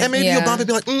 Right. And maybe you'll bump and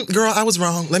be like, girl, I was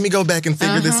wrong. Let me go back and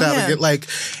figure this out. Yeah.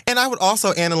 And I would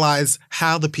also analyze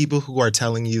how the people who are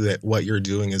telling you that what you're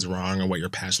doing is wrong or what you're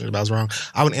passionate about is wrong.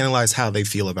 I would analyze how they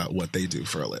feel about what they do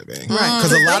for a living. Right.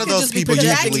 Because a They lot of could those just be people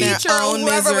projecting usually their Teacher or own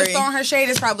whoever was misery. throwing her shade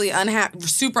is probably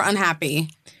super unhappy.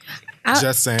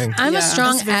 just saying. I'm a Yeah.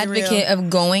 strong That's very advocate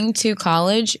of going to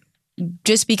college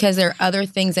just because there are other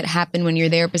things that happen when you're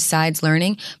there besides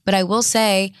learning. But I will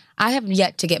say, I have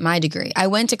yet to get my degree. I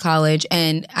went to college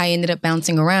and I ended up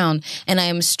bouncing around. And I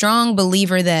am a strong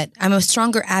believer that I'm a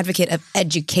stronger advocate of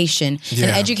education. Yeah.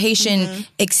 And education,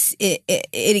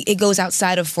 it goes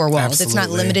outside of 4 walls. It's not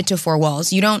Absolutely. limited to 4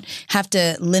 walls. You don't have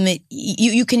to limit.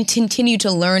 You can continue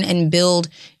to learn and build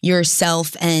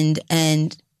yourself and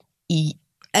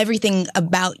everything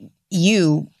about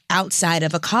you outside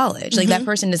of a college. Like that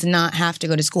person does not have to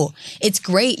go to school. It's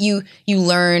great. You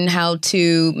learn how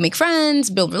to make friends,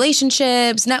 build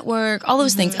relationships, network, all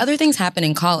those things. Other things happen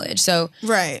in college. So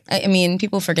Right. I mean,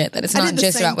 people forget that it's I not did the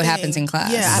just same about what happens thing. in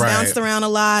class. Yeah, I Right. bounced around a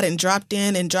lot and dropped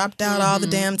in and dropped out all the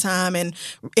damn time. And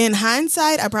in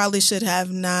hindsight, I probably should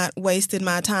have not wasted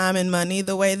my time and money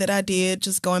the way that I did,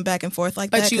 just going back and forth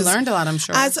like that. But you 'cause learned a lot, I'm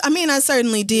sure. I mean, I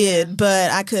certainly did, but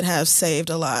I could have saved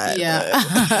a lot. Yeah.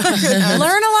 But-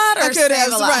 Learn a lot or I could save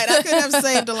have a lot? right. I could have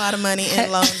saved a lot of money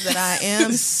in loans that I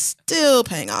am still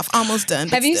paying off. Almost done.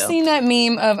 But Have you still. seen that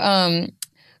meme of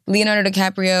Leonardo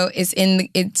DiCaprio is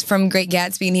it's from Great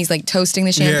Gatsby and he's like toasting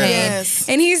the champagne. Yes.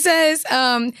 And he says,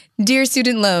 dear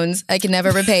student loans, I can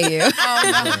never repay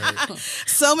you.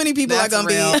 So many people That's are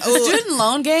going real. to The be. student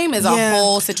loan game is a Yeah.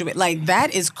 whole situation. Like,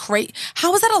 that is crazy.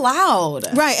 How is that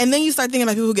allowed? Right, and then you start thinking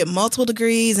about people who get multiple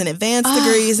degrees and advanced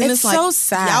degrees, and it's it's like, so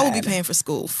sad. y'all will be paying for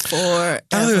school forever.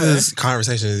 I don't think this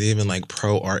conversation is even like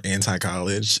pro or anti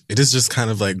college. It is just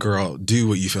kind of like, girl, do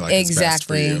what you feel like is best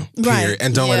for Exactly. you. Right. Period.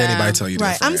 And don't let Yeah. anybody tell you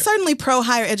Right, different. I'm certainly pro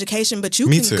higher education, but you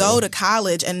Me can too. go to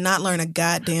college and not learn a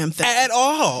goddamn thing. At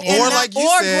all. And Or not- like you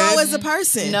or said, grow as a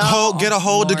person. get a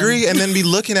whole degree and then be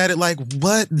looking at it like,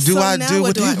 what do So I now do what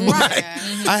with do I- you? Right.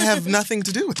 I have nothing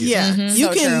to do with you. Yeah, you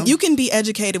So can true. you can be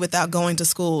educated without going to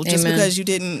school. Just Amen. because you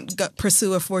didn't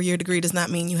pursue a 4-year degree does not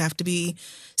mean you have to be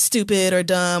stupid or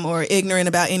dumb or ignorant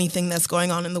about anything that's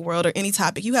going on in the world or any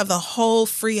topic. You have the whole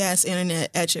free ass internet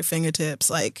at your fingertips.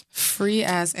 Like Free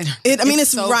as internet.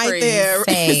 it's so right free. there.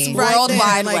 Say. It's right World there.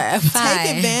 Wide Like, Web. Hi.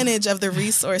 take advantage of the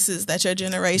resources that your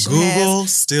generation has. Google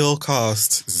still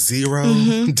costs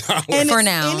 $0. And For it's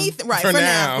now. right, For for now.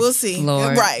 now. We'll see.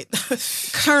 Lord. Right.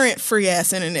 Current free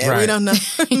ass internet. We Right. don't know.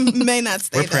 May not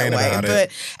stay We're that praying way. about But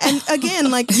it. and again,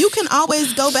 like you can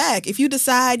always go back. If you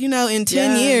decide, in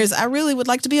 10 years, I really would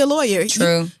like to be a lawyer.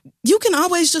 True. You can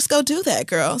always just go do that,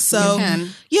 girl. So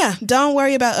yeah, don't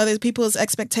worry about other people's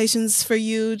expectations for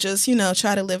you. Just,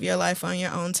 try to live your life on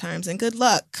your own terms, and good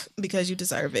luck because you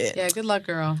deserve it. Yeah, good luck,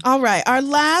 girl. All right. Our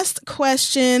last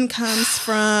question comes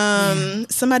from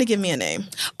somebody give me a name.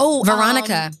 Oh,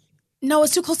 Veronica. No,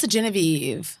 it's too close to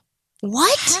Genevieve.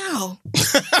 What? How?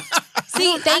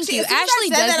 See, thank you. As soon as Ashley I said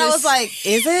does that, this. I was like,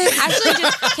 is it?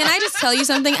 Can I just tell you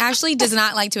something? Ashley does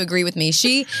not like to agree with me.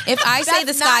 If I say the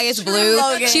That's sky not is true, blue,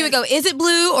 Logan. she would go, is it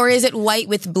blue or is it white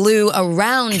with blue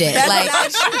around it?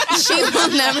 She will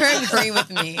never agree with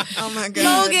me. Oh my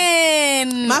God.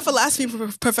 Logan. My philosophy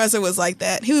professor was like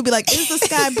that. He would be like, is the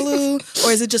sky blue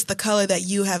or is it just the color that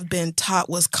you have been taught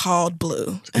was called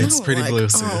blue? And It's I was pretty blue,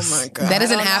 sis. Oh my God. That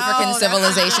is an I don't African know.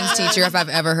 civilizations teacher if I've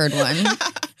ever heard one.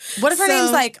 What if her So-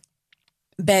 name's like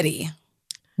Betty?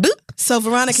 So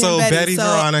Veronica So and Betty. Betty, so,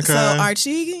 Veronica. So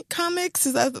Archie comics,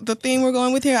 is that the theme we're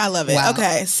going with here? I love it. Wow.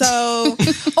 Okay, so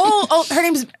Oh, her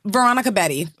name's Veronica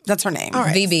Betty. That's her name. all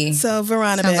right. VB. So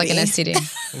Veronica Sounds like Betty. an STD.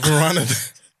 Veronica,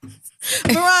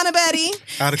 Veronica Betty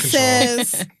out of control.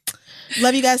 says,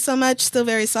 love you guys so much. Still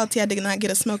very salty. I did not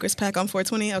get a smoker's pack on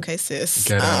 420. Okay, sis.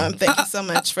 Get out. Thank you so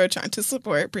much for trying to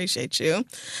support. Appreciate you.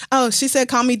 Oh, she said,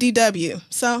 call me DW.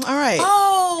 So, all right.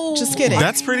 Oh. Just kidding.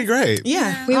 That's pretty great.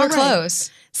 Yeah. We all were right. close.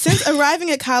 Since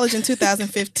arriving at college in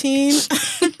 2015,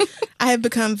 I have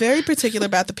become very particular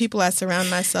about the people I surround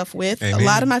myself with. Amen. A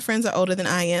lot of my friends are older than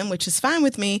I am, which is fine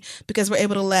with me because we're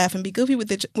able to laugh and be goofy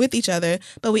with each other,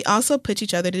 but we also push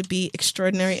each other to be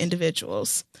extraordinary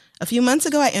individuals. A few months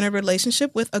ago, I entered a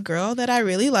relationship with a girl that I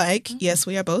really like. Yes,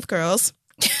 we are both girls.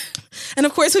 And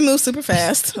of course, we moved super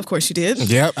fast. Of course you did.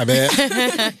 Yep, I bet.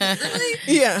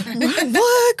 Yeah.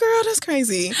 What, girl? That's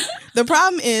crazy. The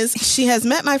problem is she has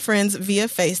met my friends via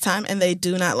FaceTime and they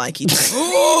do not like each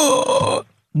other.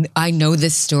 I know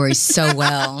this story so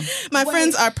well. My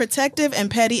friends are protective and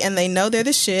petty and they know they're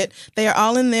the shit. They are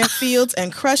all in their fields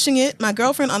and crushing it. My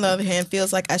girlfriend, on the other hand,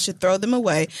 feels like I should throw them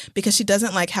away because she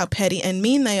doesn't like how petty and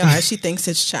mean they are. She thinks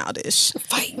it's childish.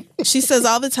 She says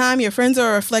all the time, your friends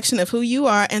are a reflection of who you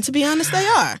are. And to be honest, they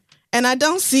are. And I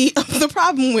don't see the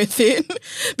problem with it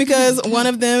because one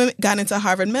of them got into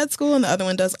Harvard Med School and the other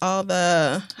one does all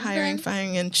the hiring,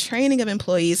 firing, and training of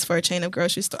employees for a chain of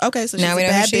grocery stores. Okay, so she's Now a we know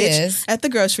who bad she bitch is. at the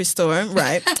grocery store,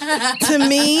 right? To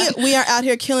me, we are out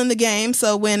here killing the game.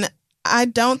 So when I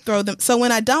don't throw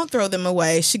them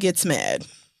away, she gets mad.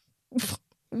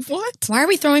 What? Why are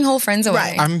we throwing whole friends away?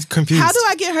 Right. I'm confused. How do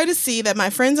I get her to see that my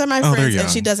friends are my they're friends young.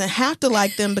 and she doesn't have to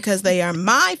like them because they are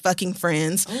my fucking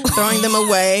friends? Throwing them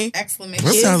away Exclamation.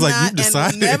 That is sounds like not you've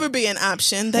decided. and will never be an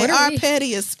option. They What are are we?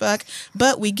 petty as fuck,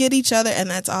 but we get each other and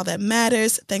that's all that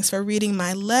matters. Thanks for reading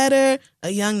my letter. A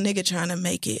young nigga trying to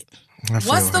make it. I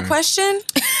feel What's the her. question?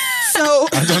 So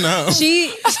I don't know.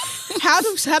 how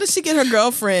does she get her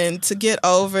girlfriend to get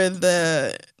over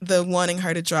the wanting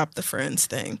her to drop the friends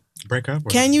thing? Break up? Or?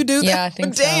 Can you do that? Yeah, I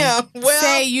think so. Damn. Well,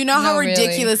 Say, you know how no, really.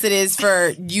 ridiculous it is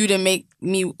for you to make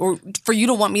me, or for you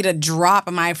to want me to drop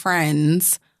my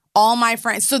friends, all my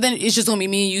friends. So then it's just gonna be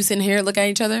me and you sitting here looking at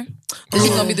each other. It's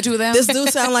just gonna be the two of them. this do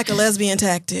sound like a lesbian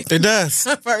tactic. It does.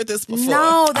 I've heard this before.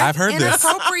 No, that's I've heard this.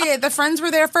 inappropriate. The friends were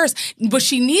there first. What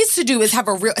she needs to do is have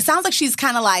a real. It sounds like she's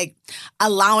kind of like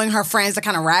allowing her friends to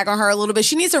kind of rag on her a little bit.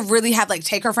 She needs to really have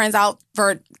take her friends out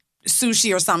for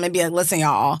sushi or something and be like, listen,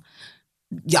 y'all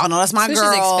know that's my Sushi's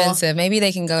girl. expensive. Maybe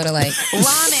they can go to ramen.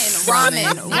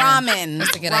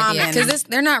 That's a good idea. Because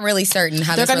they're not really certain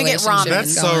how They're this gonna get relationship ramen.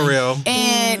 is That's going. so real.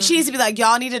 And she needs to be like,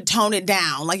 y'all need to tone it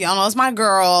down. Like, y'all know it's my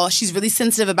girl. She's really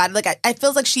sensitive about it. Like, I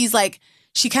feel like she's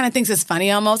she kind of thinks it's funny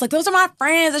almost. Like, those are my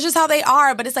friends. That's just how they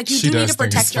are. But it's like, you do need to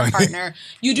protect your partner.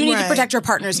 You do need to protect your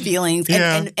partner's feelings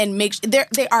and make sure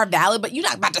they are valid, but you're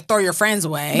not about to throw your friends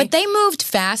away. But they moved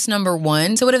fast, number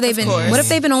one. So what if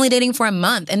they've been only dating for a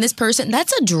month? And this person,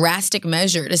 that's a drastic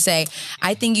measure to say,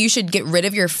 I think you should get rid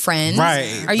of your friends.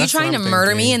 Right. Are you trying to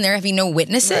murder me and there having no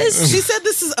witnesses? Right. She said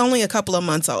this is only a couple of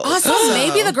months old. Also,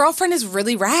 maybe the girlfriend is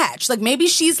really ratched. Like, maybe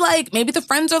she's like, maybe the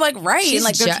friends are like, right.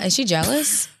 Is she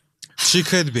jealous? She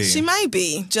could be. She might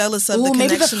be jealous of the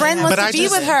connection. Maybe the friend wants to be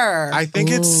with her. I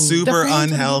think it's super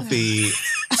unhealthy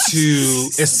to,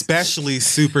 especially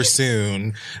super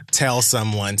soon, tell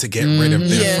someone to get rid of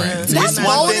their friends. That's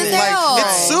bold as hell.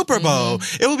 It's super bold.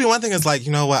 It would be one thing is like,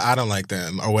 you know what, I don't like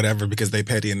them or whatever because they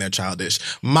petty and they're childish.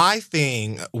 My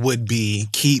thing would be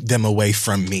keep them away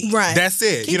from me. Right. That's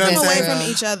it. Keep you know them what I'm away saying?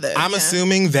 from each other. I'm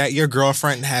assuming that your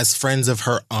girlfriend has friends of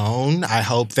her own. I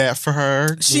hope that for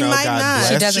her. She might God not.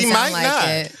 bless. She doesn't sound might like not.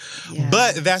 it. Yeah.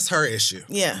 But that's her issue.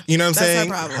 Yeah. You know what I'm That's saying?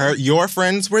 her problem. Your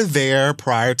friends were there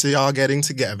prior to y'all getting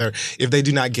together. If they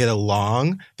do not get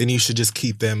along, then you should just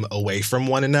keep them away from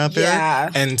one another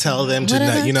and tell them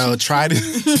to, try to.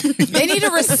 They need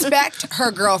to respect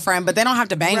her girlfriend, but they don't have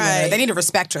to bang with her. They need to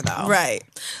respect her, though. Right.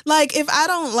 Like, if I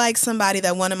don't like somebody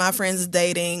that one of my friends is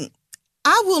dating,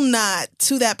 I will not,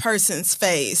 to that person's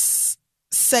face,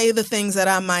 say the things that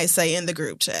I might say in the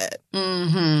group chat.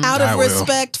 Out of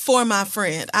respect for my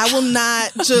friend. I will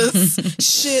not just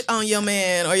shit on your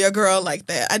man or your girl like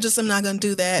that. I just am not going to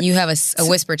do that. You have a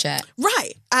whisper chat.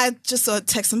 Right. I just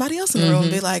text somebody else in the room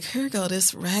and be like, here go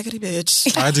this raggedy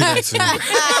bitch. I do that too.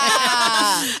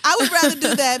 I would rather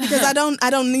do that because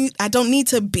I don't need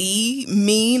to be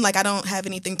mean. Like, I don't have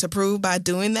anything to prove by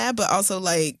doing that, but also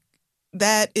like,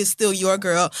 that is still your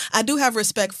girl. I do have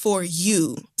respect for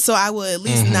you, so I would at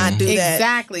least not do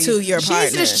that to your partner. She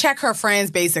needs to just check her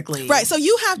friends, basically. Right, so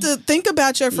you have to think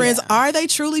about your friends. Yeah. Are they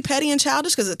truly petty and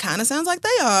childish? Because it kind of sounds like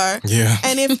they are. Yeah.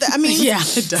 And if, yeah,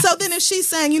 it does. So then if she's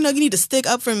saying, you need to stick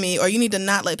up for me or you need to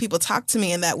not let people talk to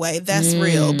me in that way, that's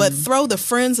real. But throw the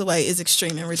friends away is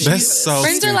extreme and ridiculous. That's so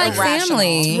friends are like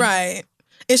family. Right.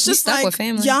 It's just like, with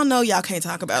family. Y'all know y'all can't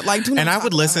talk about. Like, do not. And I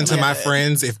would listen to my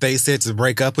friends if they said to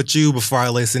break up with you before I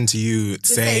listen to you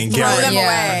saying get rid of them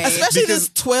away. Especially this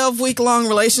 12-week long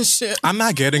relationship. I'm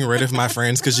not getting rid of my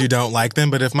friends because you don't like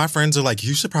them, but if my friends are like,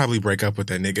 you should probably break up with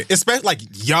that nigga, especially like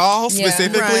y'all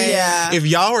specifically, if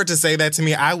y'all were to say that to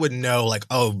me, I would know like,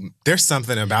 oh, there's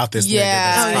something about this nigga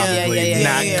that's probably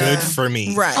not good for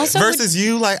me. Right. Also, versus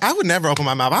you, like, I would never open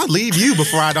my mouth. I'll leave you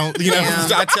before I don't,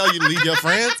 I tell you to leave your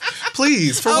friends.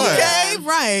 Please, for what? Okay,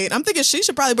 right. I'm thinking she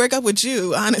should probably break up with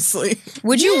you, honestly.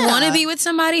 Would you want to be with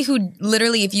somebody who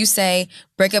literally, if you say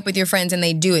break up with your friends and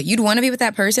they do it, you'd want to be with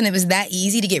that person? It was that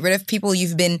easy to get rid of people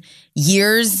you've been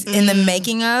years in the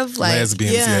making of? Like,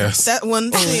 lesbians, yes. That one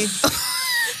thing.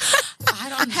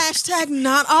 Hashtag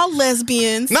not all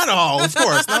lesbians. Not all, of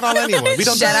course. Not all anyone. We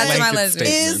don't Shout out to my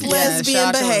lesbians. lesbians. Is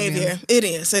lesbian behavior. It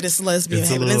is. It is lesbian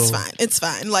behavior. Little... It's fine. It's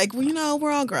fine. Like,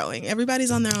 we're all growing. Everybody's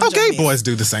on their own Okay, journey. boys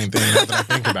do the same thing now that I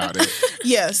think about it.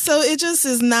 Yeah, so it just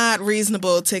is not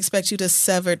reasonable to expect you to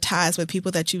sever ties with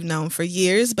people that you've known for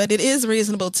years, but it is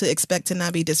reasonable to expect to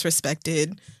not be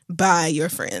disrespected by your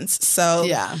friends. So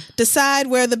decide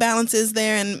where the balance is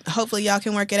there, and hopefully y'all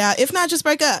can work it out. If not, just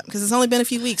break up, because it's only been a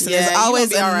few weeks, and there's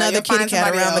always another kitty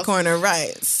cat around the corner.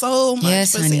 Right. So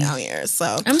much pussy out here.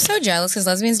 So I'm so jealous because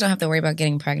lesbians don't have to worry about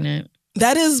getting pregnant.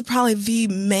 That is probably the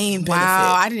main benefit.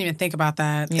 Wow, I didn't even think about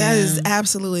that. That is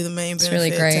absolutely the main benefit really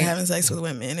great. to having sex with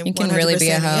women. And you can really be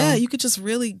a hoe. Yeah, you could just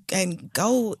really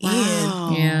go in.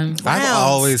 Yeah. I've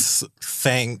always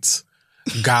thanked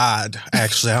God,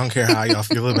 actually. I don't care how y'all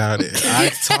feel about it.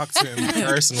 I've talked to him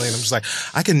personally, and I'm just like,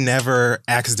 I can never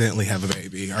accidentally have a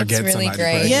baby or get really somebody great.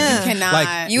 pregnant. Yeah. You cannot.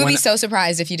 Like, You would be so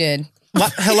surprised if you did.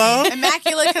 Hello?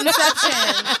 Immaculate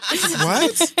conception.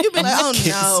 What? You'd be like, oh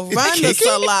no, run the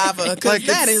saliva, because Like,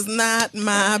 that is not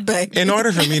my baby. In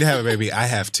order for me to have a baby, I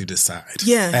have to decide.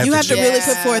 Yeah, you have to really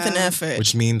put forth an effort.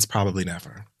 Which means probably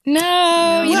never.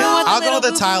 No, you don't want the I'll go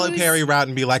the Tyler boo-boos. Perry route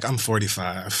and be like, I'm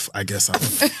 45. I guess I'll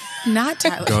Not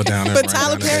Tyler. go down there. But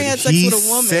Tyler Perry had sex with a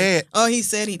woman. Said, He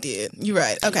said he did. You're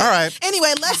right. Okay. All right.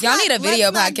 Anyway, Y'all need a video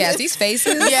podcast. These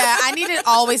faces. Yeah, I need it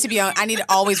always to be on. I need it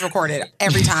always recorded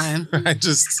every time.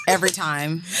 Every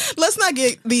time. Let's not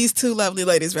get these two lovely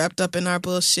ladies wrapped up in our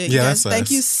bullshit. Yeah, Yes, that's thank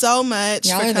us. you so much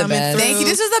Y'all for are the coming best. through. Thank you.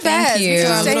 This is the Thank best. you. We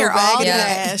can stay here all raggedy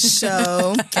day. ass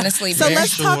show. Gonna sleep So here.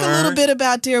 let's talk a little bit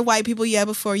about Dear White People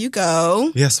before you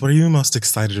go. Yes, what are you most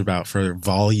excited about for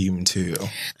Volume 2?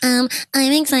 I'm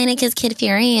excited because Kid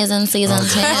Fury is in season 2.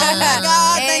 Oh my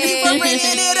God, thank you for bringing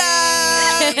it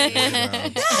up.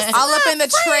 All up in the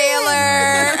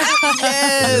trailer.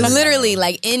 Yes. Literally,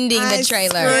 like ending the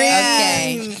trailer.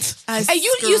 Okay. And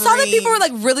you saw that people were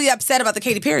like really upset about the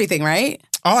Katy Perry thing, right?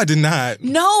 Oh, I did not.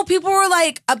 No, people were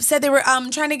like upset. They were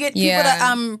trying to get people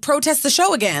to protest the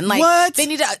show again. Like what? They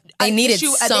need to They need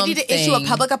issue a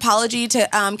public apology to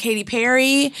Katy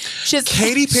Perry.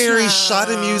 Katy Perry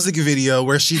shot a music video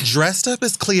where she dressed up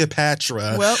as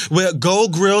Cleopatra with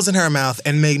gold grills in her mouth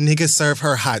and made niggas serve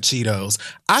her hot Cheetos.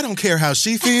 I don't care how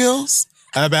she feels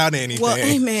about anything. Well,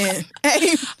 amen.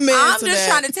 Amen. I'm just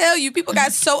trying to tell you, people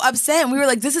got so upset, and we were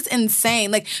like, "This is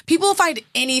insane!" Like, people find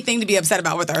anything to be upset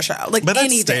about with our show, like but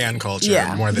anything. that's stan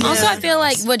culture more than Also, anything I feel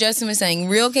like else. what Justin was saying,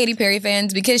 real Katy Perry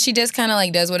fans, because she just kind of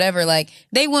like does whatever, like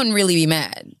they wouldn't really be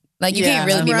mad. Like you can't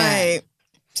really be mad.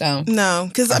 So no,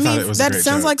 because I mean that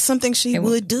sounds joke. like something she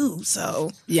would do.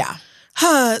 So yeah.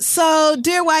 So,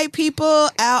 Dear White People,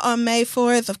 out on May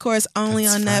 4th, of course, only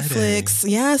on Netflix.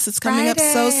 Yes, it's coming up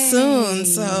so soon.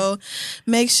 So,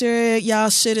 make sure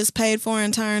y'all shit is paid for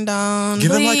and turned on.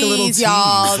 Give them like a little tease.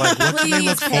 Y'all. Like, what can they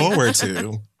look forward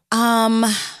to?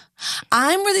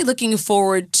 I'm really looking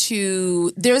forward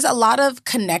to, there's a lot of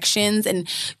connections and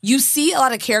you see a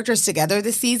lot of characters together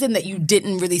this season that you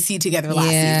didn't really see together last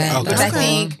season, which I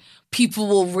think people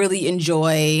will really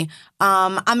enjoy.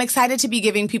 I'm excited to be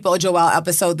giving people a Joelle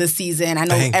episode this season. I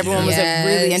know everyone was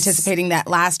really anticipating that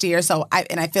last year,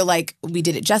 I feel like we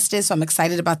did it justice, so I'm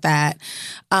excited about that.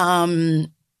 And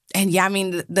yeah, I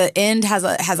mean, the end has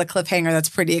a cliffhanger that's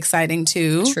pretty exciting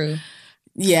too. True.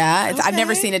 Yeah, I've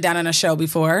never seen it done on a show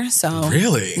before. So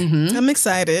really, I'm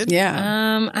excited.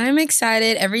 Yeah, I'm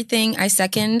excited. Everything. I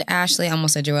second Ashley. I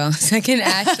almost said Joelle. Second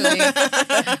Ashley.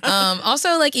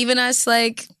 Also, like even us,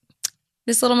 like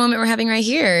this little moment we're having right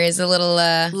here is a little.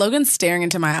 Logan's staring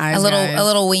into my eyes. A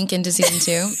little wink into season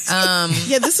 2.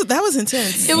 Yeah, that was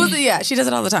intense. It was. Yeah, she does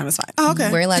it all the time. It's fine. Oh,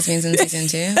 okay. We're lesbians in season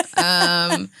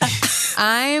 2.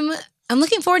 I'm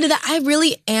looking forward to that. I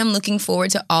really am looking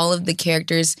forward to all of the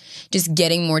characters just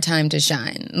getting more time to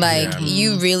shine. Like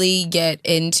you really get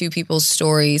into people's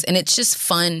stories, and it's just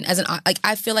fun.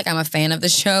 I feel like I'm a fan of the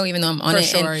show, even though I'm on it.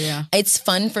 Sure, and it's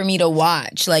fun for me to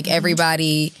watch. Like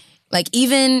everybody, like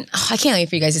even I can't wait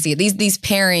for you guys to see it. These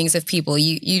pairings of people,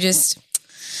 you just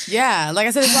like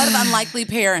I said, there's a lot of unlikely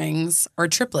pairings or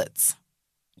triplets.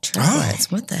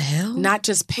 Triplets? What the hell? Not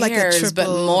just pairs, but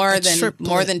more than two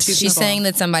people. She's saying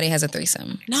that somebody has a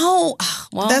threesome. No.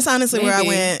 Well, that's honestly where I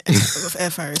went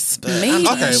at first. But okay,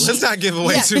 let's not give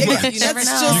away too much. You never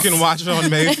know. You can watch it on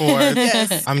May 4th.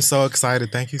 Yes. I'm so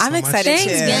excited. Thank you so much. I'm excited too.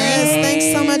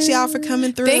 Thanks so much, y'all, for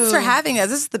coming through. Thanks for having us.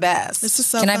 This is the best. This is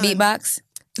so Can fun. I beatbox?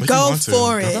 Go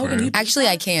for it. Actually,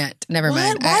 I can't. Never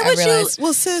mind. Why would you?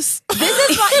 Well, sis. This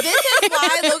is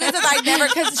why Logan says I never,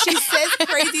 because she says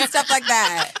crazy stuff like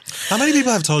that. How many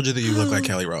people have told you that you look like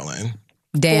Kelly Rowland?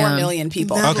 Damn. 4 million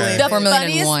people. Okay. The 4 million and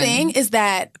funniest one. thing is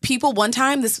that people one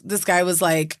time, this guy was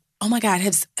like, "Oh my God,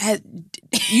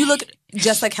 you look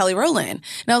just like Kelly Rowland,"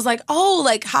 and I was like, "Oh,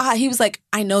 like haha." He was like,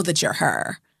 "I know that you're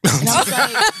her." And I was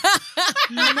like,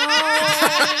 no.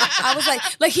 I was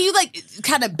like he like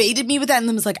kind of baited me with that and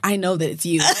then was like, I know that it's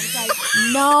you. I was like,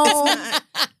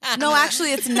 no,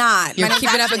 actually it's not. You're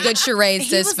keeping up a good charade,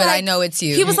 sis, but I know it's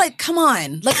you. He was like, come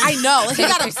on. Like, I know. Like, he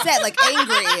got upset, like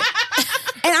angry.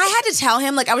 And I had to tell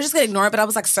him, like, I was just going to ignore it, but I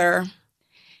was like, sir,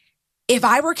 if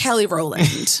I were Kelly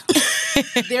Rowland,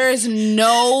 there is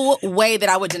no way that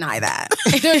I would deny that.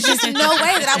 There's just no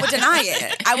way that I would deny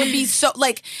it. I would be so,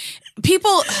 like,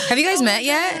 people. Have you guys met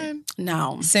yet?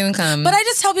 No. Soon come. But I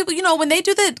just tell people, when they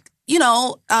do the,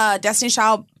 Destiny's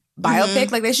Child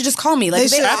biopic, like, they should just call me. Like,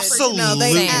 they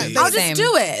absolutely. I'll just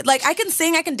do it. Like, I can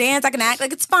sing, I can dance, I can act.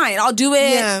 Like, it's fine. I'll do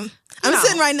it. Yeah. I'm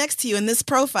sitting right next to you in this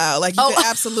profile. Like, you could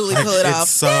absolutely pull it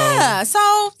off. Yeah.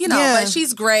 So, but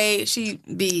she's great.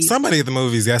 Somebody at the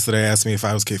movies yesterday asked me if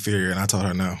I was Kid-Fury, and I told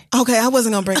her no. Okay, I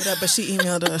wasn't going to bring it up, but she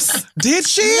emailed us. Did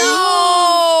she?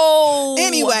 No.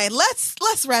 Anyway,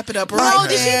 let's wrap it up No,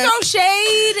 did she throw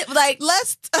shade? Like,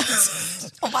 let's...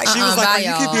 oh my God. She was like, are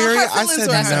you Kid-Fury? I said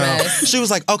no. her. She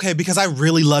was like, okay, because I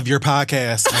really love your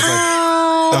podcast.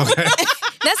 I was like, okay.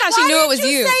 That's how she knew it was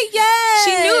you. Say yes?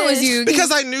 She knew it was you.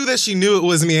 Because I knew that she knew it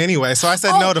was me anyway, so I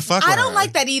said no to fuck with her. I don't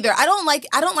like that either. I don't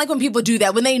like when people do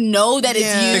that, when they know that it's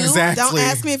you. Exactly. Don't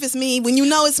ask me if it's me when you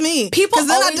know it's me. People Because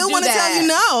then I always do do want to that. tell you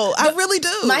no. I really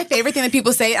do. My favorite thing that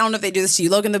people say, I don't know if they do this to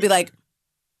you, Logan, they'll be like,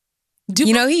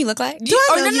 You know who you look like?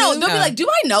 no, they'll be like, do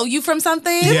I know you from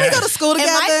something? Didn't we go to school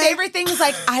together? And my favorite thing is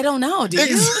like, I don't know, do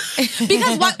you?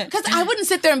 Because I wouldn't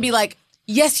sit there and be like,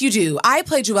 Yes, you do. I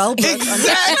play Joelle Brooks.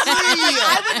 Exactly.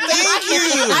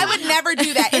 I would never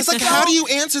do that. It's like, how do you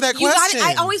answer that question?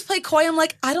 I always play coy. I'm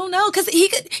like, I don't know, because he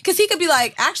could be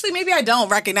like, actually, maybe I don't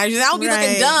recognize you. I would be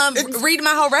looking dumb, reading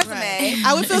my whole resume. Right.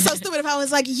 I would feel so stupid if I was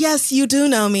like, yes, you do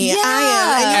know me. Yeah. I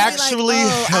am. And Actually,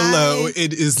 like, hello,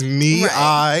 it is me. Right.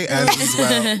 I as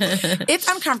well. It's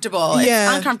uncomfortable. Yeah.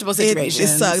 It's uncomfortable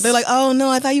situations. It sucks. They're like, oh no,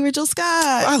 I thought you were Jill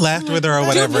Scott. I laughed with her or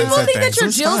whatever. Do people and said think that things. you're It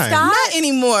was Jill fine. Scott? Not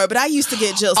anymore, but I used to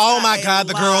get Jill Scott. Oh my God,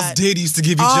 the girls did used to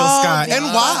give you Jill Scott. And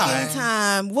why?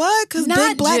 Time. What? Because Not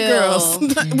big black Jill. girls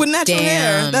with natural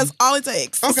hair. Damn. That's all it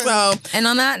takes. Okay. So, And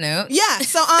on that note, yeah.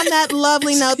 So on that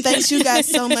lovely note, thanks you guys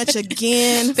so much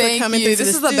again for Thank coming you. through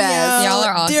This the is the studio. best. Y'all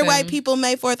are Dear awesome. White People,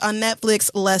 May 4th on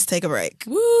Netflix. Let's take a break.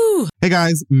 Woo. Hey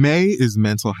guys, May is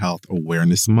Mental Health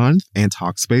Awareness Month, and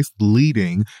Talkspace, the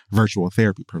leading virtual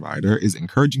therapy provider, is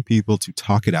encouraging people to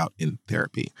talk it out in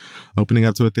therapy. Opening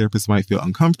up to a therapist might feel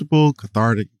uncomfortable,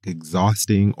 cathartic,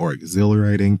 exhausting, or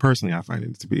exhilarating. Personally, I find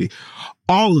it to be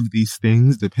all of these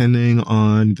things depending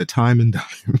on the time and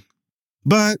dime.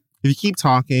 But if you keep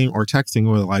talking or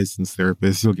texting with a licensed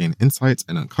therapist, you'll gain insights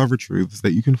and uncover truths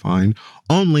that you can find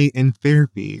only in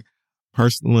therapy.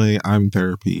 Personally, I'm in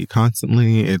therapy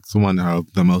constantly. It's one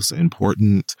of the most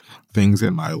important things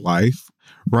in my life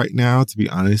right now, to be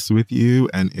honest with you.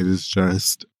 And it is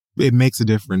just, it makes a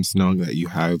difference knowing that you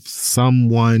have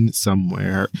someone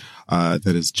somewhere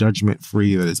that is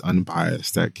judgment-free, that is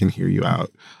unbiased, that can hear you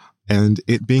out. And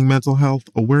it being Mental Health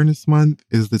Awareness Month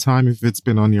is the time, if it's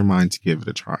been on your mind, to give it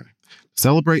a try.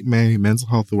 Celebrate May, Mental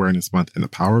Health Awareness Month, and the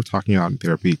power of talking out in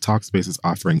therapy. Talkspace is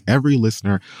offering every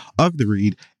listener of The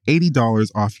Read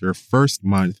 $80 off your first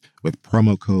month with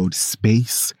promo code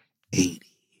SPACE80.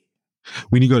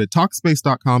 When you go to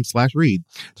Talkspace.com/read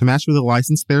to match with a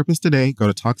licensed therapist today, go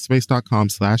to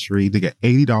Talkspace.com/read to get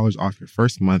 $80 off your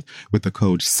first month with the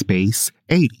code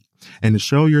SPACE80. And to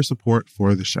show your support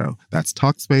for the show, that's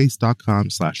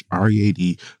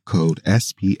Talkspace.com/READ, code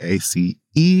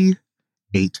SPACE80.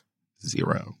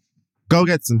 Go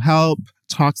get some help,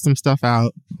 talk some stuff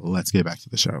out. Let's get back to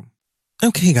the show.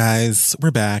 Okay, guys,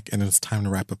 we're back, and it's time to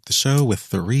wrap up the show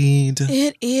with The Read.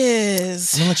 It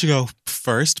is. I'm going to let you go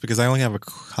first because I only have a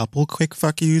couple quick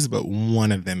fuck yous, but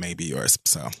one of them may be yours,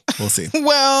 so we'll see.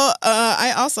 Well,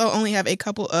 I also only have a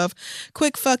couple of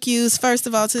quick fuck yous. First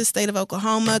of all, to the state of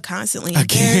Oklahoma, constantly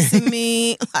embarrassing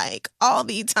me, like all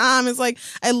the time. It's like,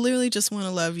 I literally just want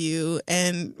to love you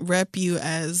and rep you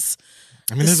as...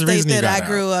 I mean, there's a reason that you I got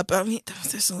grew out. up. I mean,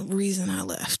 there's a reason I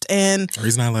left. And A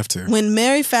reason I left too. when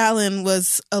Mary Fallon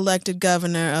was elected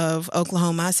governor of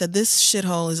Oklahoma, I said, this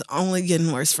shithole is only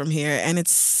getting worse from here. And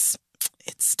it's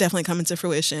definitely coming to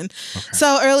fruition. Okay.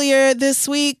 So earlier this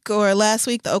week or last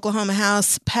week, the Oklahoma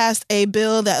House passed a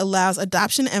bill that allows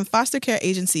adoption and foster care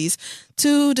agencies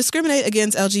to discriminate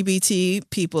against LGBT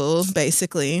people,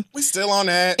 basically. We still on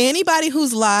that. Anybody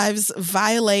whose lives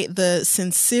violate the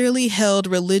sincerely held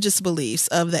religious beliefs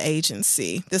of the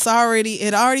agency. It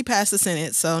already passed the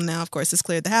Senate, so now, of course, it's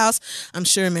cleared the House. I'm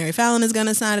sure Mary Fallon is going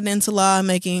to sign it into law,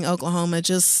 making Oklahoma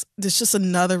it's just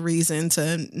another reason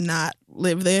to not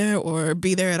live there or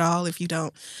be there at all if you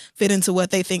don't fit into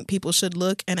what they think people should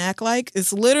look and act like.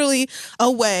 It's literally a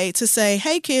way to say,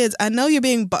 hey, kids, I know you're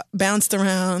being bounced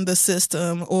around the system,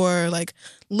 or like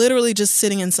literally just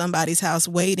sitting in somebody's house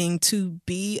waiting to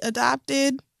be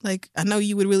adopted. Like, I know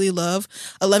you would really love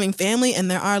a loving family, and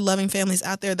there are loving families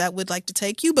out there that would like to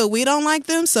take you, but we don't like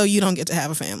them, so you don't get to have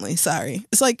a family. Sorry.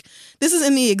 It's like, this is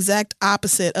in the exact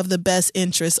opposite of the best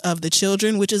interest of the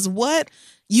children, which is what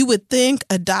you would think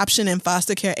adoption and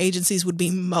foster care agencies would be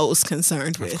most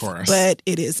concerned with. Of course. But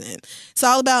it isn't. It's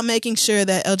all about making sure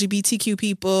that LGBTQ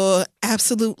people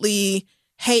absolutely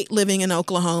hate living in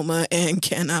Oklahoma and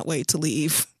cannot wait to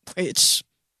leave, which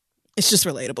it's just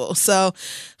relatable. So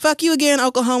fuck you again,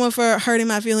 Oklahoma, for hurting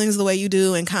my feelings the way you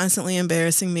do and constantly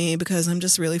embarrassing me, because I'm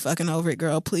just really fucking over it,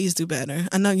 girl. Please do better.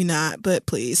 I know you're not, but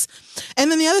please.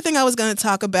 And then the other thing I was going to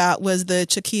talk about was the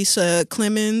Chiquisha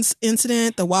Clemens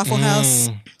incident, the Waffle House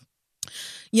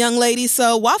young lady.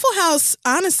 So Waffle House,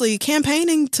 honestly,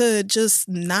 campaigning to just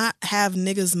not have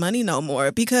niggas' money no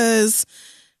more, because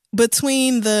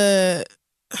between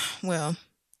what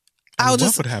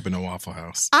would happen to Waffle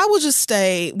House? I will just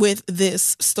stay with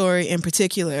this story in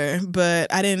particular,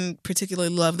 but I didn't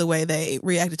particularly love the way they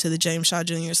reacted to the James Shaw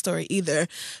Jr. story either.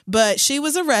 But she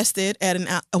was arrested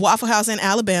at a Waffle House in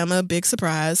Alabama, big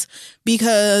surprise,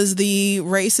 because the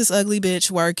racist ugly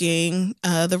bitch working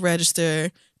the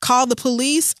register called the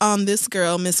police on this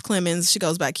girl, Miss Clemens, she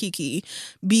goes by Kiki,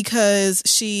 because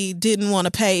she didn't want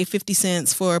to pay 50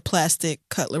 cents for plastic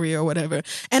cutlery or whatever.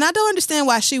 And I don't understand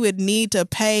why she would need to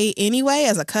pay anyway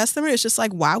as a customer. It's just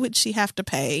like, why would she have to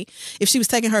pay? If she was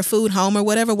taking her food home or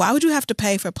whatever, why would you have to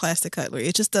pay for plastic cutlery?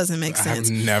 It just doesn't make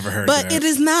sense. I've never heard but that. But it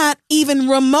is not even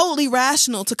remotely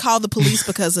rational to call the police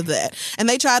because of that. And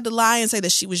they tried to lie and say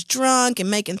that she was drunk and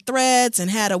making threats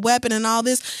and had a weapon and all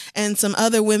this. And some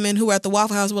other women who were at the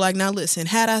Waffle House were like, now listen,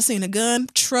 had I seen a gun,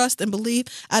 trust and believe,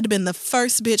 I'd have been the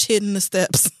first bitch hitting the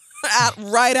steps.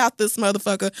 Right out this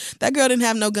motherfucker. That girl didn't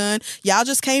have no gun. Y'all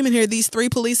just came in here, these 3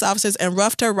 police officers, and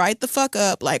roughed her right the fuck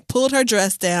up, like pulled her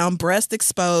dress down, breast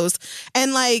exposed.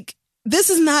 And like, this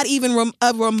is not even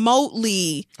a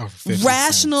remotely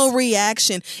rational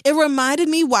reaction. It reminded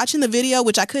me, watching the video,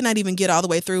 which I could not even get all the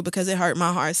way through because it hurt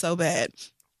my heart so bad.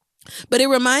 But it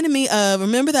reminded me of,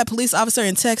 remember that police officer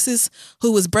in Texas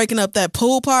who was breaking up that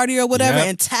pool party or whatever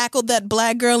and tackled that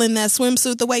black girl in that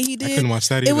swimsuit the way he did? I couldn't watch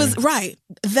that either. It was,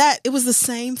 it was the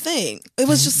same thing. It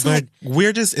was just like,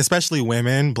 we're just, especially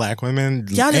women, black women,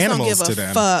 y'all just animals don't give to a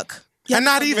them. Fuck. And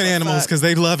not even animals, because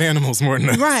they love animals more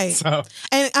than us. Right. So.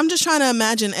 And I'm just trying to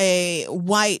imagine a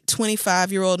white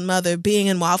 25-year-old mother being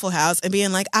in Waffle House and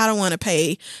being like, I don't want to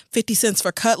pay 50 cents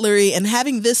for cutlery, and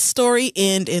having this story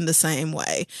end in the same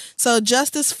way. So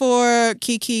justice for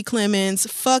Kiki Clemens.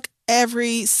 Fuck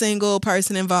every single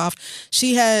person involved.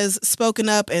 She has spoken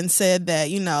up and said that,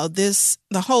 you know, the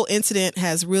whole incident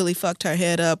has really fucked her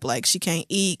head up. Like, she can't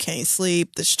eat, can't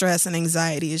sleep. The stress and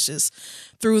anxiety is just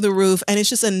through the roof. And it's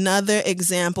just another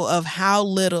example of how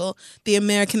little the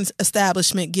American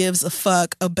establishment gives a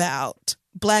fuck about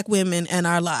Black women and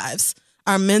our lives,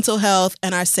 our mental health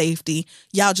and our safety.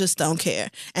 Y'all just don't care.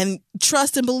 And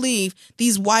trust and believe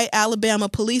these white Alabama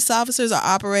police officers are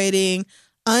operating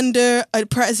under a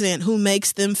president who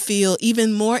makes them feel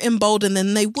even more emboldened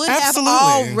than they would have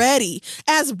already.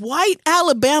 As white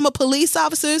Alabama police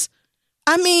officers,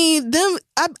 I mean,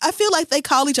 I feel like they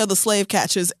call each other slave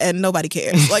catchers and nobody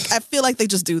cares. Like, I feel like they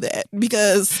just do that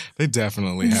because they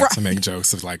definitely have to make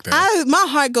jokes of like that. My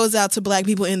heart goes out to Black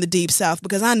people in the Deep South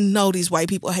because I know these white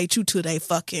people hate you to their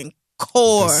fucking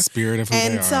core. The spirit of who they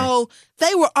are. And so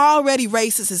they were already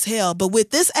racist as hell. But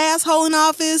with this asshole in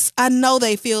office, I know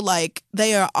they feel like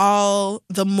they are all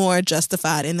the more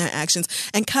justified in their actions.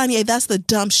 And Kanye, that's the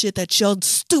dumb shit that your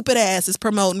stupid ass is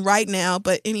promoting right now.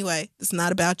 But anyway, it's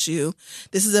not about you.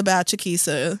 This is about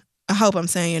Chakisa. I hope I'm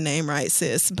saying your name right,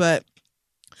 sis. But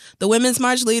the Women's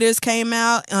March leaders came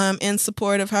out in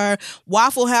support of her.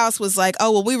 Waffle House was like,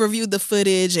 oh, well, we reviewed the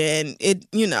footage and it,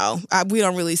 you know, we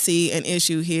don't really see an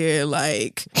issue here.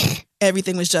 Like,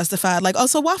 everything was justified. Like, oh,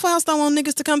 so Waffle House don't want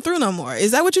niggas to come through no more.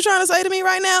 Is that what you're trying to say to me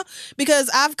right now?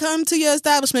 Because I've come to your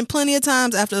establishment plenty of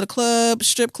times after the club,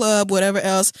 strip club, whatever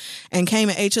else, and came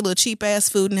and ate your little cheap ass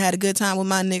food and had a good time with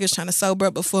my niggas trying to sober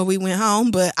up before we went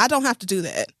home. But I don't have to do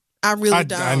that. I really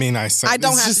don't. I mean, I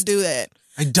don't have to do that.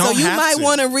 I don't so you have might to.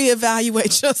 want to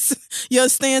reevaluate your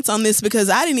stance on this because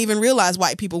I didn't even realize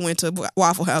white people went to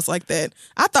Waffle House like that.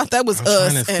 I thought that was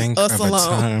us and us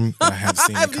alone. I have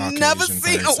seen I've never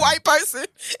seen a white person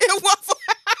in Waffle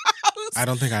House. I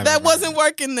don't think I've that wasn't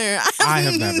working there. I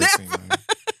have never seen them.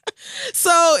 So,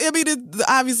 I mean,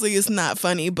 obviously it's not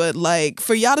funny, but like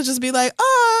for y'all to just be like,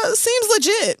 oh, seems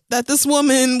legit that this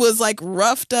woman was like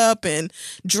roughed up and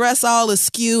dressed all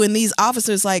askew and these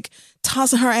officers like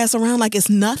tossing her ass around like it's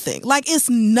nothing. Like it's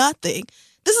nothing.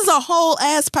 This is a whole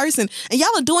ass person. And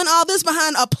y'all are doing all this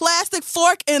behind a plastic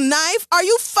fork and knife? Are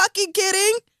you fucking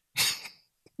kidding?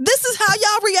 This is how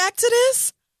y'all react to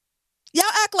this? Y'all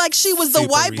act like she was the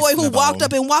white boy who walked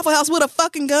up in Waffle House with a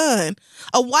fucking gun.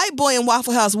 A white boy in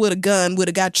Waffle House with a gun would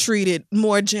have got treated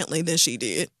more gently than she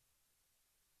did.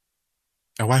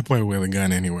 A white boy with a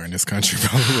gun anywhere in this country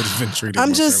probably would have been treated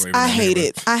more fairly. I hate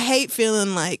it. I hate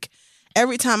feeling like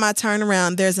every time I turn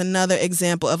around, there's another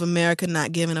example of America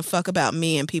not giving a fuck about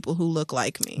me and people who look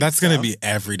like me. That's going to be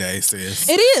every day, sis.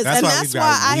 It is. That's and why that's we've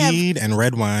why got weed and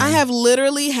red wine. I have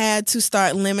literally had to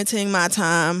start limiting my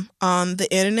time on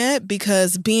the internet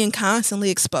because being constantly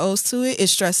exposed to it is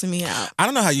stressing me out. I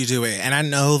don't know how you do it. And I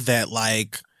know that,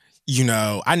 like, you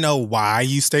know, I know why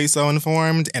you stay so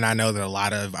informed, and I know that a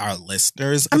lot of our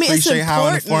listeners appreciate how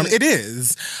informed it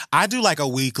is. I do like a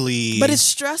weekly, but it's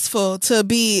stressful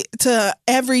to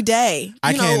every day,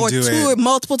 I can't do two or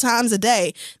multiple times a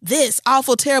day. This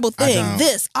awful terrible thing,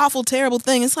 this awful terrible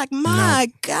thing. It's like my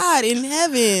God in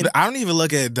heaven. But I don't even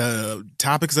look at the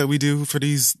topics that we do for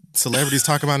these celebrities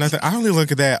talk about nothing. I only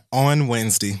look at that on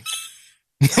Wednesday.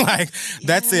 Like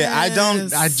that's it.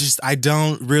 I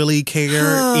don't really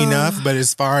care enough. But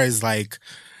as far as like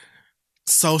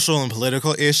social and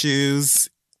political issues,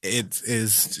 it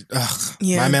is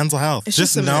my mental health. It's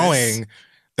just just a knowing mess.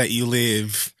 that you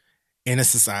live in a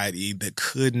society that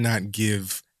could not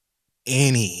give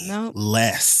any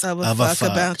less of of a fuck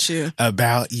about you.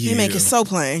 You make it so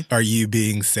plain. Or you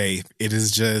being safe. It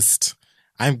is just,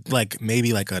 I'm like,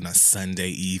 maybe like on a Sunday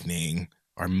evening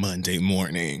or Monday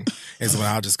morning is when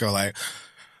I'll just go like,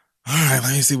 all right,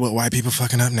 let me see what white people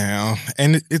fucking up now.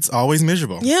 And it's always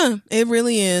miserable. Yeah, it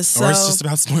really is. So, or it's just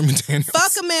about Stormy Daniels.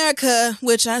 Fuck America,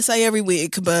 which I say every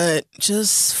week, but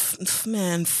just,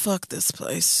 man, fuck this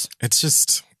place. It's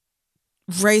just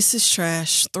racist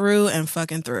trash through and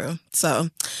fucking through. So,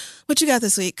 what you got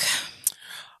this week?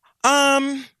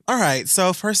 All right.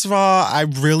 So, first of all, I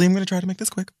really am going to try to make this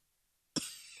quick.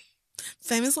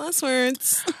 Famous last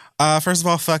words. First of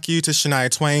all, fuck you to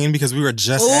Shania Twain because we were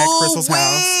just at Crystal's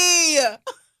house.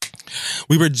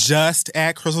 We were just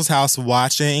at Crystal's house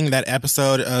watching that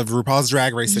episode of RuPaul's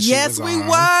Drag Race that she was on. Yes, we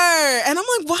were. And I'm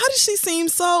like, why does she seem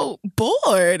so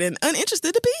bored and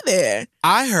uninterested to be there?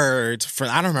 I heard,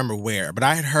 I don't remember where, but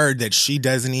I had heard that she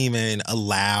doesn't even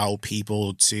allow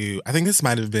people to, I think this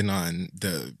might have been on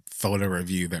the photo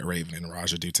review that Raven and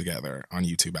Raja do together on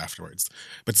YouTube afterwards.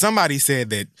 But somebody said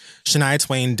that Shania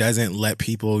Twain doesn't let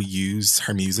people use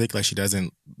her music, like she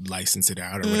doesn't license it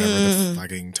out or whatever the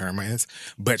fucking term is.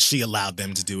 But she allowed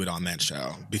them to do it on that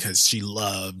show because she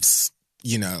loves,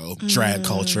 you know, drag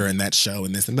culture and that show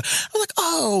and this and that. I was like,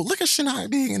 oh, look at Shania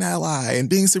being an ally and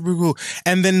being super cool.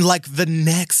 And then like the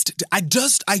next,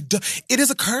 it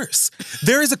is a curse.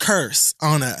 There is a curse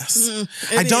on us.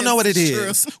 I don't know what it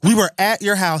is. We were at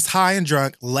your house high and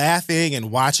drunk, laughing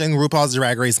and watching RuPaul's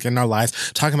Drag Race, getting our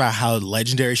lives, talking about how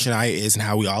legendary Shania is and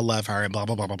how we all love her and blah,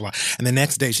 blah, blah, blah, blah. And the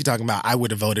next day she talking about, I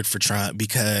would have voted for Trump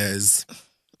because...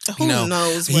 Who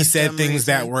knows? He said things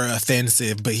that were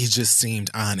offensive, but he just seemed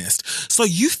honest. So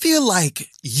you feel like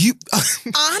you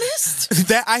honest?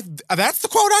 That's the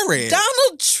quote I read.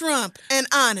 Donald Trump and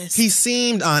honest. He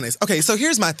seemed honest. Okay, so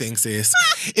here's my thing, sis.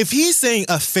 If he's saying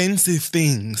offensive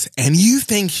things and you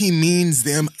think he means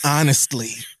them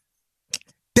honestly,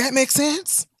 that makes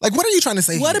sense? Like, what are you trying to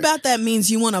say What here? about that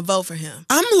means you want to vote for him?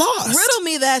 I'm lost. Riddle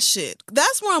me that shit.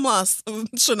 That's where I'm lost,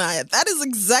 Shania. That is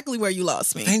exactly where you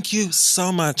lost me. Thank you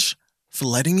so much for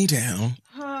letting me down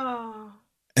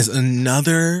as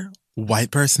another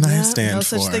white person I stand no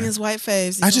for. such thing as white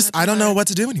faves. I don't know what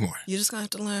to do anymore. You're just going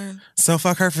to have to learn. So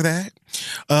fuck her for that.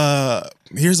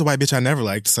 Here's a white bitch I never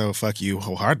liked, so fuck you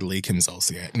wholeheartedly, Kim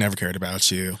Zolciak. Never cared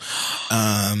about you.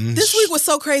 This week was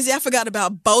so crazy, I forgot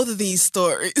about both of these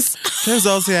stories. Kim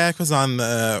Zolciak was on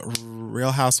the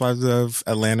Real Housewives of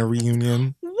Atlanta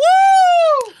reunion. Woo!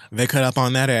 They cut up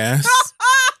on that ass.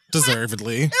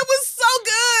 Deservedly. It was so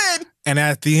good. And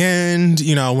at the end,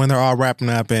 you know, when they're all wrapping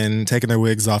up and taking their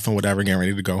wigs off and whatever, getting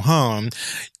ready to go home,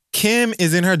 Kim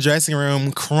is in her dressing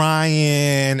room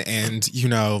crying and, you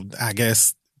know, I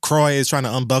guess Croy is trying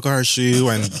to unbuckle her shoe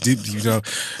and, you know,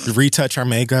 retouch her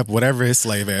makeup, whatever his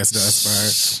slave ass does for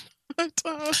her.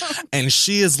 And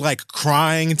she is like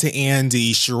crying to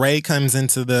Andy. Sheree comes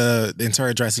into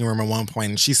her dressing room at one point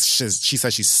and she says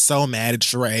she's so mad at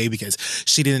Sheree because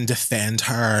she didn't defend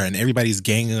her and everybody's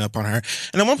ganging up on her.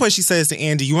 And at one point she says to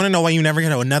Andy, you want to know why you never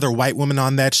get another white woman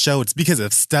on that show? It's because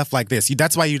of stuff like this.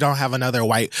 That's why you don't have another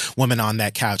white woman on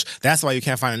that couch. That's why you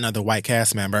can't find another white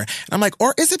cast member. And I'm like,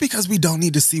 or is it because we don't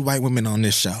need to see white women on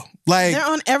this show? Like, they're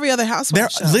on every other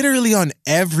Housewives show. They're literally on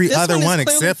every other one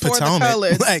except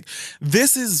Potomac. Like,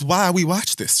 this is why we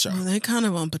watch this show. Well, they're kind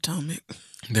of on Potomac.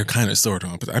 They're kind of sort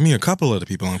of on Potomac. I mean, a couple of the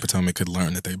people on Potomac could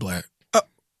learn that they black.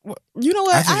 You know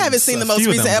what? I haven't seen the most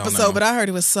recent episode, but I heard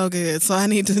it was so good. So I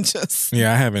need to just...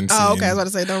 Yeah, I haven't seen... Oh, okay. I was about to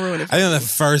say, don't ruin it. I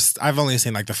think I've only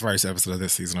seen like the first episode of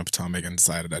this season of Potomac and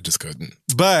decided I just couldn't.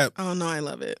 But... Oh, no, I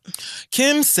love it.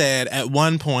 Kim said at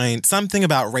one point something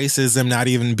about racism not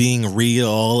even being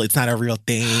real. It's not a real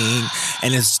thing.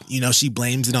 And it's, you know, she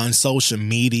blames it on social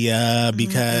media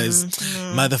because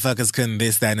motherfuckers couldn't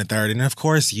this, that, and the third. And of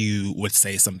course you would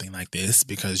say something like this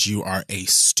because you are a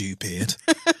stupid,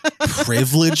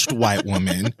 privileged white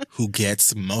woman who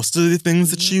gets most of the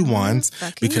things that she wants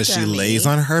because she lays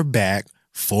on her back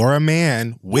for a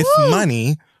man with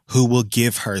money who will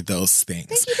give her those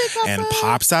things and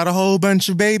pops out a whole bunch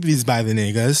of babies by the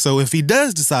nigga. So if he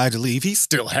does decide to leave, he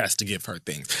still has to give her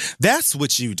things. That's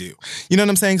what you do. You know what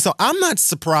I'm saying? So I'm not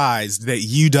surprised that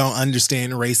you don't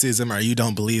understand racism or you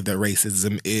don't believe that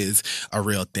racism is a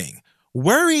real thing.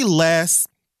 Worry less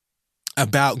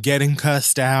about getting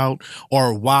cussed out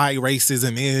or why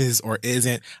racism is or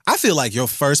isn't. I feel like your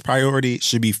first priority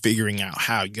should be figuring out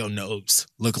how your nose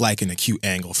look like an acute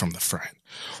angle from the front.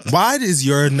 Why is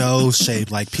your nose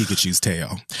shaped like Pikachu's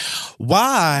tail?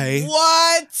 Why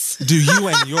What? do you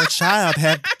and your child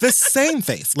have the same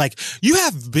face? Like, you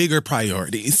have bigger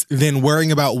priorities than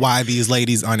worrying about why these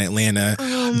ladies on Atlanta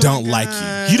don't like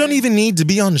you. You don't even need to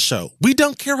be on the show. We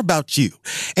don't care about you.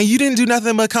 And you didn't do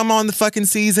nothing but come on the fucking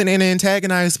season and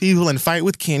antagonize people and fight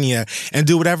with Kenya and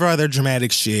do whatever other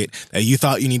dramatic shit that you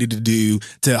thought you needed to do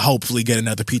to hopefully get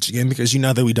another peach again, because you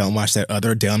know that we don't watch that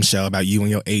other dumb show about you and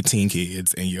your 18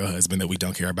 kids and your husband that we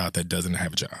don't care about that doesn't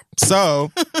have a job.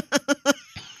 So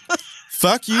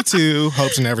fuck you too.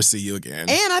 Hope to never see you again.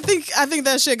 And I think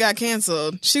that shit got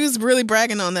canceled. She was really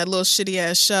bragging on that little shitty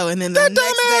ass show, and then the That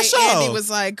next dumbass day, show. Andy was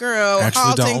like, "Girl,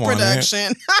 Actually don't halting want it.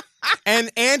 production."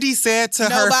 And Andy said to her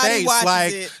Nobody face, watches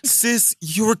like, it. sis,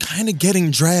 you were kind of getting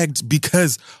dragged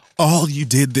because all you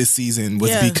did this season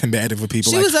was Yeah. be combative with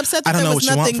people. She like, was upset I that don't there know was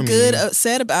what you want nothing from good me.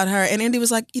 said about her, and Andy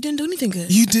was like, "You didn't do anything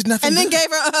good." You did nothing and then good. gave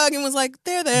her a hug and was like,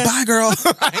 "There." Bye, girl.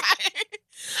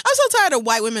 I'm so tired of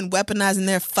white women weaponizing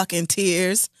their fucking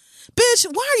tears. Bitch,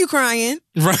 why are you crying?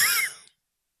 Right.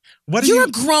 What are You're you?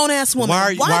 a grown ass woman. Why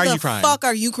are the you crying? fuck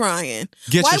are you crying?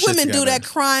 Get your White shit women do together. that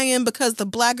crying because the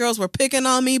black girls were picking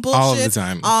on me bullshit. All the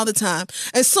time. All the time.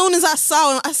 As soon as I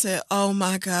saw him, I said, "Oh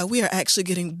my God, we are actually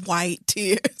getting white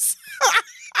tears."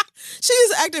 She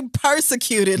is acting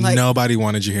persecuted. Like, Nobody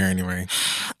wanted you here anyway.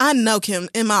 I know Kim,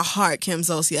 in my heart, Kim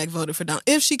Zolciak voted for Donald.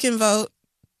 If she can vote,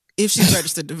 if she's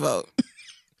registered to vote.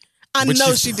 I But know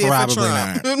she's she did for probably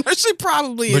Trump. She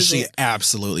probably But is. she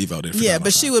absolutely voted for Yeah, Donald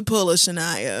but she Trump. would pull a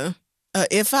Shania.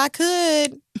 If I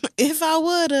could, if I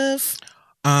would have.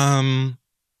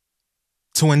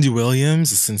 To Wendy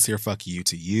Williams, a sincere fuck you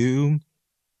to you.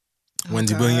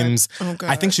 Wendy God. Williams, Oh, God.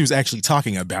 I think she was actually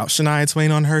talking about Shania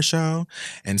Twain on her show,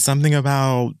 and something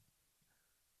about,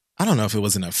 I don't know if it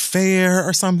was an affair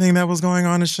or something that was going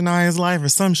on in Shania's life or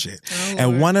some shit. Oh, And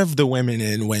Lord. one of the women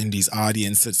in Wendy's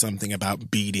audience said something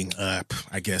about beating up,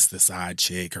 I guess, the side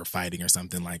chick or fighting or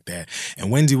something like that.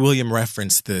 And Wendy Williams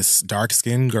referenced this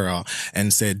dark-skinned girl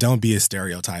and said, "Don't be a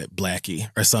stereotype, blackie,"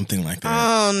 or something like that.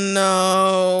 Oh,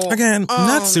 no. Again,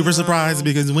 not super no. surprised,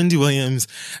 because Wendy Williams,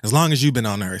 as long as you've been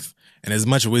on Earth and as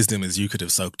much wisdom as you could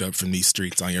have soaked up from these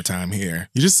streets on your time here,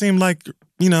 you just seem like,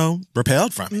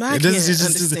 repelled from it. I It can't doesn't-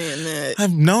 understand that.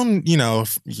 I've known,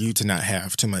 you to not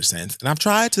have too much sense. And I've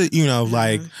tried to,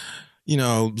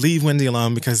 leave Wendy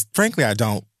alone because, frankly, I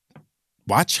don't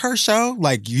watch her show.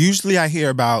 Like, usually I hear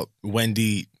about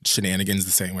Wendy shenanigans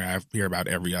the same way I hear about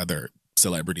every other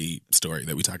celebrity story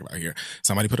that we talk about here.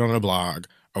 Somebody put it on a blog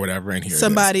or whatever, and here it is.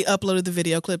 Somebody uploaded the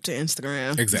video clip to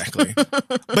Instagram. Exactly.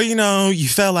 But, you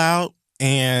fell out,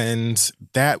 and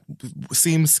that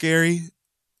seems scary.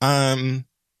 And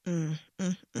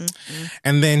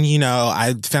then,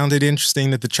 I found it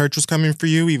interesting that the church was coming for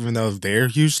you, even though they're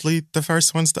usually the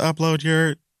first ones to upload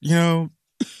your,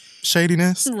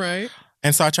 shadiness. Right.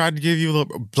 And so I tried to give you a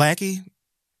little blackie.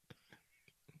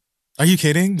 Are you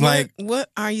kidding? Like, what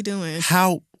are you doing?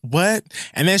 how, what?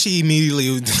 And then she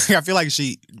immediately, I feel like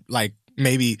she,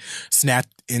 maybe snapped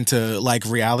into,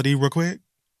 reality real quick.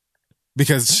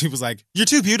 Because she was like, "You're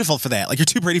too beautiful for that. Like, you're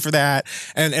too pretty for that.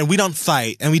 And we don't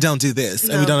fight. And we don't do this.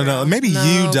 And we don't know. Maybe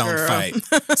you don't fight.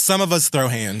 Some of us throw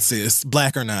hands, sis,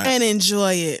 black or not. And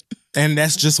enjoy it. And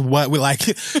that's just what we like.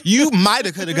 You might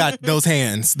have could have got those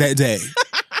hands that day.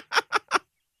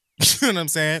 You know what I'm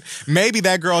saying? Maybe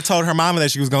that girl told her mama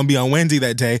that she was going to be on Wendy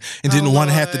that day and didn't want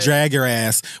to have to drag your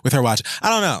ass with her watch. I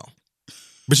don't know.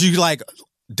 But you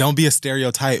don't be a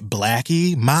stereotype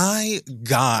blackie. My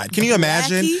God. Can you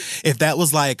imagine if that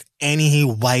was any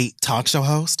white talk show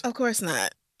host? Of course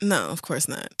not. No, of course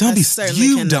not. Don't be a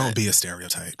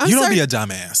stereotype. You don't be a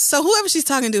dumbass. So whoever she's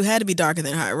talking to had to be darker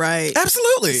than her, right?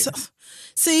 Absolutely. So,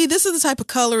 see, this is the type of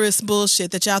colorist bullshit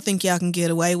that y'all think y'all can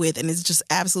get away with, and it's just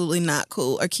absolutely not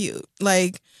cool or cute.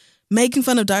 Making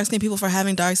fun of dark-skinned people for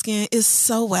having dark skin is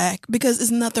so whack because there's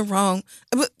nothing wrong.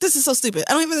 But this is so stupid.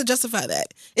 I don't even have to justify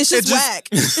that. It's just whack.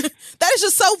 That is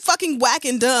just so fucking whack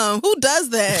and dumb. Who does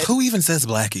that? Who even says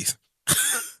blackies?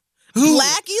 Who?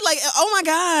 Blackie? Oh my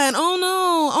God. Oh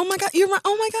no. Oh my God. You're right.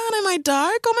 Oh my God. Am I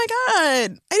dark? Oh my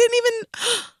God. I didn't even...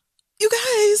 You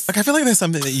guys. I feel like that's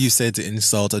something that you said to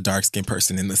insult a dark-skinned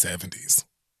person in the 70s.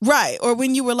 Right. Or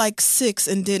when you were 6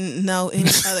 and didn't know any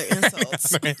other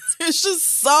insults. It's just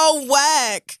so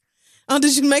whack. Oh,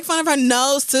 did you make fun of her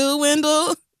nose too,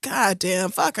 Wendell? God damn,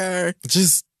 fuck her.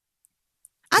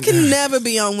 I can never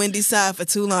be on Wendy's side for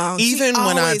too long. Even she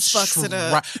when I always fucks it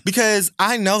up. Because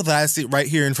I know that I sit right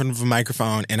here in front of a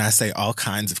microphone and I say all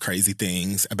kinds of crazy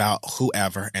things about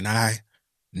whoever, and I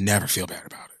never feel bad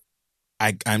about it.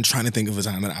 I'm trying to think of a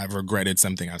time that I've regretted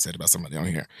something I've said about somebody on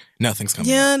here. Nothing's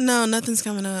coming up. Yeah, no, nothing's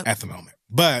coming up. At the moment.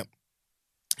 But,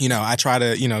 you know, I try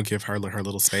to, you know, give her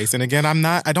little space. And again,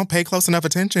 I don't pay close enough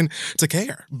attention to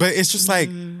care. But it's just like,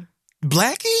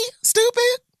 Blackie?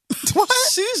 Stupid? What?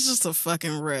 She's just a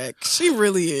fucking wreck. She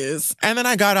really is. And then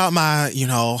I got out my, you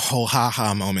know, whole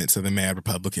ha-ha moment to the mad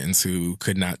Republicans who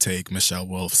could not take Michelle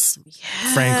Wolf's,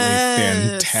 frankly,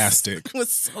 fantastic. It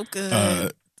was so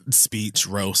good. Speech,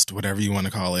 roast, whatever you want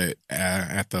to call it,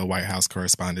 at the White House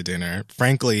correspondent dinner.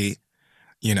 Frankly,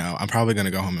 you know, I'm probably going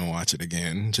to go home and watch it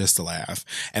again just to laugh.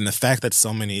 And the fact that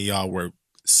so many of y'all were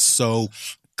so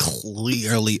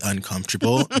clearly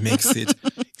uncomfortable makes it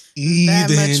even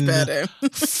that much better.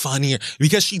 funnier,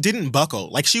 because she didn't buckle.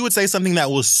 Like, she would say something that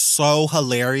was so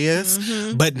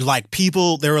hilarious, but like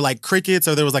people, there were like crickets,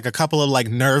 or there was like a couple of like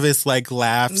nervous like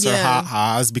laughs or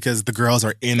ha-has because the girls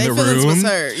are in the room. Was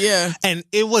hurt. Yeah. And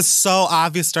it was so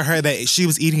obvious to her that she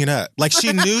was eating it up. Like,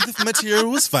 she knew the material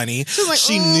was funny. Like,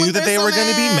 she knew that they were going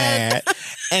to be mad,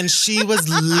 and she was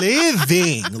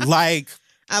living. Like,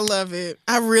 I love it.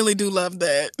 I really do love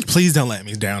that. Please don't let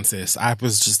me down, sis. I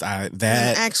was just that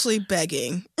I'm actually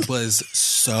begging. Was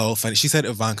so funny. She said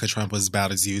Ivanka Trump was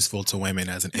about as useful to women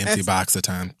as an empty box of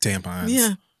tampons.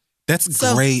 Yeah,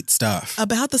 that's great stuff.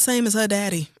 About the same as her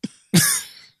daddy. I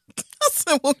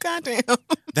said, well, goddamn.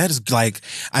 That is like,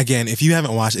 again, if you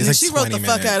haven't watched, it's like she 20 wrote the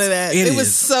minutes. fuck out of that. It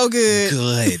was so good.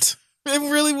 Good. It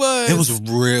really was. It was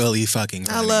really fucking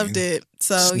funny. I loved it.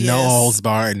 So, yes. No holds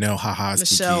barred, no ha-has.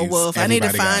 Michelle Wolf. I need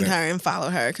to find her and follow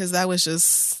her because that was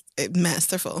just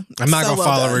masterful. I'm not going to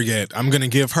follow her yet. I'm going to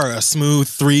give her a smooth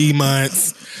 3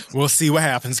 months. We'll see what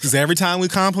happens, because every time we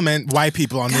compliment white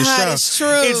people on this show, it's true.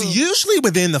 It's usually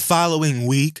within the following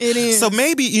week. It is. So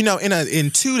maybe, you know, in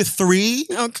 2 to 3,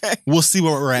 okay, we'll see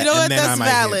where we're at. You know what? And then That's I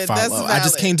might valid. hit follow. That's valid. I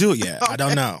just can't do it yet. Okay. I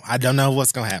don't know. I don't know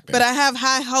what's going to happen. But I have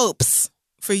high hopes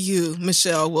for you,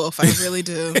 Michelle Wolf. I really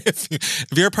do. if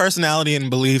your personality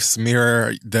and beliefs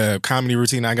mirror the comedy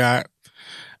routine I got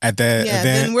at that event,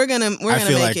 then we're gonna make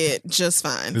like it just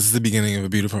fine. This is the beginning of a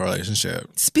beautiful relationship.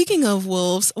 Speaking of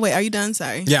wolves, wait, are you done?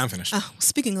 Sorry. Yeah, I'm finished.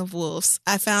 Speaking of wolves,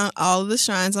 I found all of the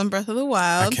shrines on Breath of the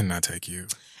Wild. I cannot take you.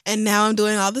 And now I'm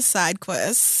doing all the side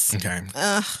quests. Okay.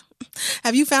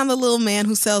 Have you found the little man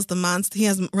who sells the monster?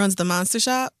 Runs the monster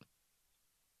shop.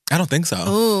 I don't think so.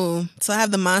 Oh, so I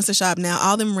have the monster shop now.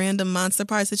 All them random monster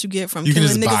parts that you get from you can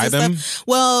killing just niggas buy and them. Stuff.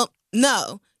 Well,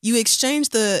 no, you exchange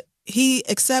he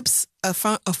accepts a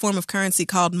form of currency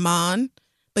called Mon,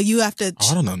 but you have to.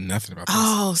 I don't know nothing about this.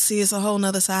 Oh, see, it's a whole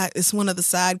nother side. It's one of the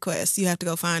side quests. You have to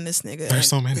go find this nigga. There's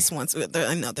so many.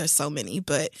 I know there's so many,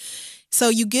 but. So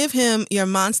you give him your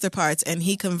monster parts and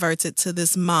he converts it to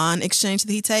this Mon exchange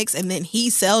that he takes, and then he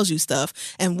sells you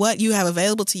stuff. And what you have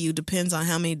available to you depends on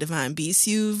how many divine beasts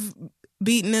you've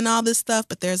beaten and all this stuff.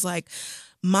 But there's like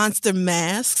monster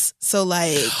masks. So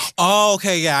like, oh,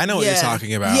 okay, yeah, I know what you're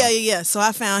talking about. Yeah. So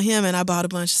I found him and I bought a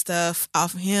bunch of stuff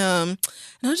off of him.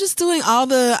 And I'm just doing all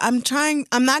the. I'm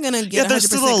not gonna get. There's 100%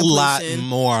 still a lot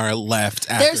more left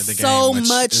after there's the game. So which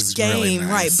much is game, really nice.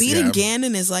 right? Beating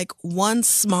Ganon is like one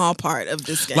small part of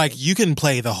this game. Like, you can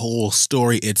play the whole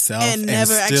story itself and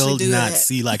never still actually not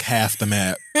see like half the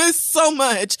map. It's so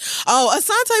much. Oh,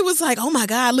 Asante was like, "Oh my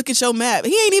God, look at your map."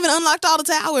 He ain't even unlocked all the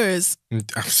towers.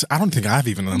 I don't think I've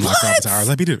even unlocked all the towers.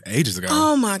 I beat it ages ago.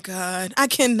 Oh my God, I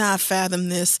cannot fathom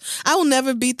this. I will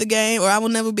never beat the game, or I will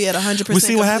never be at 100%. We'll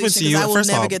see what happens to you. I will First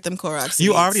never of all, get them Korok seeds.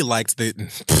 You already liked the.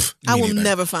 I will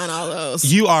never find all those.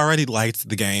 You already liked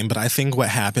the game, but I think what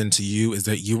happened to you is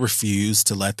that you refused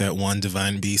to let that one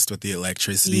divine beast with the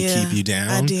electricity keep you down.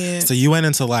 I did. So you went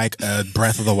into like a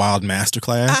Breath of the Wild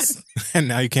masterclass, and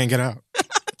now you can't get out.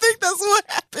 I think that's what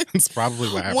happened. It's probably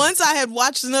what happened. Once I had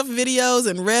watched enough videos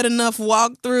and read enough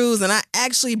walkthroughs, and I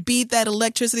actually beat that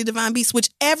electricity divine beast, which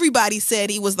everybody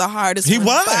said he was the hardest one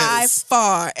by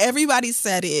far. Everybody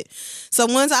said it. So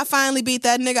once I finally beat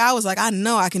that nigga, I was like, I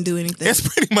know I can do anything. It's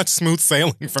pretty much smooth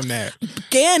sailing from that.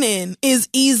 Ganon is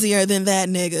easier than that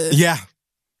nigga. Yeah.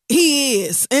 He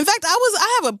is. In fact,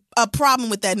 I have a problem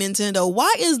with that Nintendo.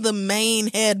 Why is the main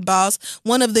head boss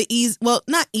one of the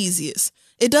not easiest?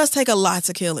 It does take a lot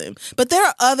to kill him. But there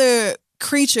are other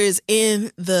creatures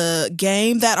in the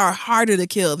game that are harder to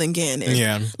kill than Ganon.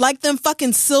 Yeah. Like them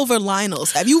fucking silver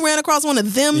Lynels. Have you ran across one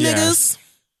of them niggas?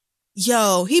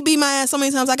 Yo, he beat my ass so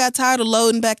many times I got tired of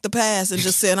loading back the pass and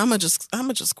just said, I'm gonna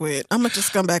just quit. I'm gonna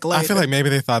just come back later. I feel like maybe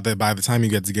they thought that by the time you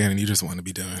get to Ganon, you just want to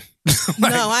be done.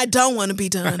 No, I don't want to be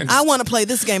done. I want to play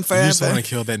this game forever. You just want to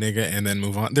kill that nigga and then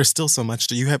move on. There's still so much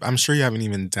to you have. I'm sure you haven't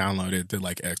even downloaded the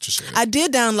like extra shit. I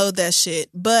did download that shit,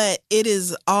 but it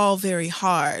is all very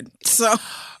hard. So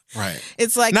Right.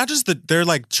 It's like not just they're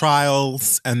like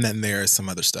trials, and then there's some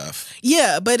other stuff.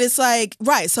 Yeah, but it's like,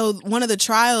 right. So one of the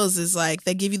trials is like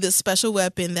they give you this special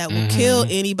weapon that will kill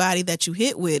anybody that you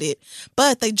hit with it,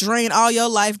 but they drain all your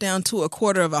life down to a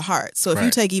quarter of a heart. So if you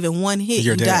take even one hit,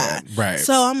 you're you dead. die. Right.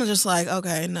 So I'm just like,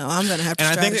 okay, no, I'm going to have to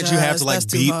And I think that you have to like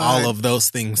beat all of those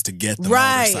things to get the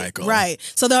motorcycle. Right.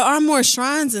 So there are more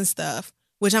shrines and stuff,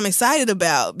 which I'm excited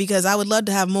about because I would love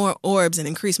to have more orbs and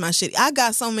increase my shit. I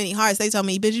got so many hearts. They told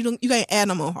me, bitch, you can't add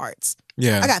no more hearts.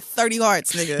 Yeah. I got 30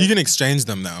 hearts, nigga. You can exchange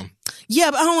them though.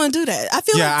 Yeah, but I don't want to do that. I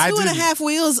feel like 2.5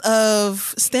 wheels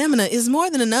of stamina is more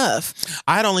than enough.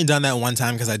 I had only done that one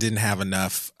time because I didn't have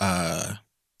enough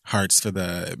hearts for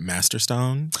the Master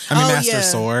Stone. Master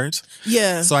Sword.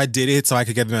 Yeah. So I did it so I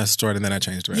could get the Master Sword, and then I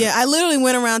changed it. Yeah, I literally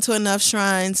went around to enough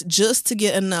shrines just to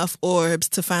get enough orbs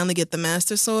to finally get the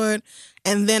Master Sword.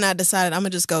 And then I decided I'm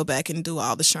going to just go back and do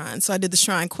all the shrines. So I did the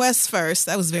shrine quests first.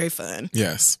 That was very fun.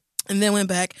 Yes. And then went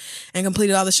back and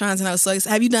completed all the shrines. And I was so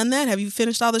excited. Have you done that? Have you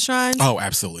finished all the shrines? Oh,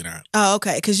 absolutely not. Oh,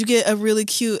 okay. Because you get a really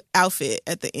cute outfit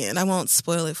at the end. I won't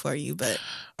spoil it for you, but...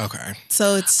 Okay.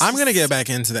 So it's... I'm going to get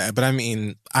back into that. But I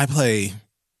mean, I play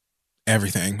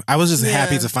everything. I was just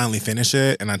happy to finally finish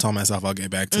it. And I told myself I'll get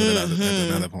back to it at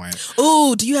another point.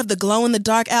 Ooh, do you have the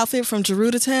glow-in-the-dark outfit from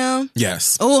Gerudo Town?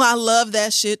 Yes. Oh, I love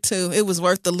that shit too. It was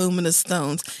worth the luminous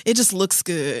stones. It just looks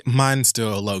good. Mine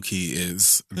still low-key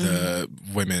is the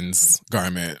women's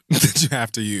garment that you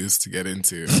have to use to get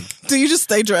into. Do you just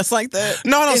stay dressed like that?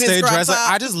 No, I don't stay dressed.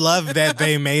 I just love that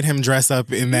they made him dress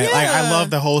up in that. Yeah. Like, I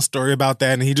love the whole story about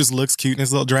that, and he just looks cute in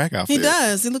his little drag outfit. He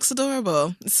does. He looks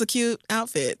adorable. It's a cute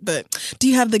outfit. But do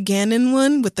you have the Ganon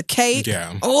one with the cape?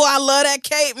 Yeah. Oh, I love that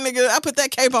cape, nigga. I put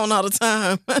that cape on all the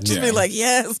time. I just be like,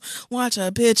 yes, watch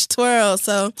a bitch twirl.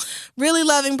 So really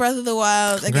loving Breath of the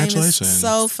Wild. That game is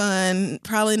so fun.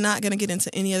 Probably not going to get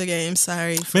into any other game.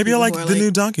 Sorry. Maybe I like the new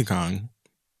Donkey Kong.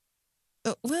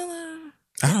 I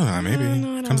don't know.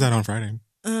 Maybe. Comes out on Friday.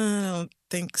 I don't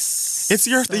think so. It's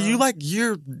your thing.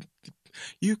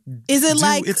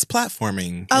 It's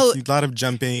platforming. Oh, it's a lot of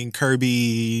jumping,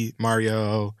 Kirby,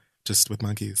 Mario, just with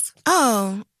monkeys.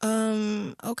 Oh,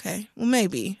 okay. Well,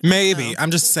 maybe. Maybe.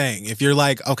 I'm just saying, if you're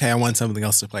like, okay, I want something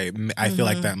else to play, I feel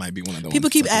like that might be one of the People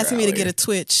ones. keep asking me to get a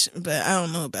Twitch, but I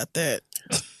don't know about that.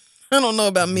 I don't know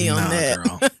about me on that.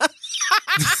 Girl.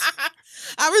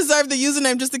 I reserved the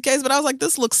username just in case, but I was like,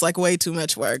 this looks like way too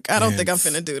much work. I don't think I'm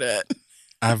finna do that.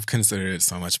 I've considered it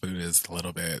so much, but it is a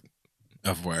little bit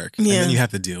of work. Yeah. And then you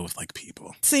have to deal with like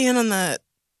people. See, and on that,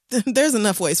 there's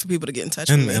enough ways for people to get in touch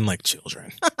with me. And like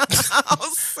children. I'll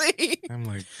see. I'm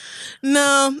like,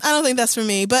 no, I don't think that's for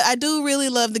me, but I do really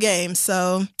love the game.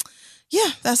 So yeah,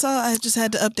 that's all. I just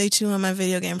had to update you on my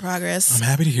video game progress. I'm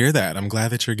happy to hear that. I'm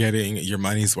glad that you're getting your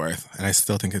money's worth. And I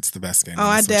still think it's the best game. Oh,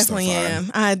 I definitely am.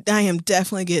 I am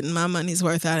definitely getting my money's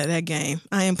worth out of that game.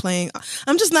 I am playing.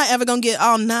 I'm just not ever going to get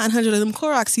all 900 of them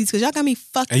Korok seeds because y'all got me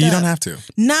fucked up. And you don't have to.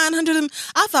 900 of them.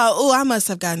 I thought, oh, I must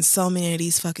have gotten so many of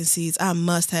these fucking seeds. I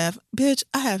must have. Bitch,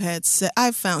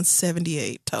 I've found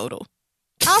 78 total.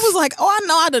 I was like, oh, I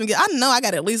know I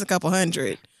got at least a couple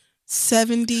hundred.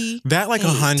 70. That like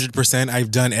 100%.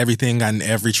 I've done everything, gotten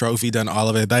every trophy, done all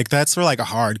of it. Like that's for like a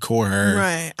hardcore.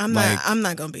 Right. I'm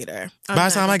not gonna be there. By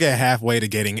the time I get halfway to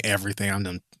getting everything, I'm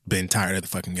done been tired of the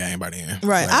fucking game by the end.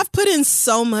 Right. Like, I've put in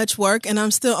so much work and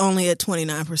I'm still only at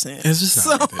 29%. It's just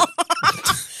not worth it.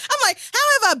 I'm like,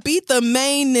 how have I beat the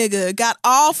main nigga, got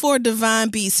all 4 divine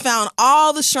beasts, found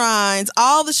all the shrines,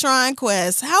 all the shrine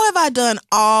quests? How have I done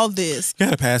all this? You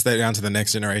gotta pass that down to the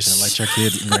next generation and let your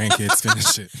kids and grandkids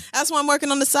finish it. That's why I'm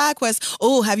working on the side quest.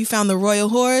 Oh, have you found the royal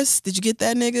horse? Did you get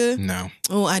that nigga? No.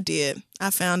 Oh, I did. I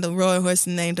found the royal horse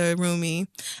and named her Rumi.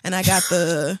 And I got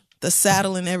the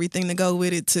saddle and everything to go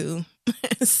with it too.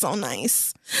 It's so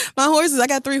nice. My horses, I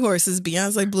got 3 horses,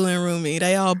 Beyonce, Blue, and Rumi.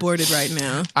 They all boarded right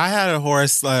now. I had a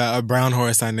horse, a brown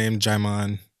horse I named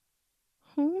Jaimon.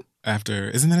 Who?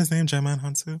 Isn't that his name, Jaimon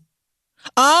Hansu?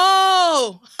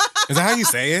 Oh! Is that how you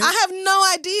say it? I have no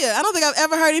idea. I don't think I've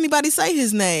ever heard anybody say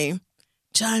his name.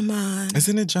 Jaimon.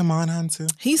 Isn't it Jaimon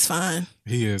Hansu? He's fine.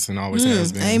 He is and always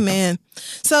has been. Amen.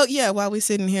 So, yeah, while we're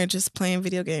sitting here just playing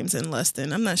video games in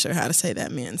Luston, I'm not sure how to say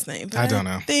that man's name. But I don't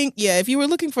know. If you were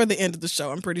looking for the end of the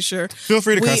show, I'm pretty sure. Feel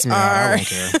free to cuss me out. I won't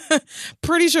care.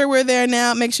 Pretty sure we're there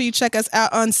now. Make sure you check us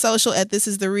out on social at This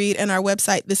Is The Read and our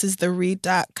website,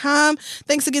 thisistheread.com.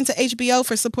 Thanks again to HBO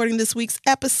for supporting this week's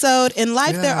episode. In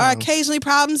life, there are occasionally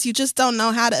problems you just don't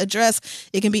know how to address.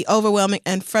 It can be overwhelming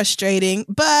and frustrating,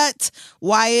 but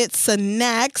Wyatt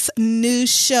Senak's new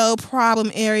show,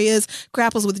 Problem Areas,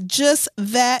 grapples with just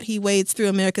that. He wades through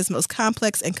America's most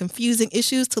complex and confusing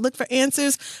issues to look for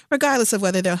answers, regardless of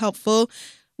whether they're helpful.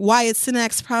 Wyatt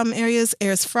Cenac's Problem Areas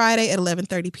airs Friday at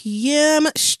 11:30 p.m.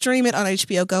 Stream it on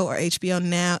HBO Go or HBO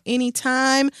Now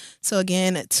anytime. So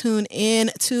again, tune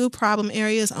in to Problem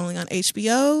Areas only on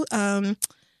HBO.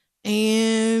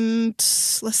 And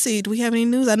let's see, do we have any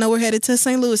news? I know we're headed to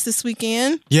St. Louis this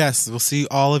weekend. Yes, we'll see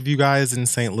all of you guys in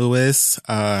St. Louis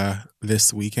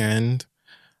this weekend.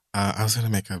 I was going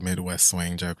to make a Midwest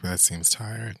swing joke, but that seems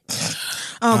tired.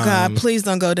 Oh, God, please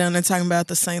don't go down there talking about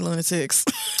the St. Lunatics.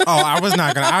 I was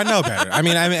not going to. I know better. I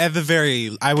mean,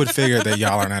 I would figure that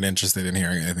y'all are not interested in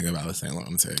hearing anything about the St.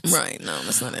 Lunatics. Right, no,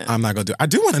 that's not it. I'm not going to do. I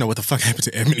do want to know what the fuck happened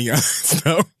to Ebony Eyes,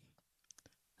 though.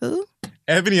 Who?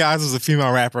 Ebony Eyes was a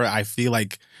female rapper. I feel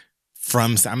like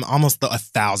I'm almost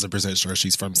 1,000% sure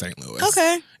she's from St. Louis.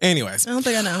 Okay. Anyways. I don't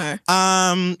think I know her.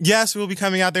 Yes, we'll be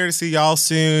coming out there to see y'all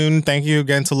soon. Thank you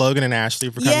again to Logan and Ashley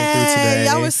for coming through today.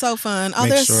 Y'all were so fun. Oh,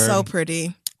 they're so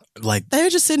pretty. Like, they were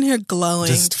just sitting here glowing,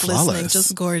 just glistening, flawless.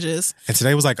 just gorgeous. And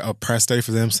today was like a press day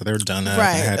for them, so they were done up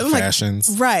and had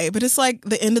fashions. Right, but it's like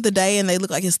the end of the day and they look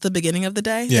like it's the beginning of the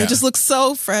day. Yeah. They just look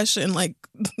so fresh and like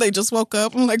they just woke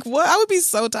up. I'm like, what? I would be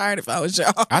so tired if I was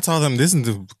y'all. I told them,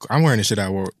 I'm wearing the shit I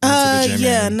wore to the gym.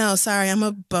 Yeah, no, sorry. I'm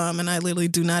a bum and I literally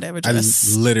do not ever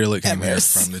dress. I literally came here ever.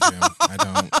 from the gym. I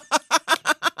don't.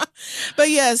 But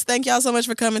yes, thank y'all so much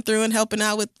for coming through and helping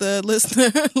out with the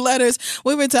listener letters.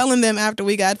 We were telling them after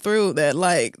we got through that,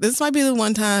 like, this might be the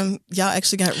one time y'all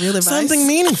actually got real advice. Something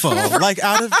meaningful, like,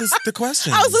 out of the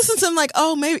question. I was listening to them like,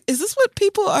 oh, maybe, is this what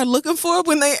people are looking for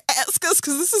when they ask us?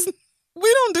 Because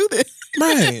we don't do this.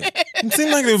 Right. It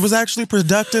seemed like it was actually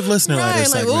productive listener letter like,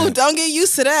 segment. ooh, don't get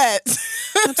used to that.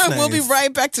 That's We'll be nice.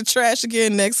 right back to trash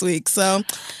again next week. So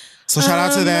shout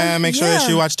out to them. Make sure that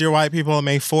you watch Dear White People on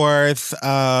May 4th.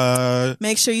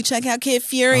 Make sure you check out Kid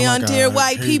Fury Oh on my Dear God.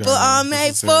 White Here you People go. on May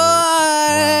This is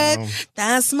 4th. Wow.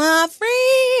 That's my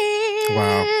friend.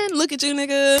 Wow. Look at you,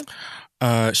 nigga.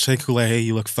 Shea Coulee,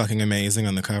 you look fucking amazing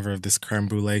on the cover of this creme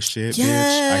brulee shit, bitch.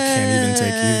 I can't even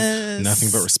take you. Nothing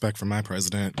but respect for my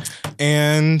president.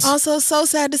 And also, so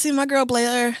sad to see my girl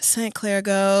Blair St. Clair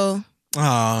go.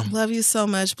 Aw. Love you so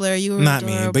much, Blair. You were Not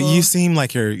adorable. me, but you seem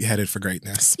like you're headed for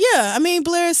greatness. Yeah, I mean,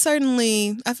 Blair is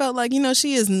certainly, I felt like,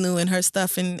 she is new in her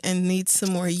stuff and needs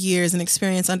some more years and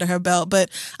experience under her belt. But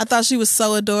I thought she was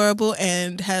so adorable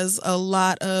and has a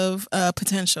lot of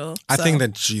potential. I think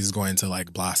that she's going to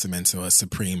like blossom into a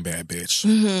supreme bad bitch.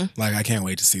 Mm-hmm. Like, I can't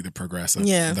wait to see the progress of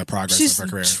She's her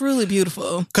career. Truly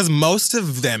beautiful. Because most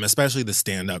of them, especially the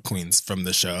stand-up queens from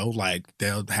the show, like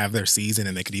they'll have their season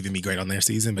and they could even be great on their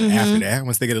season. But after that,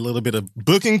 once they get a little bit of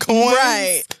booking coins,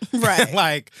 right,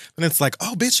 like then it's like,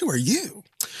 oh, bitch, who are you?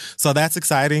 So that's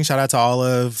exciting. Shout out to all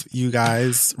of you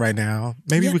guys right now.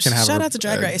 Maybe we can have shout out to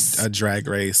Drag Race. A Drag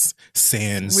Race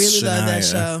sans really Shania. love that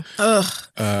show. Ugh.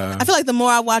 I feel like the more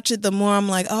I watch it, the more I'm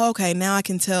like, oh, okay, now I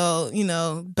can tell,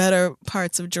 better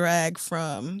parts of drag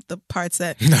from the parts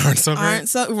that aren't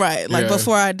so right. Like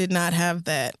before, I did not have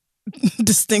that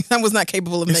distinct. I was not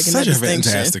capable of making that distinction. It's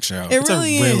such a fantastic show. It's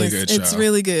really a really good show. It's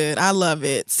really good. I love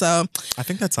it. So I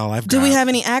think that's all I've got. Do we have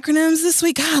any acronyms this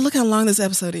week? God, look how long this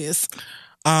episode is.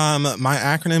 My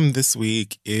acronym this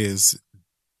week is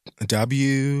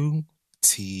WTFIK.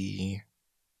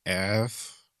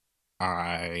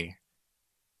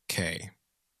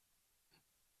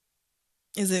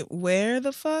 Is it where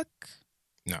the fuck?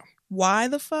 No. Why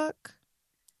the fuck?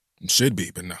 Should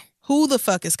be, but no. Who the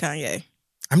fuck is Kanye?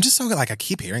 I'm just so like I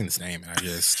keep hearing this name and I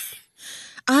just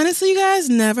honestly, you guys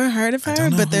never heard of her,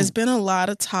 but there's been a lot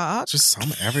of talk. Just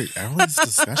every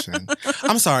discussion.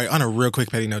 I'm sorry. On a real quick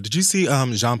petty note, did you see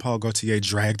Jean-Paul Gaultier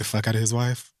drag the fuck out of his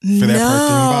wife for that perfume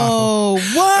bottle?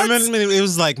 What? I mean, it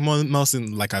was like mostly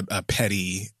like a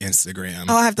petty Instagram.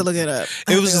 Oh, I have to look it up.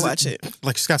 I have to watch it.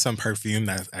 Like she's got some perfume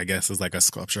that I guess is like a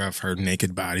sculpture of her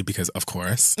naked body because of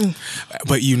course.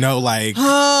 But like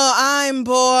oh, I'm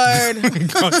bored.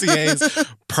 Gaultier's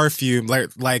perfume,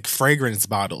 like fragrance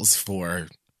bottles for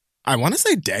I want to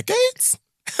say decades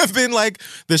have been like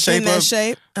the shape in that of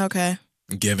shape. Okay.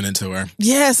 Giving it to her.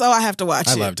 Yes. Oh, I have to watch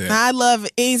it. I loved it. I love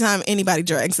anytime anybody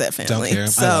drags that family. Don't care.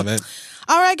 So, I love it.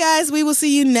 All right, guys. We will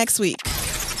see you next week.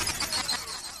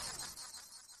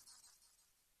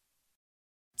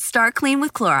 Start clean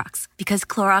with Clorox because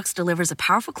Clorox delivers a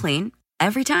powerful clean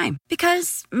every time.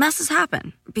 Because messes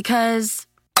happen. Because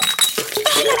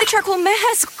I need the charcoal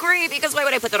mask. Great, because why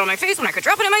would I put that on my face when I could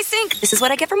drop it in my sink? This is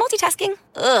what I get for multitasking.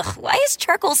 Ugh, why is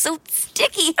charcoal so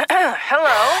sticky?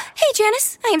 Hello? Hey,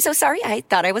 Janice. I am so sorry. I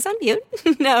thought I was on mute.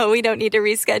 No, we don't need to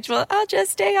reschedule. I'll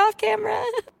just stay off camera.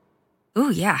 Ooh,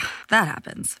 yeah, that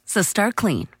happens. So start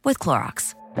clean with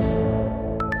Clorox.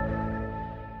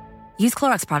 Use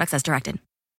Clorox products as directed.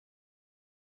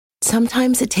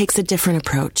 Sometimes it takes a different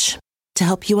approach to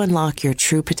help you unlock your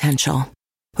true potential.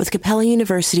 With Capella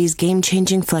University's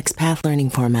game-changing FlexPath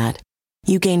learning format,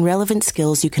 you gain relevant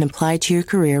skills you can apply to your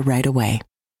career right away.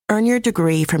 Earn your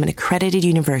degree from an accredited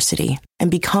university and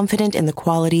be confident in the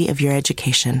quality of your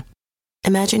education.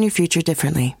 Imagine your future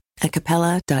differently at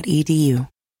capella.edu.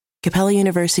 Capella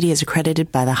University is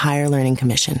accredited by the Higher Learning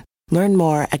Commission. Learn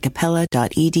more at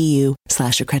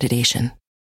capella.edu/accreditation.